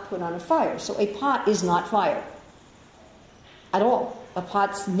pot put on a fire. So a pot is not fire at all. A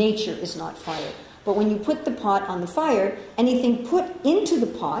pot's nature is not fire. But when you put the pot on the fire, anything put into the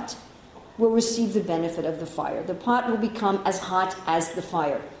pot will receive the benefit of the fire. The pot will become as hot as the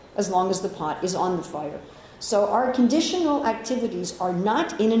fire, as long as the pot is on the fire. So our conditional activities are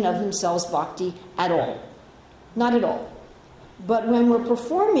not in and of themselves bhakti at all. Not at all. But when we're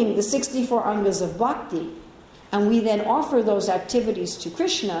performing the 64 angas of bhakti, and we then offer those activities to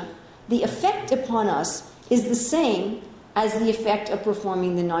Krishna, the effect upon us is the same as the effect of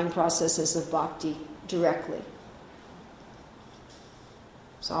performing the 9 processes of bhakti directly.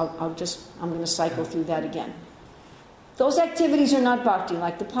 So I'm going to cycle through that again. Those activities are not bhakti,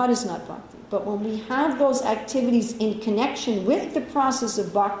 like the pot is not bhakti. But when we have those activities in connection with the process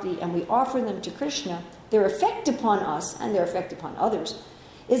of bhakti and we offer them to Krishna, their effect upon us and their effect upon others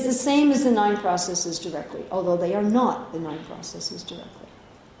is the same as the 9 processes directly, although they are not the 9 processes directly.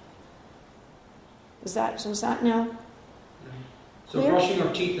 Is that now? So clear? brushing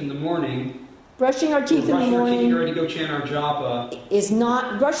our teeth in the morning. Brushing our teeth in the Brushing our teeth, morning you're ready to go chant our japa. is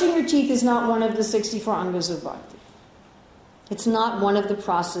not, brushing your teeth is not one of the 64 angas of bhakti. It's not one of the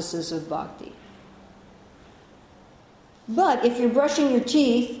processes of bhakti. But if you're brushing your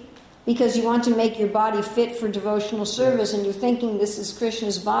teeth because you want to make your body fit for devotional service and you're thinking this is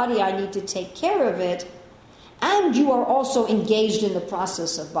Krishna's body, I need to take care of it, and you are also engaged in the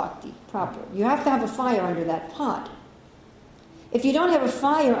process of bhakti proper. You have to have a fire under that pot. If you don't have a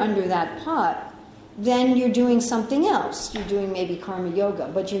fire under that pot, then you're doing something else. You're doing maybe karma yoga,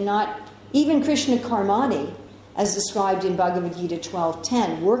 but you're not, even Krishna karmani, as described in Bhagavad Gita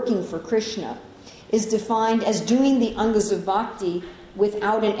 12.10, working for Krishna, is defined as doing the angas of bhakti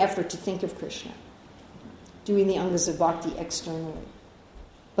without an effort to think of Krishna. Doing the angas of bhakti externally.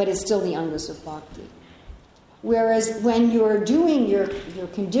 But it's still the angas of bhakti. Whereas when you're doing your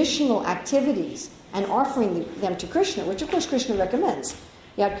conditional activities and offering them to Krishna, which of course Krishna recommends,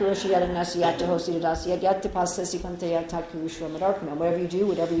 whatever you do,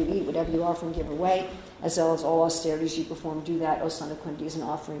 whatever you eat, whatever you offer and give away, as well as all austerities you perform, do that, O son of Kunti, as an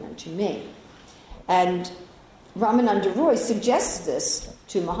offering unto me. And Ramananda Roy suggests this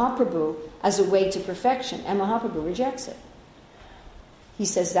to Mahaprabhu as a way to perfection, and Mahaprabhu rejects it. He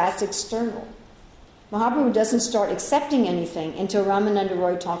says that's external. Mahaprabhu doesn't start accepting anything until Ramananda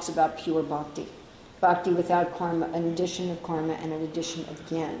Roy talks about pure bhakti. Bhakti without karma, an addition of karma and an addition of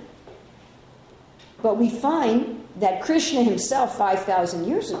jnana. But we find that Krishna himself, 5,000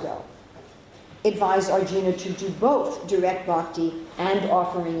 years ago, advised Arjuna to do both direct bhakti and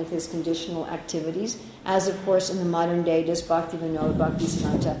offering of his conditional activities, as of course in the modern day does Bhaktivinoda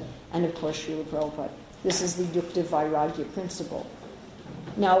Bhaktisiddhanta and of course Srila Prabhupada. This is the Yukta Vairagya principle.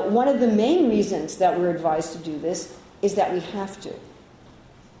 Now, one of the main reasons that we're advised to do this is that we have to.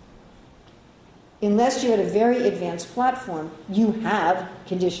 Unless you're at a very advanced platform, you have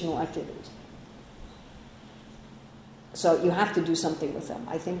conditional activities. So you have to do something with them.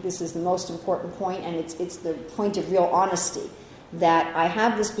 I think this is the most important point, and it's the point of real honesty, that I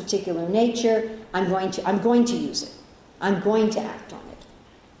have this particular nature, I'm going to use it. I'm going to act on it.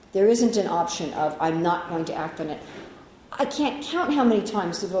 There isn't an option of I'm not going to act on it. I can't count how many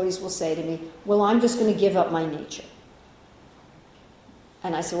times devotees will say to me, well, I'm just going to give up my nature.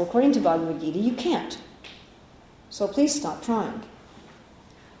 And I say, well, according to Bhagavad Gita, you can't. So please stop trying.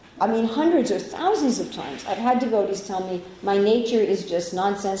 I mean, hundreds or thousands of times I've had devotees tell me, my nature is just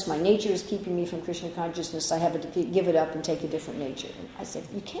nonsense, my nature is keeping me from Krishna consciousness, I have to give it up and take a different nature. And I said,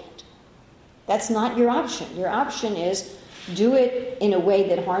 you can't. That's not your option. Your option is do it in a way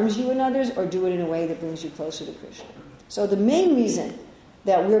that harms you and others, or do it in a way that brings you closer to Krishna. So the main reason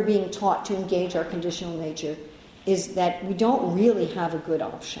that we're being taught to engage our conditional nature is that we don't really have a good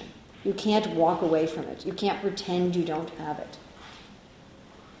option. You can't walk away from it. You can't pretend you don't have it.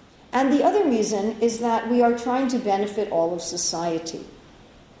 And the other reason is that we are trying to benefit all of society.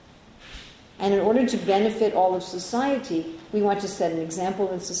 And in order to benefit all of society, we want to set an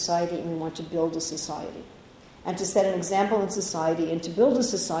example in society, and we want to build a society. And to set an example in society and to build a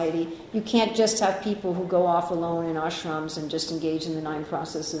society, you can't just have people who go off alone in ashrams and just engage in the 9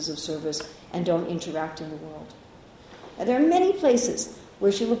 processes of service and don't interact in the world. And there are many places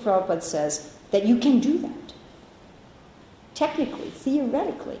where Srila Prabhupada says that you can do that. Technically,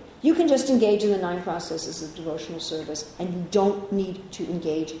 theoretically, you can just engage in the 9 processes of devotional service, and you don't need to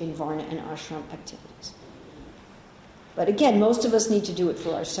engage in varna and ashram activities. But again, most of us need to do it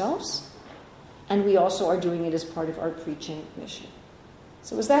for ourselves, and we also are doing it as part of our preaching mission.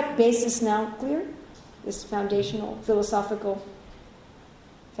 So is that basis now clear? This foundational, philosophical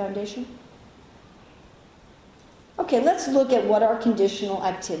foundation? Okay, let's look at what our conditional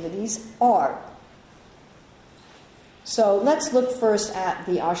activities are. So let's look first at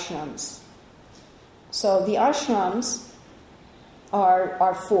the ashrams. So the ashrams are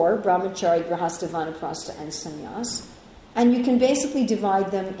 4, brahmachari, grihastha, vanaprastha, and sannyas. And you can basically divide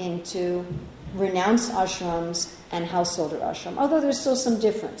them into renounced ashrams and householder ashram, although there's still some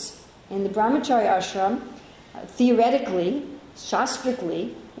difference. In the brahmachari ashram, theoretically,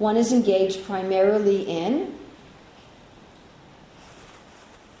 shastrically, one is engaged primarily in,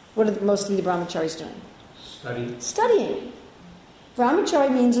 what are mostly the brahmacharis doing? Studying.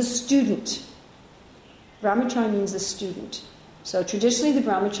 Brahmachari means a student. Brahmachari means a student. So traditionally the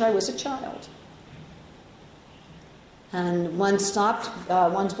brahmachari was a child. And one stopped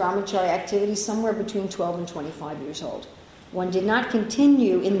one's brahmachari activity somewhere between 12 and 25 years old. One did not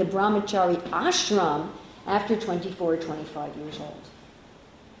continue in the brahmachari ashram after 24 or 25 years old,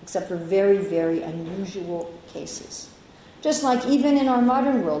 except for very, very unusual cases. Just like even in our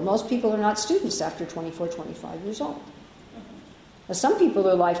modern world, most people are not students after 24, 25 years old. Now, some people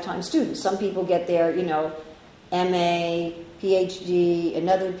are lifetime students. Some people get their, MA, PhD,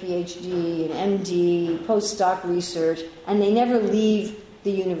 another PhD, an MD, postdoc research, and they never leave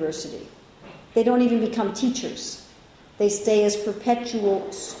the university. They don't even become teachers. They stay as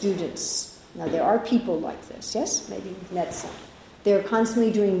perpetual students. Now, there are people like this, yes? Maybe you've met some. They're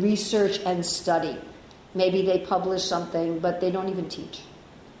constantly doing research and study. Maybe they publish something, but they don't even teach.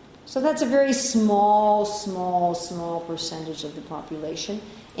 So that's a very small percentage of the population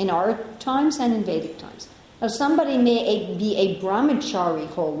in our times and in Vedic times. Now, somebody may be a brahmachari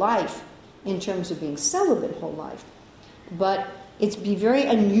whole life in terms of being celibate whole life, but it's be very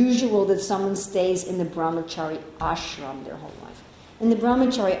unusual that someone stays in the brahmachari ashram their whole life. In the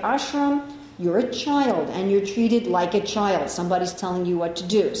brahmachari ashram, you're a child, and you're treated like a child. Somebody's telling you what to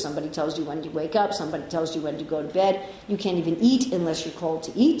do. Somebody tells you when to wake up. Somebody tells you when to go to bed. You can't even eat unless you're called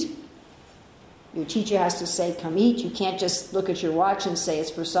to eat. Your teacher has to say, come eat. You can't just look at your watch and say, it's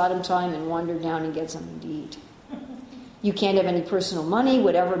prasadam time, and wander down and get something to eat. You can't have any personal money.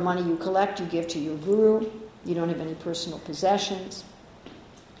 Whatever money you collect, you give to your guru. You don't have any personal possessions.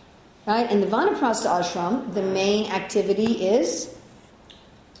 Right? In the Vanaprastha ashram, the main activity is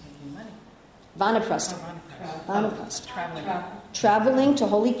Vanaprastha. Traveling to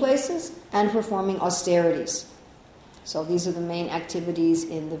holy places and performing austerities. So these are the main activities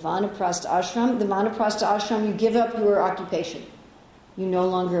in the Vanaprastha ashram. The Vanaprastha ashram, you give up your occupation. You no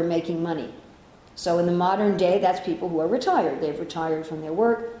longer are making money. So in the modern day, that's people who are retired. They've retired from their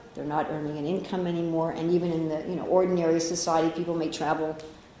work. They're not earning an income anymore. And even in the ordinary society, people may travel.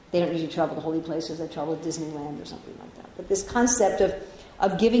 They don't usually travel to holy places. They travel to Disneyland or something like that. But this concept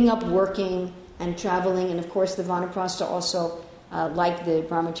of giving up working and traveling, and of course the Vanaprastha also like the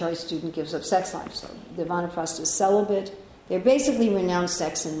brahmachari student gives up sex life. So the vanaprastha is celibate. They're basically renounced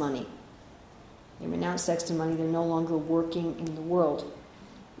sex and money. They renounce sex and money. They're no longer working in the world.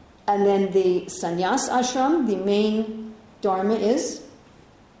 And then the sannyas ashram, the main dharma is?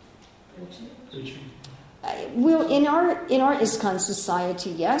 Well, in our ISKCON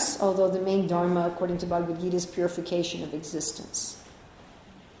society, yes, although the main dharma, according to Bhagavad Gita, is purification of existence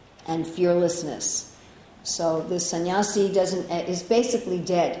and fearlessness. So the sannyasi is basically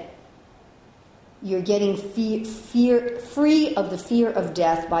dead. You're getting free of the fear of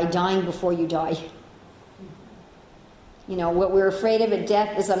death by dying before you die. You know, what we're afraid of at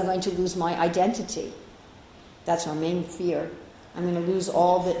death is I'm going to lose my identity. That's our main fear. I'm going to lose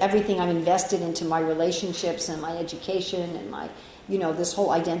everything I'm invested into my relationships and my education and my, this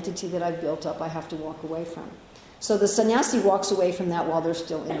whole identity that I've built up, I have to walk away from. So the sannyasi walks away from that while they're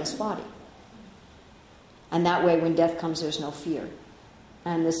still in this body. And that way, when death comes, there's no fear.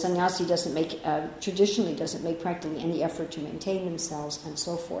 And the sannyasi traditionally doesn't make practically any effort to maintain themselves and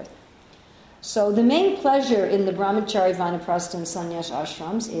so forth. So the main pleasure in the brahmachari, vanaprastha, and sannyas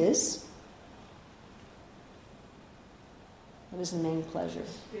ashrams is... What is the main pleasure?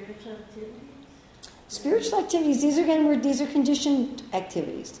 Spiritual activities. Spiritual activities. These are conditioned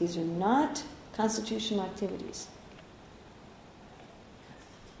activities. These are not constitutional activities.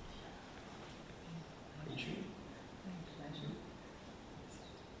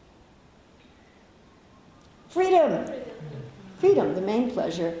 Freedom. Freedom. The main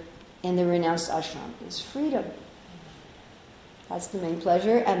pleasure in the renounced ashram is freedom. That's the main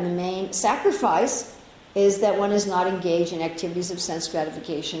pleasure. And the main sacrifice is that one is not engaged in activities of sense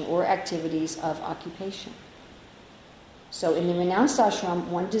gratification or activities of occupation. So in the renounced ashram,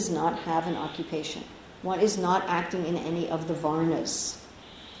 one does not have an occupation. One is not acting in any of the varnas.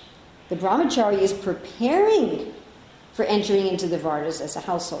 The brahmachari is preparing for entering into the varnas as a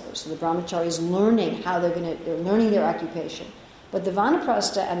householder. So the brahmachari is learning how they're learning their occupation. But the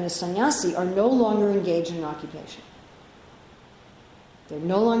vanaprastha and the sannyasi are no longer engaged in occupation. They're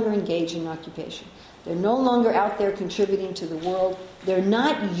no longer engaged in occupation. They're no longer out there contributing to the world. They're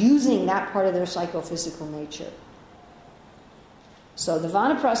not using that part of their psychophysical nature. So the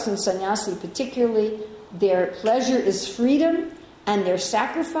vanaprastha and sannyasi particularly, their pleasure is freedom, and their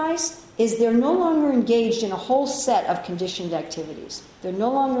sacrifice is they're no longer engaged in a whole set of conditioned activities. They're no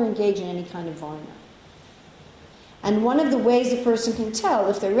longer engaged in any kind of varna. And one of the ways a person can tell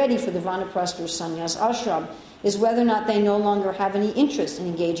if they're ready for the vanaprastha or sannyas ashram is whether or not they no longer have any interest in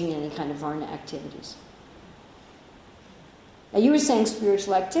engaging in any kind of varna activities. Now you were saying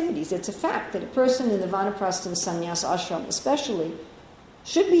spiritual activities. It's a fact that a person in the vanaprastha and sannyas ashram especially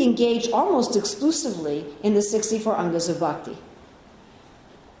should be engaged almost exclusively in the 64 angas of bhakti.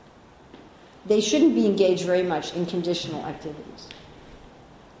 They shouldn't be engaged very much in conditional activities.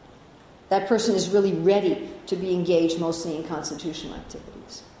 That person is really ready to be engaged mostly in constitutional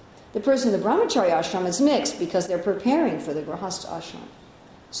activities. The person in the brahmachari ashram is mixed because they're preparing for the grahastha ashram.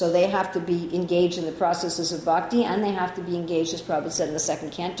 So they have to be engaged in the processes of bhakti, and they have to be engaged, as Prabhupada said in the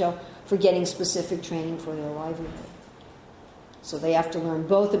second canto, for getting specific training for their livelihood. So they have to learn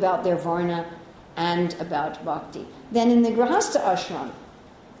both about their varna and about bhakti. Then in the grahastha ashram,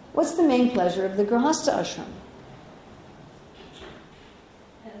 what's the main pleasure of the grahastha ashram?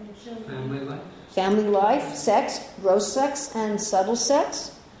 Family life. Family life, sex, gross sex and subtle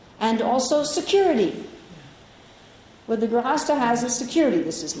sex, and also security. What the grahastha has is security.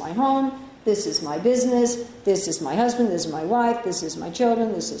 This is my home, this is my business, this is my husband, this is my wife, this is my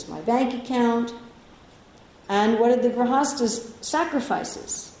children, this is my bank account. And what are the grahastha's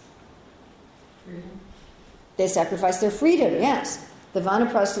sacrifices? Freedom. They sacrifice their freedom, yes. The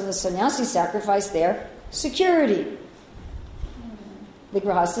vanaprastha and the sannyasi sacrifice their security. The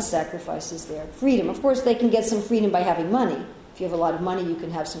grahastha sacrifices their freedom. Of course, they can get some freedom by having money. If you have a lot of money, you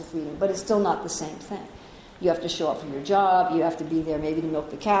can have some freedom, but it's still not the same thing. You have to show up for your job, you have to be there maybe to milk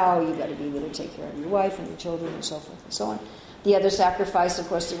the cow, you've got to be there to take care of your wife and your children and so forth and so on. The other sacrifice, of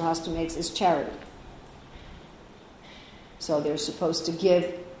course, the grahastha makes is charity. So they're supposed to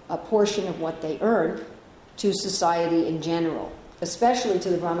give a portion of what they earn to society in general, especially to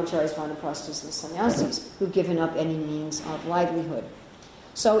the brahmacharis, vanaprasthas, and sannyasis who've given up any means of livelihood.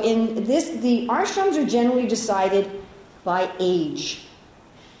 So in this, the ashrams are generally decided by age.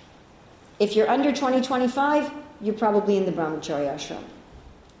 If you're under 20, 25, you're probably in the brahmachari ashram.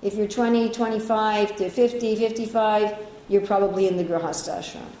 If you're 20, 25 to 50, 55, you're probably in the grahastha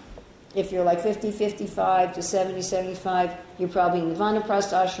ashram. If you're like 50, 55 to 70, 75, you're probably in the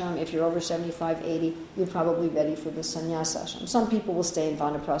vanaprastha ashram. If you're over 75, 80, you're probably ready for the sannyasa ashram. Some people will stay in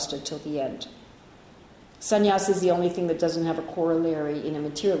vanaprastha till the end. Sannyas is the only thing that doesn't have a corollary in a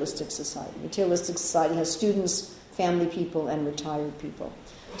materialistic society. Materialistic society has students, family people, and retired people.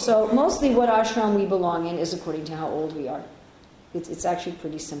 So mostly what ashram we belong in is according to how old we are. It's actually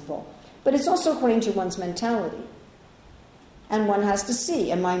pretty simple. But it's also according to one's mentality. And one has to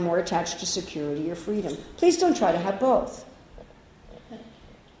see, am I more attached to security or freedom? Please don't try to have both.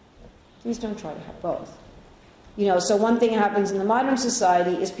 Please don't try to have both. So one thing that happens in the modern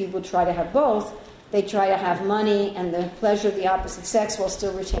society is people try to have both. They try to have money and the pleasure of the opposite sex while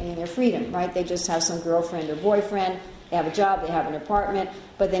still retaining their freedom, right? They just have some girlfriend or boyfriend, they have a job, they have an apartment,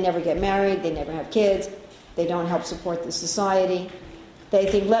 but they never get married, they never have kids, they don't help support the society. They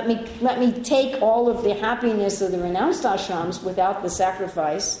think, let me take all of the happiness of the renounced ashrams without the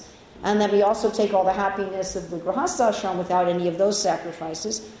sacrifice, and let me also take all the happiness of the grihastha ashram without any of those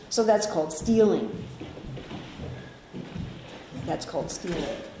sacrifices. So that's called stealing. That's called stealing.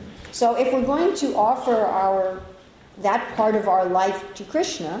 So if we're going to offer that part of our life to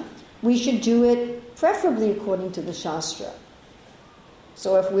Krishna, we should do it preferably according to the Shastra.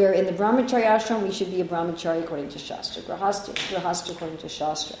 So if we're in the brahmachari ashram, we should be a brahmachari according to Shastra, grihastha according to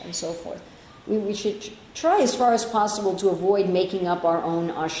Shastra, and so forth. We should try as far as possible to avoid making up our own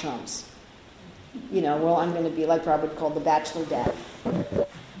ashrams. I'm going to be like Prabhupada called the bachelor dad.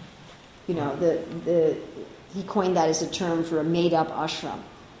 He coined that as a term for a made-up ashram.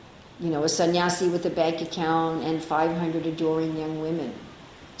 A sannyasi with a bank account and 500 adoring young women.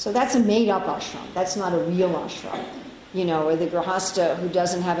 So that's a made-up ashram. That's not a real ashram. Or the grihastha who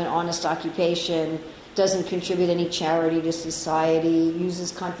doesn't have an honest occupation, doesn't contribute any charity to society,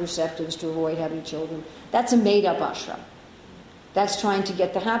 uses contraceptives to avoid having children. That's a made-up ashram. That's trying to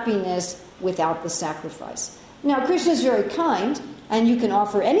get the happiness without the sacrifice. Now, Krishna is very kind, and you can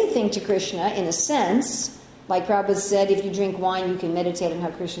offer anything to Krishna in a sense. Like Prabhupada said, if you drink wine, you can meditate on how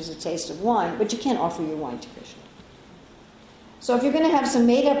Krishna is a taste of wine, but you can't offer your wine to Krishna. So if you're going to have some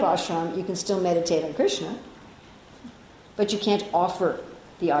made-up ashram, you can still meditate on Krishna, but you can't offer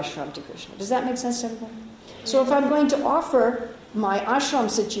the ashram to Krishna. Does that make sense to everybody? So if I'm going to offer my ashram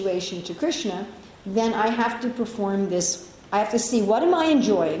situation to Krishna, then I have to perform this. I have to see what am I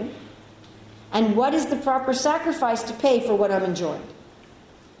enjoying, and what is the proper sacrifice to pay for what I'm enjoying.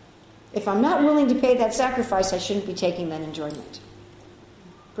 If I'm not willing to pay that sacrifice, I shouldn't be taking that enjoyment.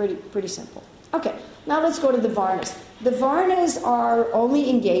 Pretty simple. Okay, now let's go to the varnas. The varnas are only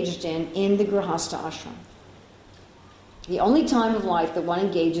engaged in the grihastha ashram. The only time of life that one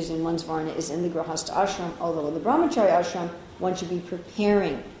engages in one's varna is in the grihastha ashram, although in the brahmachari ashram, one should be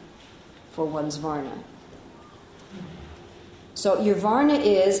preparing for one's varna. So your varna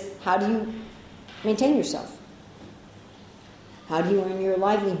is, how do you maintain yourself? How do you earn your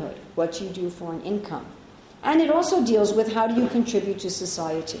livelihood? What you do for an income? And it also deals with how do you contribute to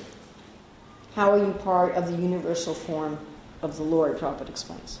society? How are you part of the universal form of the Lord, Prabhupada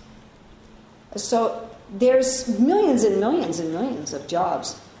explains. So there's millions and millions and millions of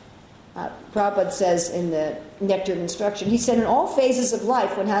jobs. Prabhupada says in the Nectar of Instruction, he said, in all phases of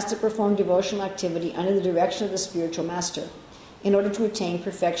life, one has to perform devotional activity under the direction of the spiritual master in order to attain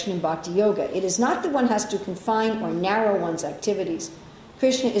perfection in bhakti yoga. It is not that one has to confine or narrow one's activities.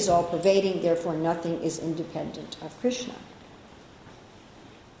 Krishna is all-pervading, therefore nothing is independent of Krishna.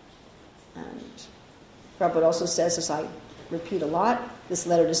 And Prabhupada also says, as I repeat a lot, this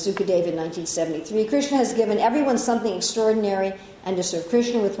letter to Sukadeva in 1973, Krishna has given everyone something extraordinary, and to serve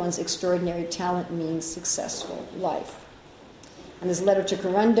Krishna with one's extraordinary talent means successful life. And this letter to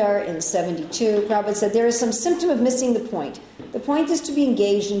Karandar in 72, Prabhupada said, there is some symptom of missing the point. The point is to be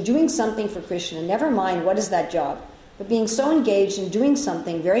engaged in doing something for Krishna, never mind what is that job, but being so engaged in doing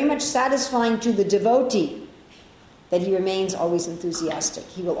something very much satisfying to the devotee that he remains always enthusiastic.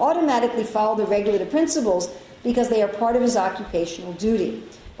 He will automatically follow the regulative principles because they are part of his occupational duty.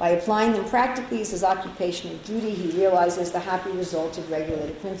 By applying them practically as his occupational duty, he realizes the happy result of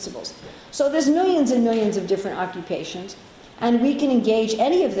regulative principles. So there's millions and millions of different occupations, and we can engage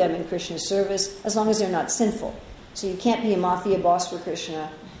any of them in Krishna's service as long as they're not sinful. So you can't be a mafia boss for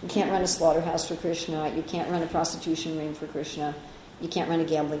Krishna, you can't run a slaughterhouse for Krishna, you can't run a prostitution ring for Krishna, you can't run a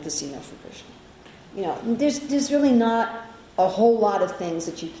gambling casino for Krishna. You know, there's really not a whole lot of things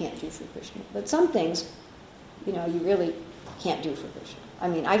that you can't do for Krishna. But some things, you know, you really can't do for Krishna. I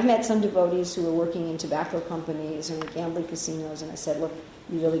mean, I've met some devotees who are working in tobacco companies and gambling casinos, and I said, look,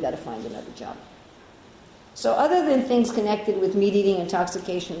 you really got to find another job. So other than things connected with meat eating,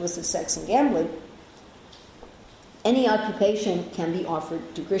 intoxication, illicit sex, and gambling, any occupation can be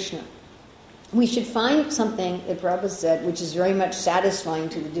offered to Krishna. We should find something, that Prabhupada said, which is very much satisfying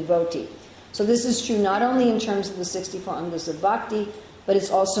to the devotee. So this is true not only in terms of the 64 angas of bhakti, but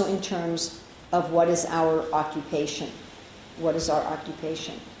it's also in terms of what is our occupation. What is our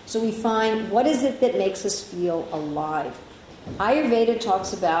occupation? So we find, what is it that makes us feel alive? Ayurveda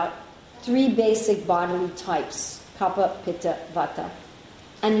talks about 3 basic bodily types, kapha, pitta, vata.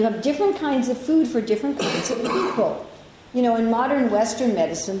 And you have different kinds of food for different kinds of people. You know, in modern Western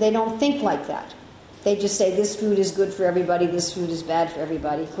medicine, they don't think like that. They just say this food is good for everybody, this food is bad for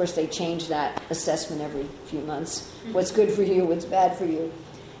everybody. Of course, they change that assessment every few months. What's good for you, what's bad for you.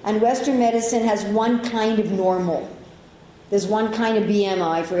 And Western medicine has one kind of normal. There's one kind of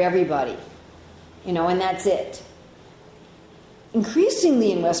BMI for everybody. You know, and that's it.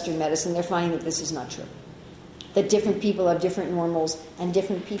 Increasingly in Western medicine, they're finding that this is not true. That different people have different normals, and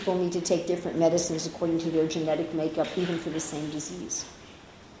different people need to take different medicines according to their genetic makeup, even for the same disease.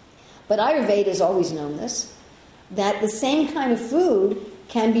 But Ayurveda has always known this, that the same kind of food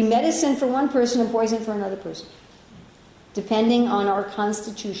can be medicine for one person and poison for another person, depending on our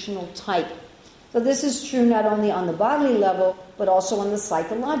constitutional type. So this is true not only on the bodily level, but also on the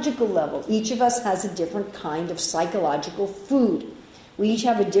psychological level. Each of us has a different kind of psychological food. We each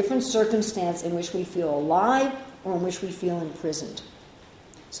have a different circumstance in which we feel alive or in which we feel imprisoned.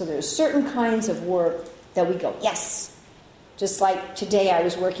 So there are certain kinds of work that we go, yes. Just like today I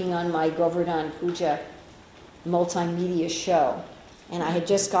was working on my Govardhan Puja multimedia show, and I had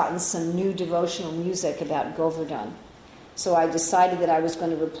just gotten some new devotional music about Govardhan. So I decided that I was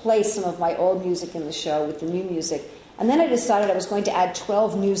going to replace some of my old music in the show with the new music. And then I decided I was going to add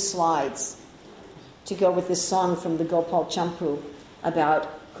 12 new slides to go with this song from the Gopal Champu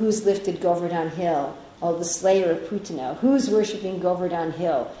about who's lifted Govardhan Hill, oh, the slayer of Putana, who's worshipping Govardhan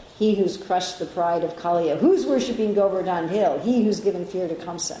Hill, he who's crushed the pride of Kaliya, who's worshipping Govardhan Hill, he who's given fear to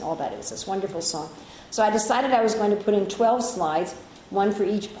Kamsa, and all that is this wonderful song. So I decided I was going to put in 12 slides, one for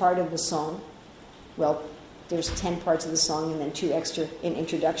each part of the song. Well, there's 10 parts of the song and then 2 extra in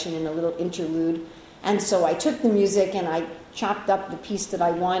introduction and a little interlude. And so I took the music and I chopped up the piece that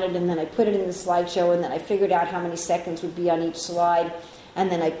I wanted, and then I put it in the slideshow, and then I figured out how many seconds would be on each slide. And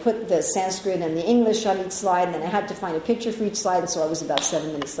then I put the Sanskrit and the English on each slide, and then I had to find a picture for each slide, and so I was about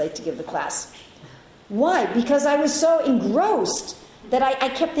 7 minutes late to give the class. Why? Because I was so engrossed that I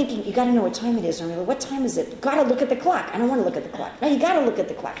kept thinking, you got to know what time it is, Armila. What time is it? You got to look at the clock. I don't want to look at the clock. No, you got to look at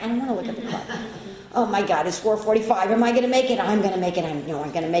the clock. I don't want to look at the clock. Oh my God, it's 4:45. Am I going to make it? I'm going to make it. I'm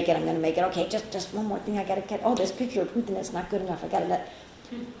going to make it. I'm going to make it. Okay, just one more thing I got to get. Oh, this picture of Putin is not good enough. I got to.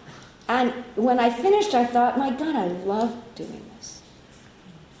 And when I finished, I thought, my God, I love doing this.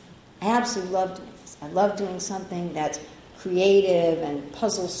 I absolutely love doing this. I love doing something that's creative and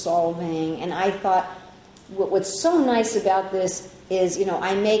puzzle solving. And I thought, what's so nice about this is, you know,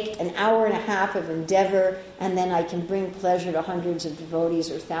 I make an hour and a half of endeavor, and then I can bring pleasure to hundreds of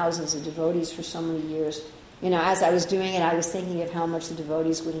devotees or thousands of devotees for so many years. You know, as I was doing it, I was thinking of how much the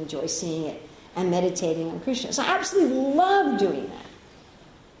devotees would enjoy seeing it and meditating on Krishna. So I absolutely love doing that.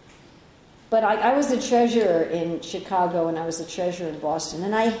 But I was the treasurer in Chicago, and I was the treasurer in Boston,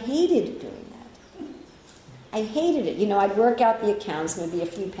 and I hated doing that. I hated it. You know, I'd work out the accounts, and there'd be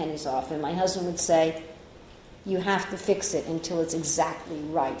a few pennies off, and my husband would say, you have to fix it until it's exactly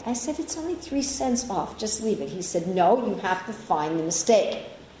right. I said, it's only 3 cents off. Just leave it. He said, no, you have to find the mistake.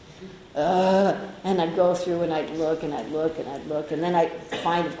 And I'd go through and I'd look and I'd look and I'd look. And then I'd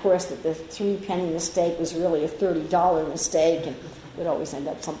find, of course, that the 3-penny mistake was really a $30 mistake. And it would always end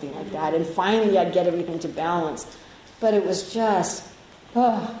up something like that. And finally, I'd get everything to balance. But it was just,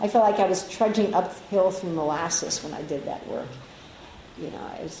 I felt like I was trudging uphill through molasses when I did that work. You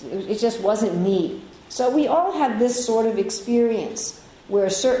know, it just wasn't neat. So we all have this sort of experience where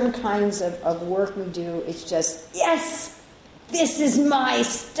certain kinds of work we do, it's just, yes, this is my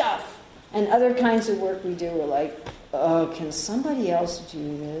stuff. And other kinds of work we do are like, oh, can somebody else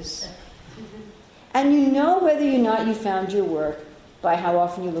do this? And you know whether or not you found your work by how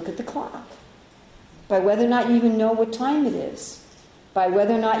often you look at the clock, by whether or not you even know what time it is, by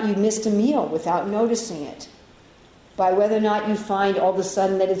whether or not you missed a meal without noticing it, by whether or not you find all of a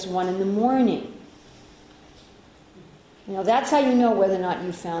sudden that it's 1 a.m. You know, that's how you know whether or not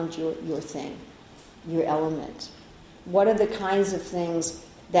you found your thing, your element. What are the kinds of things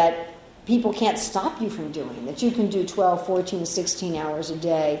that people can't stop you from doing, that you can do 12, 14, 16 hours a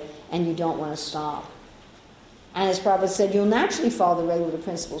day and you don't want to stop? And as Prabhupada said, you'll naturally follow the regular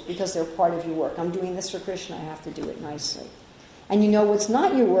principles because they're part of your work. I'm doing this for Krishna, I have to do it nicely. And you know what's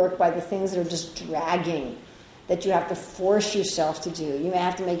not your work by the things that are just dragging, that you have to force yourself to do. You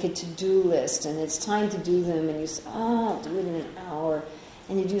have to make a to-do list, and it's time to do them, and you say, oh, I'll do it in an hour.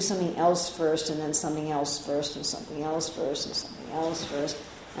 And you do something else first, and then something else first, and something else first, and something else first.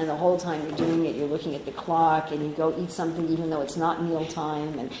 And the whole time you're doing it, you're looking at the clock, and you go eat something even though it's not meal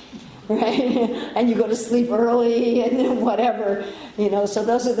time. And right? And you go to sleep early and whatever, So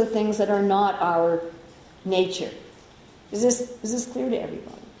those are the things that are not our nature. Is this clear to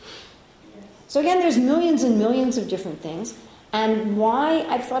everybody? So again, there's millions and millions of different things. And why,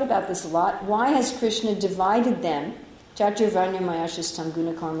 I've thought about this a lot, why has Krishna divided them? Chaturvarnya mayashastam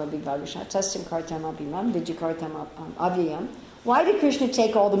gunakarma vibhagusha tasam kartam abhimam vijakartam avyayam. Why did Krishna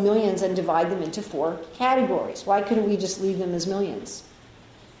take all the millions and divide them into 4 categories? Why couldn't we just leave them as millions?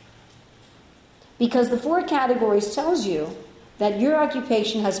 Because the 4 categories tells you that your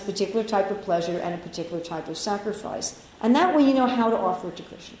occupation has a particular type of pleasure and a particular type of sacrifice. And that way you know how to offer it to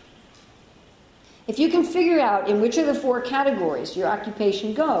Krishna. If you can figure out in which of the 4 categories your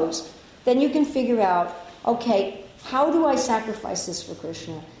occupation goes, then you can figure out, okay, how do I sacrifice this for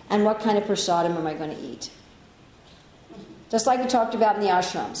Krishna? And what kind of prasadam am I going to eat? Just like we talked about in the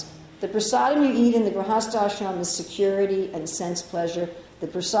ashrams. The prasadam you eat in the grihastha ashram is security and sense pleasure. The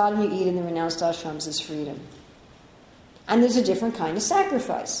prasadam you eat in the renounced ashrams is freedom. And there's a different kind of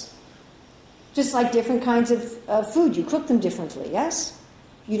sacrifice. Just like different kinds of food, you cook them differently, yes?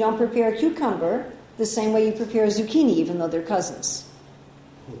 You don't prepare a cucumber the same way you prepare a zucchini, even though they're cousins.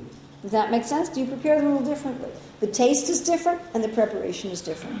 Does that make sense? Do you prepare them a little differently? The taste is different and the preparation is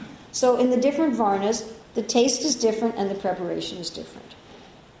different. So in the different varnas, the taste is different and the preparation is different.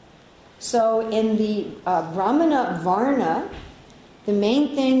 So in the Brahmana varna, the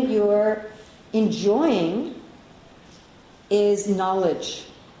main thing you're enjoying is knowledge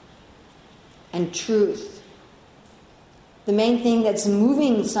and truth. The main thing that's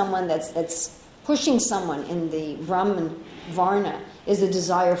moving someone, that's pushing someone in the Brahman varna is a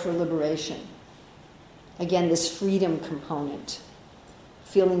desire for liberation. Again, this freedom component.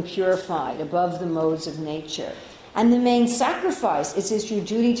 Feeling purified, above the modes of nature. And the main sacrifice is your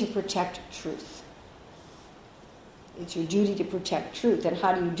duty to protect truth. It's your duty to protect truth. And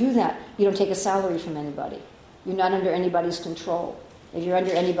how do you do that? You don't take a salary from anybody. You're not under anybody's control. If you're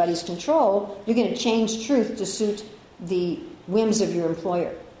under anybody's control, you're going to change truth to suit the whims of your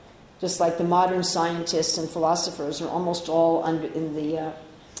employer. Just like the modern scientists and philosophers are almost all in the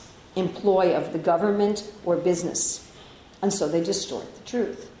employ of the government or business. And so they distort the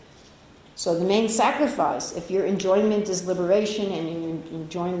truth. So the main sacrifice, if your enjoyment is liberation and your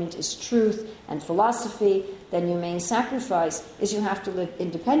enjoyment is truth and philosophy, then your main sacrifice is you have to live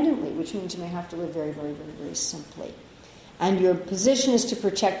independently, which means you may have to live very, very, very, very simply. And your position is to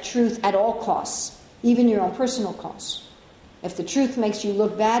protect truth at all costs, even your own personal costs. If the truth makes you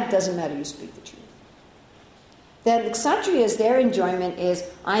look bad, it doesn't matter, you speak the truth. Then the Kshatriyas, their enjoyment is,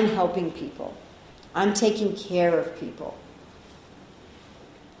 I'm helping people. I'm taking care of people.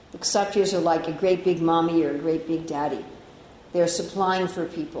 The Kshatriyas are like a great big mommy or a great big daddy. They're supplying for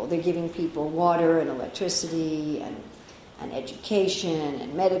people. They're giving people water and electricity and education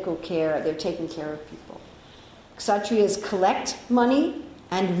and medical care. They're taking care of people. Kshatriyas collect money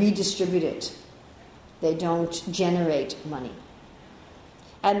and redistribute it. They don't generate money.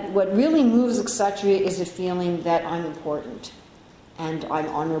 And what really moves a Kshatriya is a feeling that I'm important and I'm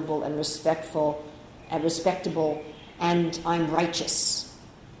honorable and respectful and respectable and I'm righteous.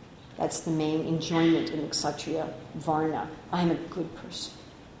 That's the main enjoyment in the Kshatriya Varna. I'm a good person.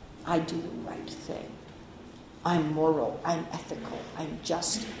 I do the right thing. I'm moral. I'm ethical. I'm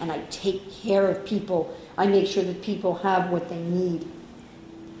just. And I take care of people. I make sure that people have what they need.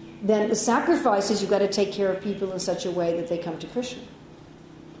 Then the sacrifice is you've got to take care of people in such a way that they come to Krishna.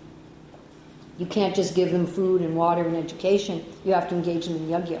 You can't just give them food and water and education. You have to engage them in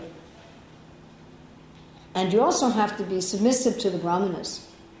yajna. And you also have to be submissive to the brahmanas.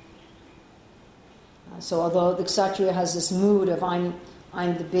 So although the Kshatriya has this mood of I'm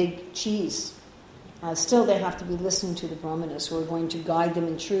the big cheese, still they have to be listening to the brahmanas who are going to guide them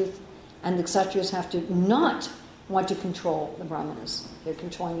in truth. And the Kshatriyas have to not want to control the brahmanas. They're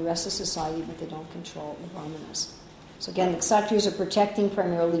controlling the rest of society, but they don't control the brahmanas. So again, the Kshatriyas are protecting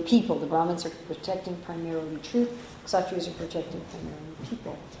primarily people. The Brahmins are protecting primarily truth. Kshatriyas are protecting primarily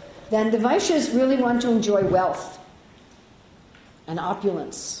people. Then the Vaishyas really want to enjoy wealth and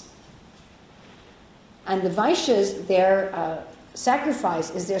opulence. And the Vaishyas, their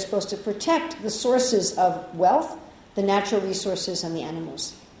sacrifice is they're supposed to protect the sources of wealth, the natural resources, and the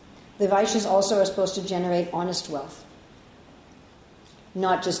animals. The Vaishyas also are supposed to generate honest wealth,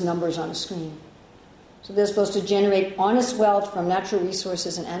 not just numbers on a screen. So they're supposed to generate honest wealth from natural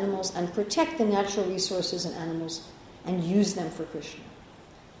resources and animals and protect the natural resources and animals and use them for Krishna.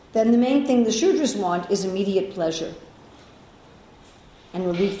 Then the main thing the Shudras want is immediate pleasure and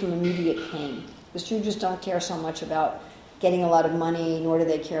relief from immediate pain. The Shudras don't care so much about getting a lot of money, nor do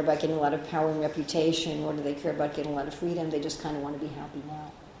they care about getting a lot of power and reputation, nor do they care about getting a lot of freedom. They just kind of want to be happy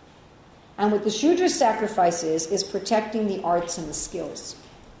now. And what the Shudra sacrifice is protecting the arts and the skills.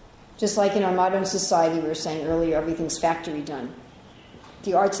 Just like in our modern society, we were saying earlier, everything's factory done.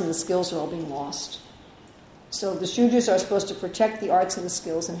 The arts and the skills are all being lost. So the Shudras are supposed to protect the arts and the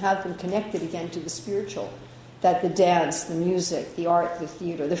skills and have them connected again to the spiritual. That the dance, the music, the art, the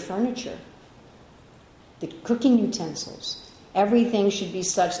theater, the furniture, the cooking utensils, everything should be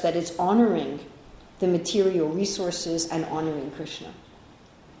such that it's honoring the material resources and honoring Krishna.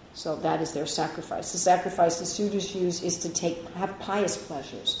 So that is their sacrifice. The sacrifice the Shudras use is to have pious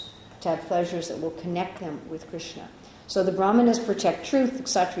pleasures, to have pleasures that will connect them with Krishna. So the Brahmanas protect truth, the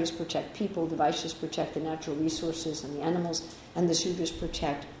Kshatriyas protect people, the Vaishyas protect the natural resources and the animals, and the Shudras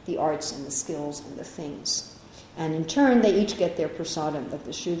protect the arts and the skills and the things. And in turn, they each get their prasadam, that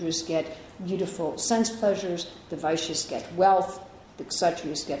the Shudras get beautiful sense pleasures, the Vaishyas get wealth, the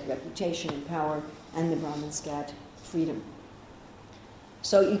Kshatriyas get reputation and power, and the Brahmins get freedom.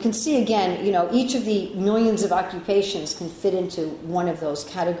 So you can see again, each of the millions of occupations can fit into one of those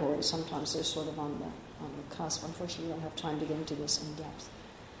categories. Sometimes they're sort of on the cusp. Unfortunately, we don't have time to get into this in depth.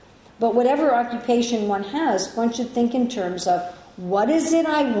 But whatever occupation one has, one should think in terms of, what is it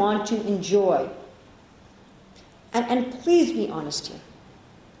I want to enjoy? And please be honest here.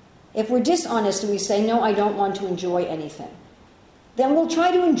 If we're dishonest and we say, no, I don't want to enjoy anything, then we'll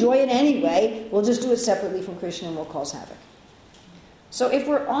try to enjoy it anyway. We'll just do it separately from Krishna and we'll cause havoc. So if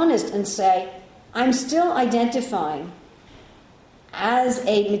we're honest and say, I'm still identifying as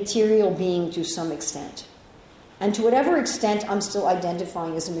a material being to some extent, and to whatever extent I'm still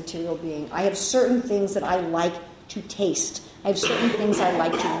identifying as a material being, I have certain things that I like to taste. I have certain things I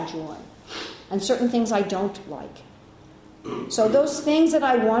like to enjoy, and certain things I don't like. So those things that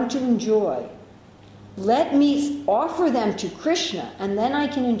I want to enjoy, let me offer them to Krishna, and then I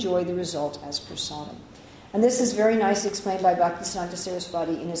can enjoy the result as prasadam. And this is very nicely explained by Bhaktisiddhanta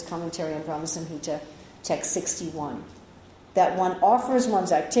Saraswati in his commentary on Brahma Samhita, text 61. That one offers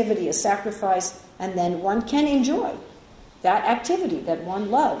one's activity as sacrifice, and then one can enjoy that activity that one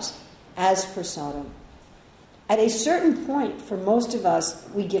loves as prasadam. At a certain point, for most of us,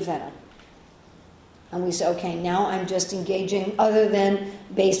 we give that up. And we say, okay, now I'm just engaging, other than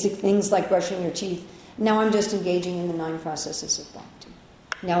basic things like brushing your teeth, now I'm just engaging in the 9 processes of bhakti.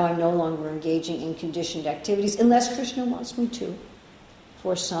 Now I'm no longer engaging in conditioned activities, unless Krishna wants me to,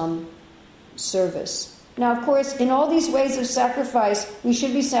 for some service. Now, of course, in all these ways of sacrifice, we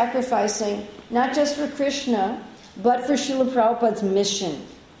should be sacrificing not just for Krishna, but for Srila Prabhupada's mission.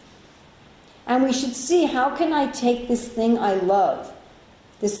 And we should see, how can I take this thing I love,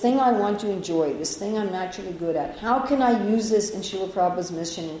 this thing I want to enjoy, this thing I'm naturally good at, how can I use this in Srila Prabhupada's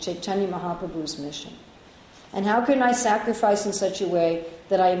mission, in Chaitanya Mahaprabhu's mission? And how can I sacrifice in such a way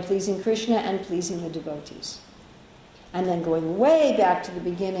that I am pleasing Krishna and pleasing the devotees? And then going way back to the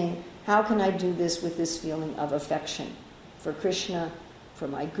beginning, how can I do this with this feeling of affection for Krishna, for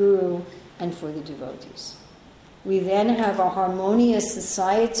my guru, and for the devotees? We then have a harmonious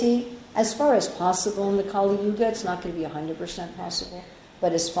society, as far as possible in the Kali Yuga. It's not going to be 100% possible,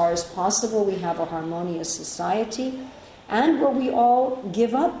 but as far as possible, we have a harmonious society, and where we all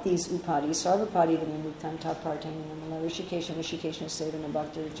give up these upadis, sarvapadi vimuktam tapartani namala rishikesha rishikesha sevana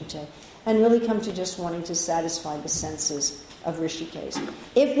bhakti richate, and really come to just wanting to satisfy the senses of Rishikesh.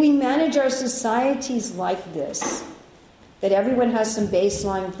 If we manage our societies like this, that everyone has some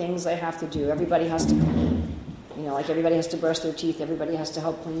baseline things they have to do, everybody has to clean, like everybody has to brush their teeth, everybody has to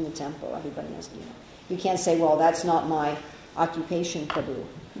help clean the temple, everybody has to, You can't say, well, that's not my occupation, Prabhu.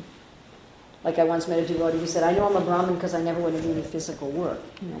 Like I once met a devotee who said, I know I'm a Brahmin because I never want to do any physical work.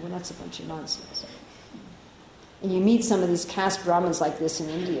 Well, that's a bunch of nonsense. And you meet some of these caste Brahmins like this in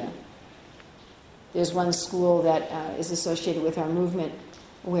India. There's one school that is associated with our movement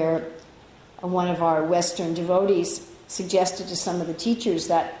where one of our Western devotees suggested to some of the teachers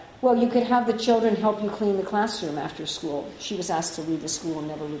that, well, you could have the children help you clean the classroom after school. She was asked to leave the school and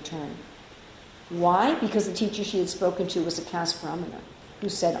never return. Why? Because the teacher she had spoken to was a caste Brahmana who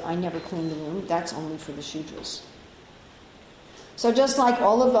said, I never clean the room, that's only for the Shudras. So just like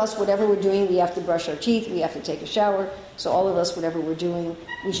all of us, whatever we're doing, we have to brush our teeth, we have to take a shower. So all of us, whatever we're doing,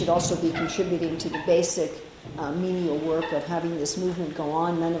 we should also be contributing to the basic menial work of having this movement go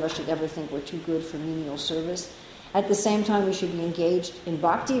on. None of us should ever think we're too good for menial service. At the same time, we should be engaged in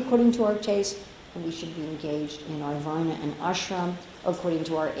bhakti according to our taste, and we should be engaged in our varna and ashram according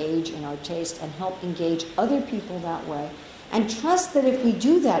to our age and our taste, and help engage other people that way. And trust that if we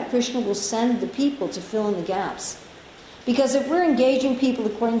do that, Krishna will send the people to fill in the gaps. Because if we're engaging people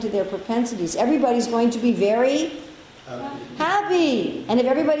according to their propensities, everybody's going to be very happy. And if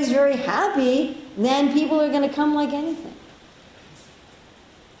everybody's very happy, then people are going to come like anything.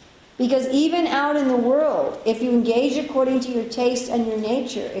 Because even out in the world, if you engage according to your taste and your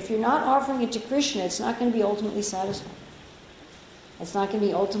nature, if you're not offering it to Krishna, it's not going to be ultimately satisfying. It's not going to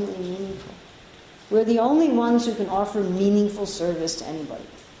be ultimately meaningful. We're the only ones who can offer meaningful service to anybody.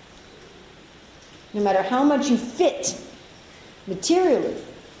 No matter how much you fit materially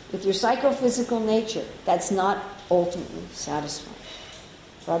with your psychophysical nature, that's not ultimately satisfying.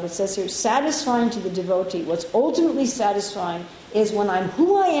 Prabhupada says here, satisfying to the devotee. What's ultimately satisfying is when I'm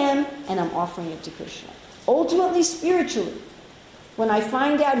who I am and I'm offering it to Krishna. Ultimately, spiritually, when I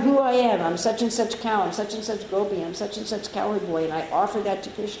find out who I am, I'm such and such cow, I'm such and such gopi, I'm such and such cowherd boy, and I offer that to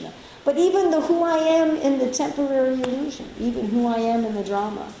Krishna. But even the who I am in the temporary illusion, even who I am in the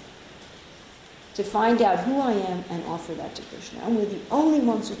drama, to find out who I am and offer that to Krishna. And we're the only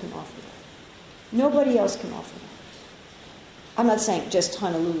ones who can offer that. Nobody else can offer that. I'm not saying just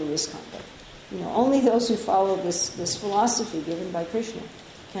Honolulu ISKCON, but only those who follow this philosophy given by Krishna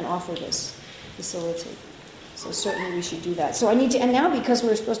can offer this, facilitate. So certainly we should do that. So I need to, and now because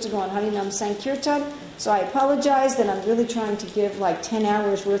we're supposed to go on Harinam Sankirtan, so I apologize that I'm really trying to give like 10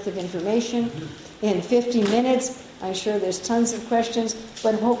 hours worth of information in 50 minutes. I'm sure there's tons of questions,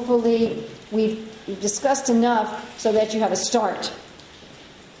 but hopefully we've discussed enough so that you have a start.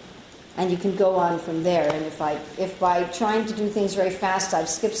 And you can go on from there. And if by trying to do things very fast I've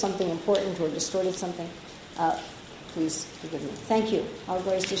skipped something important or distorted something, please forgive me. Thank you. All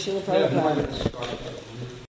glories to Srila Prabhupada.